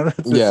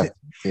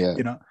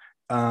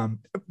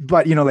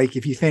 But like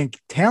if you think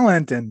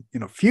talent and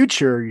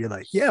future, you're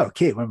like, yeah,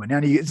 okay,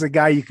 Wembanyama is a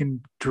guy you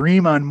can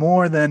dream on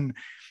more than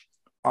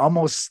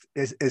almost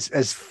as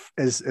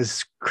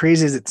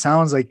crazy as it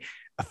sounds, like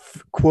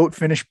quote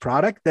finished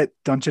product, that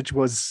Doncic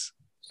was.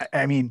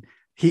 I mean,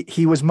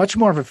 he was much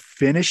more of a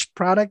finished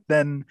product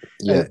than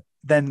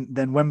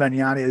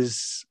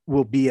Wembanyama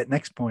will be at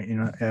next point,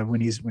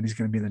 when he's going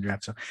to be in the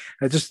draft. So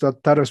I just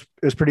thought it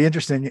was pretty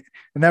interesting.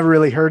 I never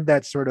really heard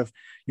that sort of,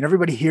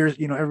 everybody hears,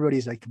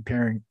 everybody's like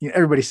comparing,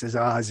 everybody says,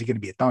 is he going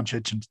to be a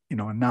Doncic? And,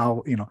 and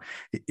now,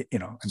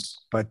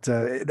 but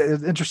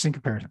interesting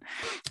comparison.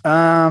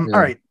 All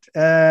right.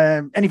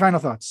 Any final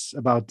thoughts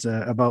about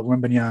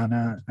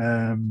Wembanyama?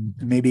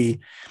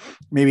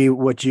 Maybe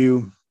what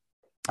you,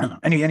 I don't know,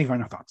 any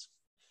final thoughts?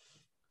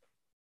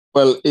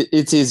 Well,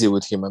 it's easy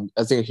with him.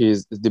 I think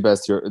he's the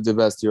best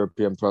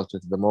European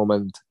prospect at the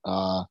moment.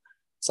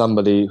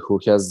 Somebody who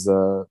has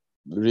a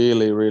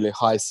really, really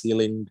high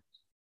ceiling,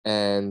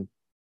 and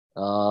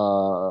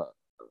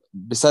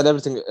beside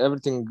everything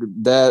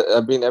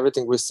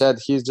we said,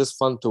 he's just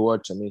fun to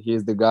watch. I mean,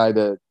 he's the guy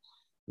that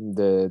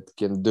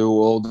can do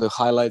all the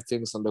highlight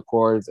things on the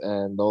court,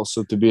 and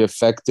also to be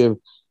effective.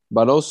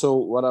 But also,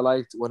 what I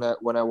liked when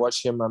I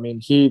watch him, I mean,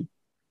 he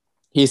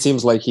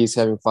seems like he's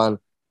having fun.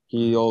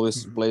 He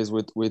always plays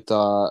with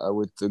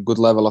a good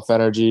level of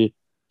energy.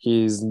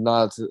 He's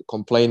not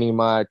complaining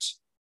much.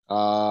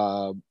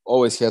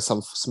 Always has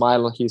some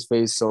smile on his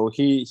face. So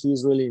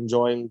he's really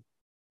enjoying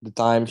the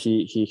time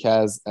he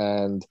has.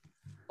 And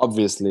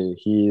obviously,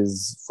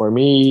 for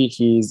me,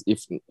 he's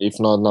if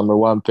not number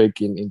one pick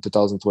in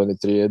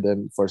 2023,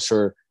 then for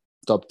sure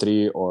top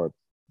 3, or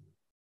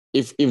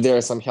if there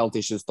are some health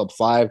issues, top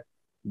 5.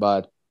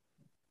 But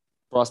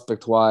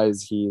prospect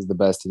wise, he is the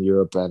best in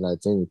Europe, and I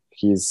think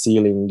his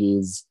ceiling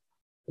is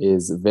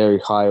very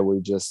high.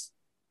 We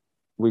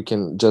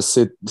can just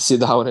sit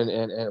down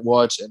and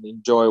watch and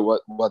enjoy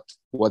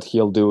what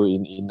he'll do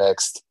in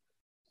next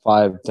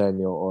 5,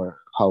 10 or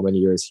how many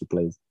years he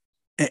plays.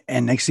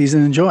 And next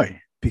season, enjoy,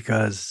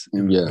 because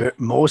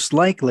most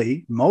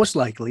likely,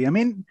 I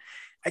mean,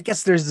 I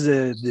guess there's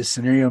this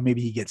scenario,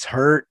 maybe he gets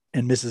hurt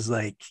and misses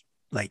like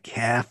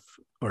half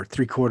or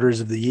 3/4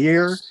 of the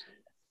year.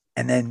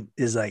 And then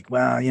is like,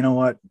 well, you know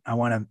what? I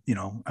want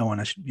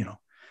to,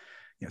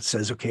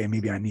 says, okay,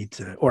 maybe I need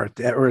to, or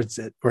it's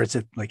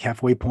at like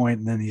halfway point,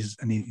 and then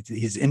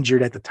he's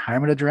injured at the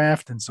time of the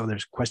draft, and so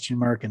there's a question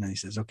mark, and then he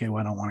says, okay,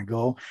 well, I don't want to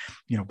go,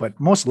 but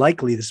most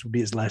likely this would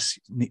be his last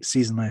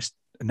season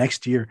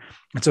next year,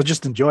 and so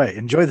just enjoy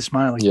the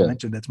smile, like you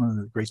mentioned. That's one of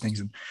the great things,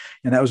 and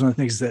that was one of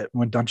the things that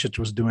when Doncic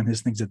was doing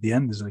his things at the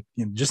end is like,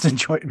 just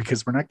enjoy it,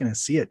 because we're not going to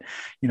see it.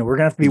 We're going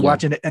to have to be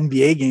watching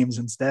NBA games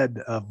instead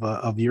of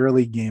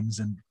EuroLeague games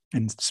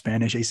and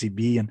Spanish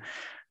ACB and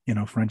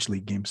French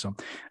league games. So, all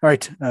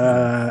right,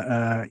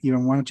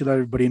 Ivan, why don't you let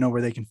everybody know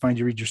where they can find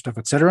you, read your stuff,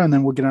 etc., and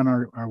then we'll get on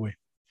our way.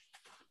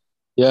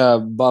 Yeah,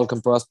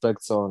 Balkan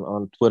Prospects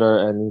on Twitter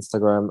and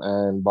Instagram,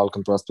 and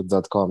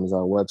balkanprospects.com is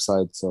our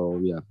website. So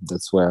yeah,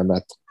 that's where I'm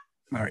at.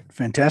 All right,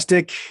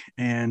 fantastic.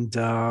 And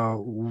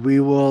we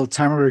will,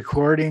 time of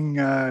recording,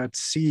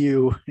 see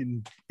you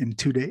in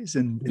 2 days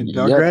in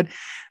Belgrade.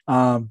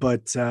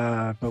 But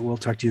we'll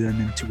talk to you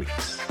then in 2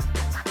 weeks.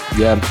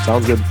 Yeah,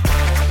 sounds good.